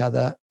 supporting each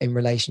other in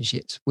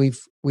relationships.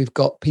 We've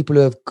got people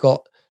who have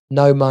got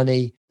no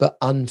money but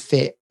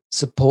unfit,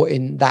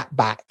 supporting that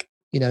back.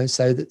 You know,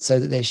 so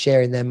that they're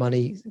sharing their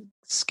money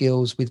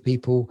skills with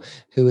people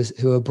who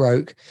are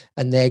broke,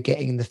 and they're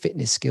getting the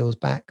fitness skills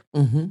back.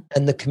 Mm-hmm.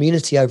 And the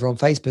community over on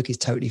Facebook is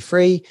totally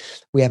free.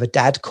 We have a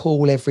dad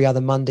call every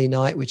other Monday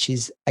night, which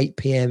is 8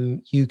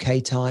 p.m.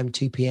 UK time,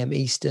 2 p.m.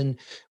 Eastern,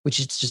 which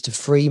is just a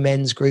free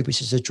men's group. It's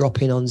just a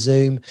drop in on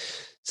Zoom.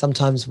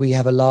 Sometimes we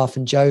have a laugh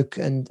and joke,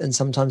 and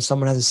sometimes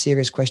someone has a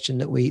serious question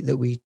that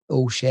we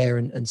all share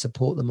and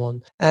support them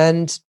on.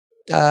 And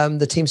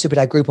the Team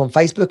Superdad group on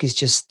Facebook is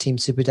just Team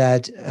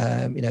Superdad,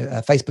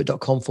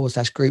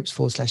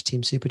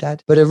 facebook.com/groups/Team Superdad.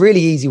 But a really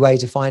easy way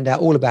to find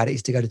out all about it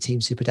is to go to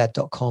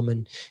teamsuperdad.com,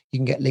 and you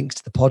can get links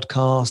to the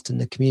podcast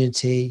and the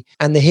community.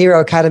 And the Hero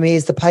Academy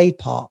is the paid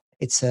part.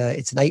 It's an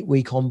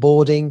 8-week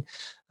onboarding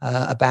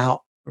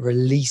about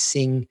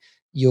releasing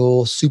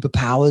your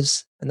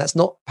superpowers. And that's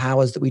not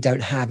powers that we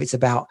don't have. It's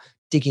about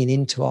digging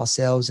into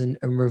ourselves and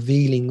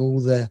revealing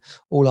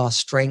all our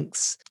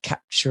strengths,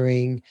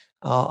 capturing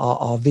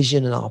our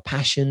vision and our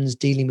passions,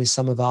 dealing with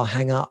some of our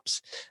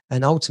hang-ups,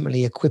 and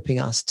ultimately equipping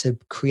us to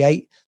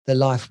create the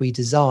life we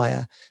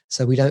desire,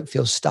 so we don't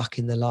feel stuck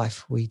in the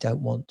life we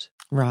don't want.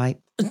 Right.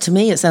 To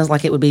me, it sounds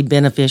like it would be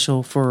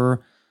beneficial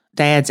for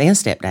dads and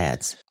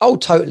stepdads. Oh,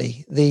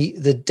 totally.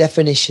 The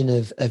definition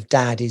of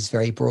dad is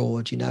very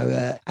broad, you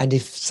know, and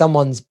if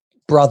someone's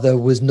brother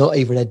was not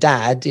even a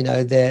dad, you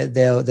know,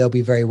 they'll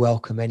be very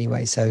welcome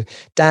anyway. So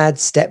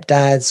dads,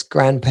 stepdads,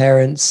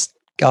 grandparents,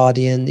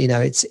 guardian, you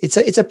know,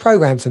 it's a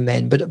program for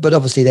men, but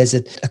obviously there's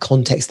a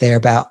context there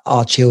about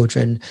our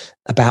children,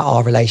 about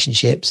our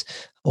relationships,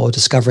 or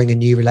discovering a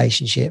new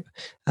relationship.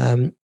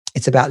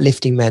 It's about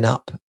lifting men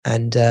up,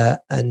 and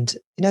you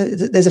know,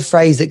 there's a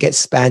phrase that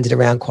gets bandied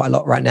around quite a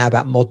lot right now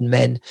about modern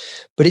men,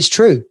 but it's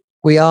true.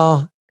 We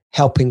are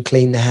helping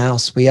clean the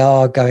house. We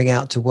are going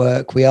out to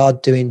work. We are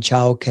doing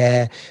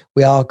childcare.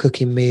 We are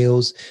cooking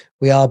meals.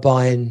 We are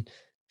buying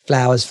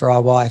flowers for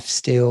our wife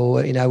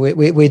still. You know,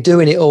 we're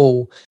doing it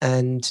all,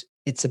 and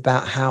it's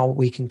about how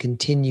we can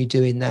continue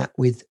doing that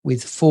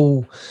with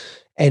full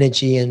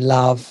energy and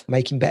love,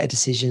 making better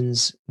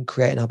decisions and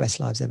creating our best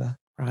lives ever.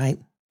 Right.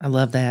 I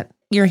love that.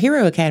 Your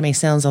Hero Academy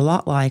sounds a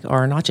lot like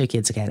our Nacho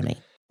Kids Academy.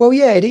 Well,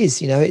 yeah, it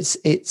is. You know, it's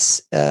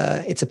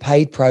a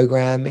paid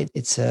program.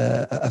 It's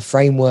a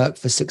framework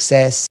for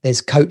success.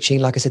 There's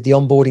coaching. Like I said, the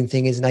onboarding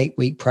thing is an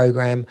 8-week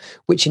program,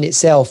 which in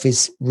itself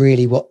is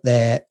really what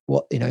they're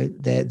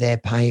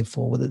paying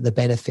for, the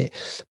benefit.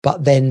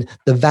 But then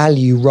the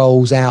value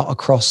rolls out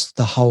across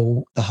the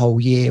whole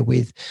year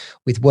with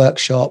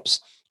workshops.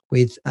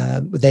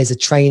 There's a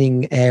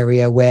training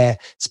area where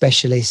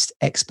specialist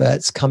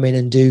experts come in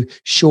and do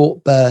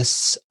short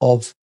bursts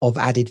of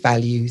added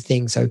value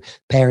things. So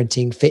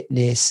parenting,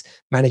 fitness,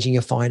 managing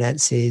your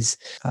finances,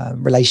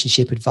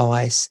 relationship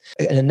advice.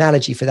 An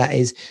analogy for that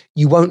is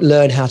you won't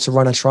learn how to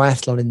run a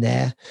triathlon in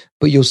there,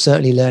 but you'll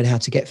certainly learn how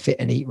to get fit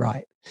and eat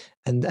right.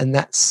 And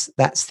that's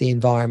the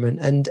environment.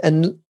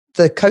 And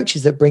the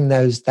coaches that bring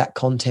that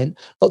content,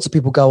 lots of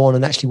people go on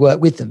and actually work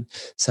with them.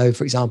 So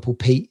for example,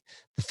 Pete,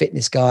 the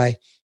fitness guy,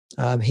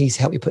 he's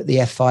helped me put the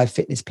F5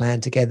 fitness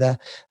plan together.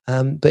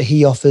 But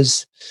he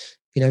offers,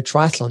 you know,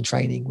 triathlon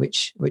training,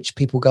 which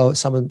people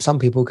some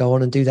people go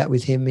on and do that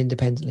with him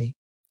independently.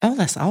 Oh,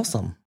 that's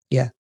awesome.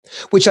 Yeah.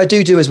 Which I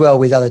do as well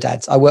with other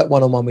dads. I work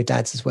one-on-one with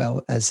dads as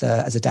well as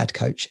a dad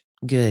coach.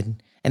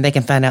 Good. And they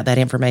can find out that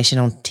information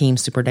on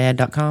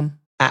teamsuperdad.com.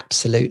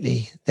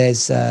 Absolutely.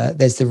 There's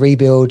the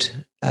rebuild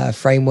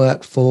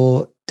framework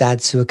for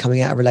dads who are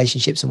coming out of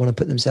relationships and want to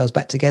put themselves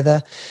back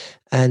together.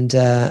 and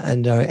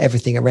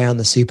everything around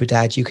the super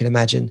dad. You can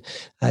imagine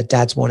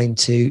dads wanting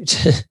to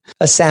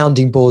a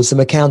sounding board, some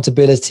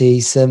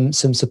accountability, some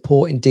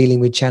support in dealing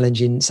with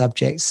challenging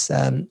subjects.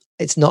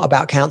 It's not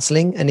about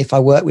counseling. And if I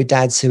work with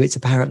dads who it's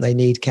apparent they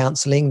need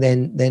counseling,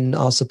 then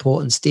I'll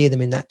support and steer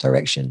them in that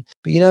direction.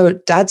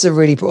 But, dads are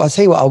really, I'll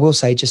tell you what I will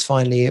say just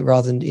finally,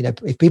 rather than,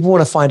 if people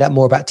want to find out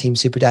more about Team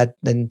Super Dad,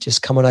 then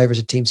just come on over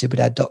to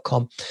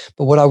teamsuperdad.com.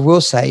 But what I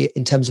will say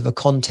in terms of a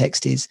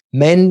context is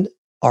men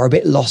are a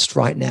bit lost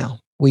right now.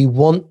 We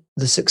want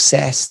the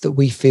success that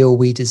we feel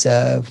we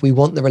deserve. We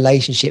want the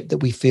relationship that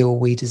we feel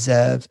we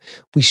deserve.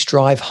 We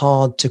strive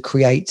hard to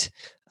create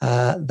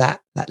that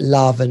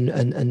love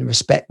and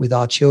respect with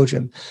our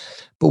children.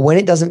 But when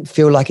it doesn't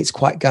feel like it's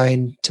quite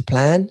going to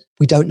plan,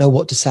 we don't know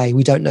what to say.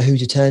 We don't know who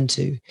to turn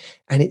to.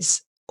 And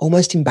it's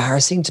almost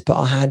embarrassing to put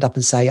our hand up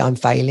and say, I'm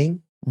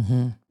failing.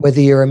 Mm-hmm.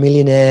 Whether you're a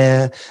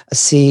millionaire, a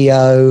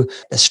CEO,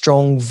 a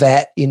strong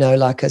vet,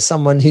 like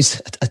someone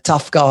who's a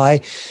tough guy,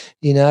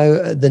 the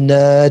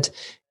nerd,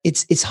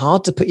 it's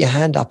hard to put your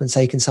hand up and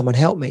say, can someone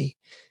help me?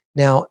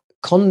 Now,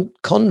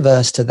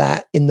 converse to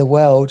that, in the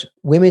world,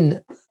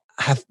 women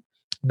have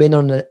been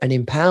on an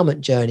empowerment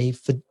journey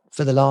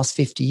for the last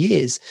 50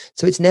 years.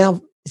 So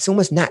it's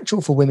almost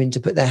natural for women to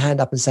put their hand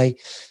up and say,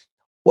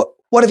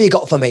 what have you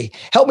got for me?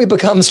 Help me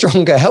become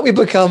stronger. Help me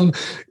become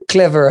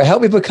cleverer.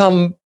 Help me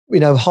become,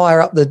 higher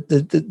up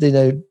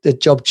the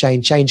job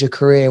chain, change a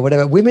career,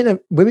 whatever.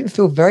 Women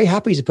feel very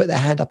happy to put their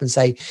hand up and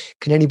say,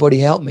 can anybody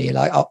help me?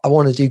 Like, I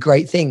want to do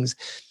great things.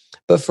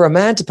 But for a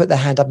man to put their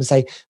hand up and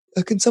say,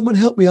 can someone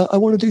help me? I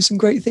want to do some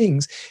great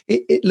things.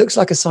 It looks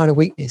like a sign of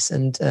weakness.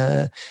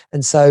 But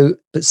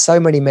so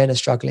many men are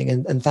struggling.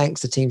 And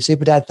thanks to Team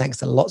Superdad, thanks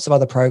to lots of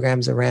other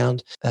programs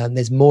around,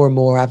 there's more and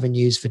more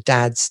avenues for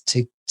dads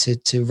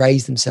to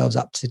raise themselves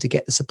up, to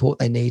get the support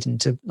they need,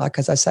 and to, like,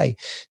 as I say,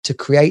 to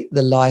create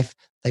the life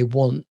they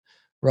want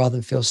rather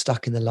than feel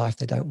stuck in the life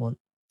they don't want.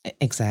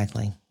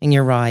 Exactly. And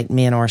you're right.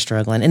 Men are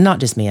struggling, and not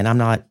just men. I'm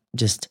not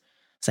just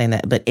saying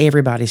that, but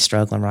everybody's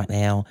struggling right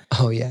now.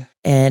 Oh, yeah.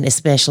 And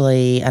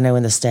especially, I know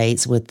in the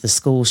States with the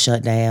school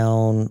shut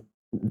down,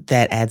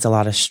 that adds a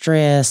lot of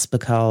stress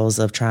because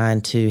of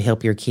trying to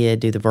help your kid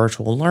do the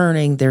virtual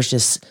learning.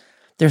 There's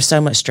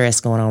so much stress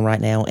going on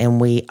right now,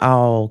 and we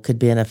all could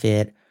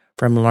benefit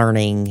from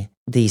learning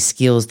these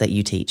skills that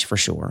you teach, for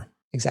sure.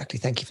 Exactly.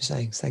 Thank you for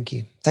saying. Thank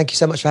you. Thank you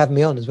so much for having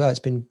me on as well. It's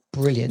been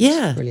brilliant.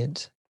 Yeah.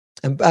 Brilliant.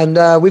 And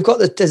we've got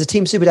there's a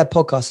Team Superdad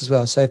podcast as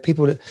well. So if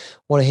people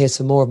want to hear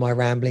some more of my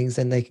ramblings,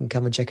 then they can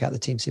come and check out the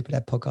Team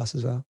Superdad podcast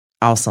as well.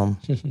 Awesome.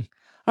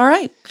 All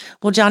right.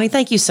 Well, Jonnie,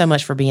 thank you so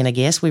much for being a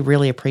guest. We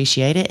really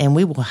appreciate it. And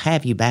we will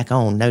have you back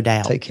on, no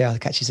doubt. Take care. I'll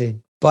catch you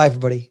soon. Bye,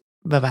 everybody.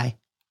 Bye-bye.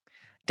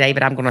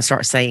 David, I'm going to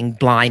start saying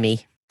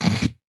blimey.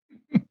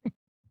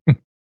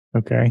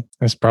 Okay.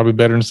 That's probably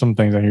better than some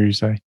things I hear you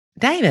say.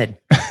 David.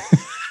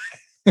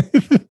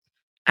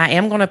 I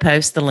am going to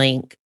post the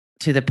link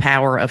to the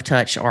Power of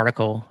Touch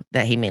article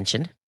that he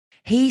mentioned.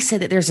 He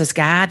said that there's this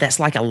guy that's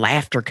like a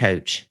laughter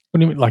coach. What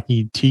do you mean? Like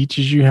he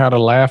teaches you how to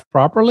laugh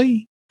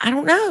properly? I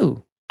don't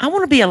know. I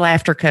want to be a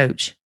laughter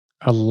coach.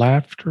 A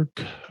laughter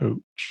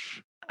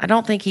coach. I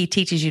don't think he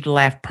teaches you to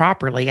laugh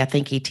properly. I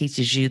think he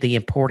teaches you the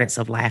importance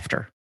of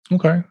laughter.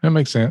 Okay. That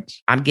makes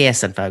sense. I'm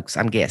guessing, folks.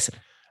 I'm guessing.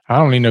 I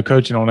don't need no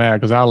coaching on that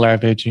because I'll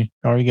laugh at you.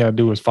 All you got to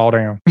do is fall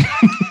down.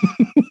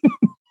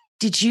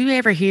 Did you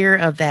ever hear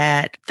of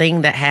that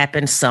thing that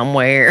happened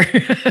somewhere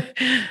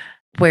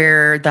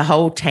where the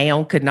whole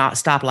town could not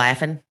stop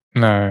laughing?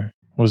 No.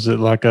 Was it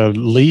like a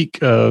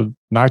leak, a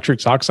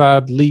nitrous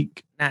oxide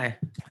leak? No.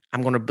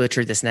 I'm going to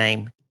butcher this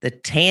name. The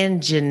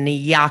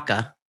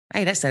Tanganyika.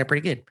 Hey, that sounded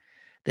pretty good.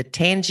 The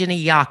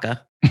Tanganyika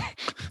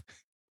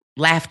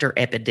laughter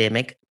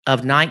epidemic of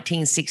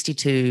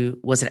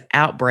 1962 was an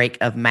outbreak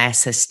of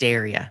mass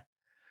hysteria.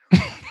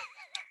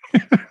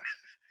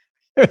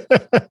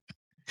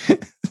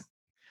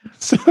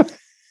 So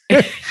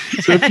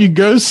if you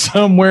go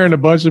somewhere and a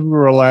bunch of people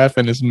are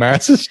laughing, it's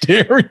mass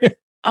hysteria.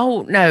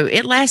 Oh, no,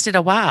 it lasted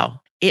a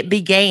while. It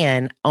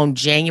began on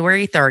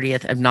January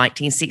 30th of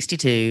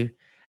 1962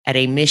 at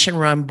a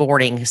mission-run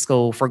boarding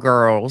school for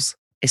girls.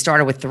 It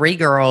started with 3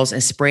 girls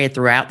and spread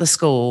throughout the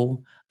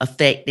school,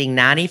 affecting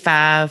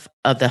 95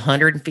 of the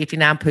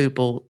 159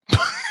 pupils.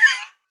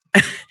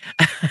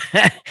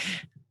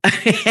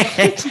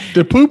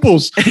 The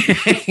pooples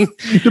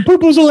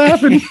are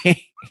laughing.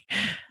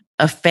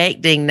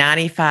 Affecting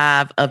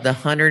 95 of the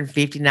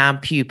 159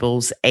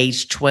 pupils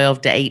aged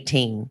 12 to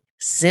 18.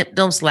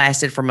 Symptoms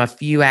lasted from a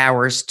few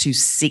hours to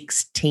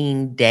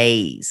 16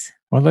 days.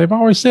 Well, they've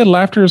always said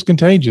laughter is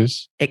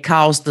contagious. It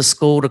caused the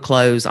school to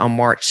close on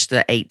March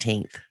the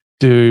 18th.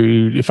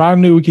 Dude, if I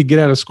knew we could get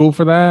out of school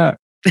for that,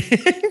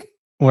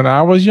 when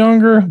I was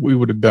younger, we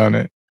would have done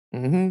it.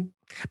 Mm-hmm.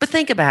 But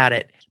think about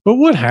it. But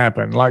what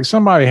happened? Like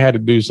somebody had to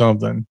do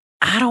something.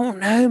 I don't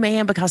know,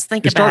 man, because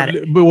think about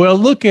it. But well,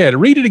 look at it.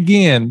 Read it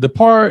again.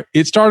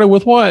 It started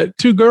with what?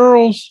 2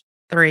 girls?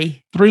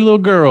 3 little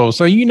girls.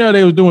 So you know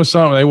they was doing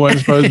something they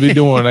wasn't supposed to be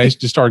doing. They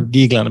just started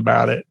giggling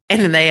about it.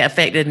 And then they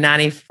affected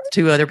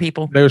two other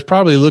people? They was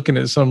probably looking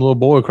at some little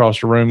boy across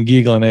the room,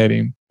 giggling at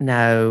him.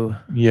 No.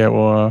 Yeah,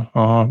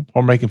 well,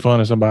 or making fun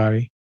of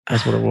somebody.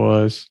 That's what it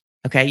was.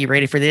 Okay, you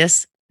ready for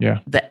this? Yeah.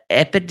 The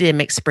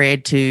epidemic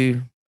spread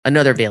to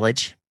another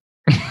village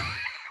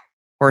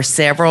where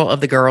several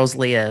of the girls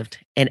lived.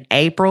 In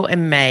April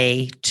and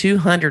May,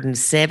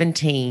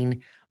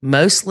 217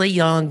 mostly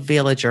young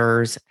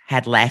villagers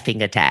had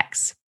laughing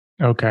attacks.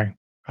 Okay.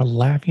 A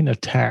laughing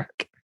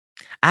attack.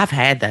 I've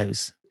had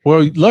those.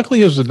 Well,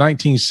 luckily it was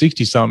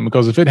 1960 something,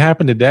 because if it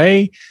happened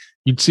today,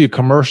 you'd see a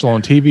commercial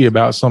on TV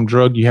about some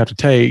drug you have to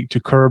take to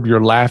curb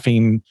your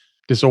laughing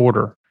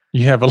disorder.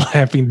 You have a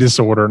laughing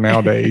disorder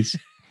nowadays.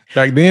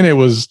 Back then it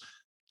was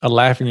a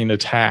laughing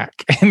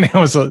attack. And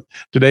now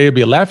today it'd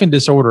be a laughing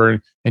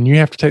disorder, and you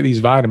have to take these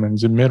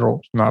vitamins and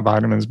minerals, not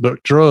vitamins,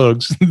 but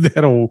drugs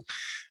that'll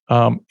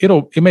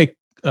it may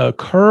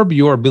curb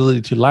your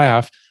ability to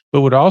laugh,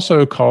 but would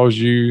also cause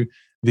you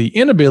the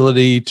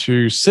inability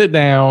to sit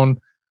down,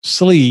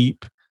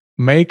 sleep,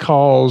 may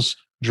cause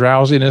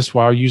drowsiness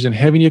while using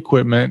heavy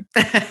equipment.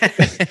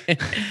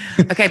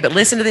 Okay, but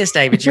listen to this,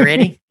 David. You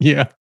ready?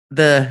 Yeah.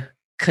 The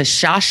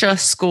Kashasha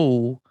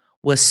school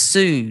was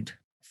sued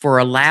for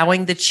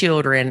allowing the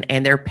children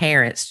and their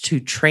parents to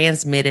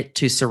transmit it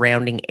to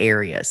surrounding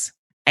areas.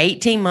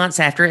 18 months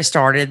after it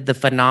started, the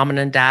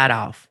phenomenon died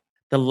off.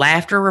 The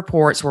laughter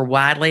reports were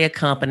widely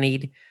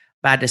accompanied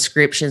by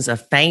descriptions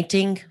of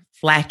fainting,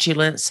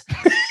 flatulence.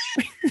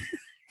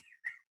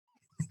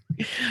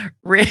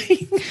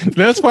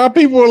 That's why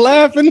people were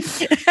laughing.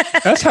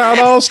 That's how it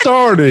all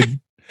started.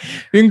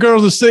 Then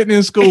girls are sitting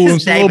in school and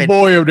some little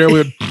boy over there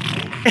with,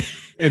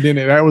 and then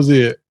that was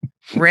it.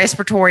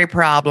 Respiratory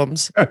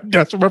problems.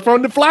 That's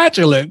from the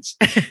flatulence.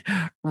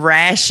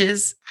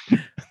 Rashes,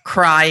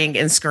 crying,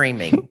 and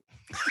screaming.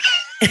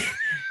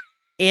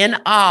 In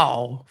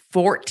all,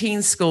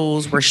 14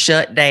 schools were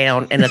shut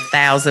down and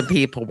 1,000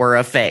 people were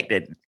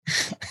affected.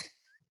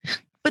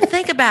 But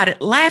think about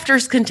it. Laughter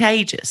is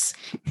contagious.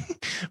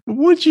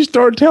 Once you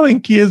start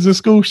telling kids the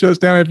school shuts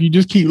down, if you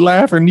just keep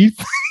laughing,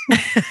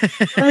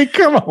 I mean,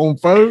 come on,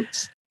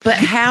 folks. But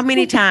how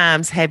many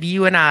times have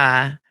you and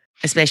I,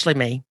 especially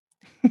me,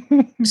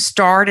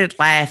 started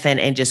laughing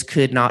and just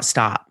could not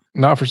stop?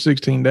 Not for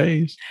 16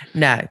 days.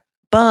 No.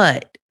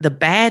 But the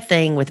bad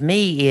thing with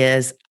me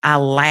is I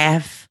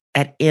laugh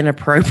at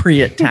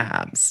inappropriate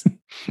times.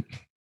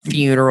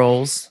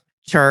 Funerals,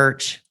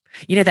 church.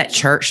 You know that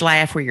church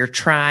laugh where you're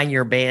trying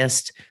your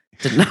best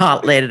to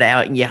not let it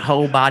out and your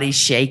whole body's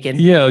shaking?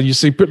 Yeah, you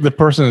see the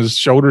person's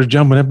shoulders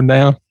jumping up and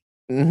down.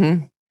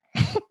 Mm-hmm.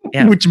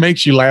 Yeah. Which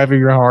makes you laugh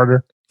even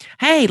harder.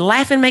 Hey,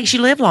 laughing makes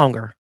you live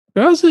longer.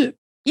 Does it?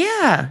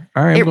 Yeah.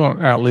 I am going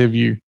to outlive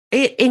you.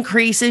 It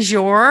increases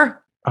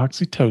your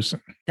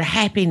oxytocin, the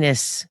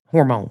happiness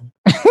hormone.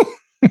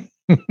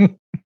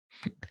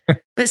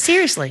 But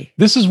seriously.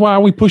 This is why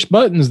we push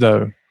buttons,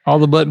 though. All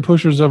the button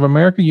pushers of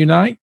America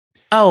unite.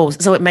 Oh,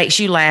 so it makes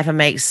you laugh and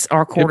makes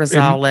our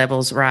cortisol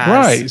levels rise.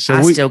 Right. So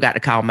I still got to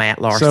call Matt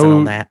Larson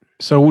on that.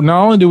 So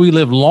not only do we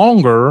live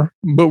longer,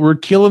 but we're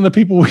killing the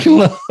people we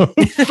love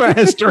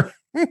faster.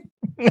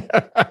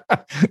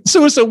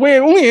 So it's a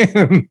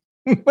win-win.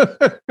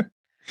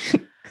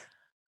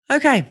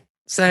 Okay.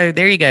 So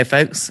there you go,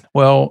 folks.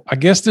 Well, I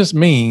guess this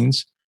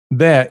means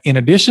that in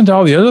addition to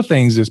all the other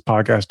things this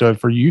podcast does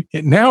for you,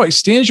 it now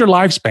extends your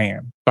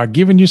lifespan by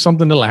giving you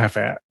something to laugh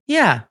at.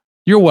 Yeah.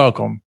 You're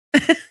welcome.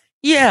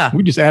 Yeah.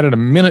 We just added a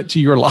minute to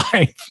your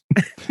life.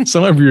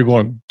 Some of you are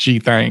going, gee,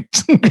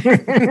 thanks.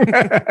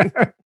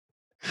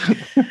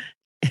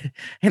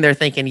 And they're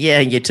thinking, yeah,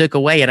 you took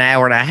away an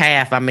hour and a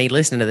half. I mean,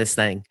 listening to this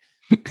thing.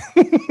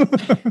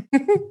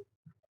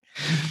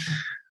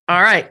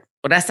 All right.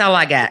 Well, that's all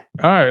I got.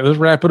 All right. Let's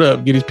wrap it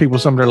up. Get these people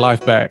some of their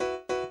life back.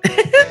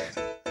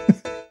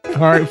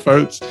 All right,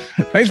 folks.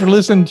 Thanks for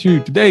listening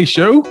to today's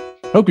show.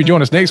 Hope you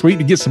join us next week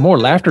to get some more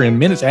laughter and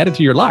minutes added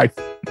to your life.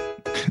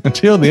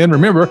 Until then,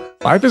 remember,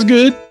 life is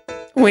good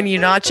when you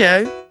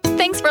nacho.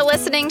 Thanks for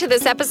listening to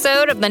this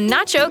episode of the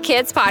Nacho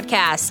Kids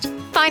Podcast.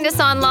 Find us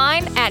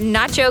online at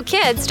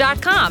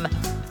nachokids.com.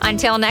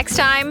 Until next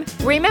time,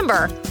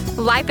 remember,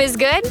 life is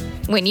good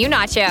when you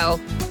nacho.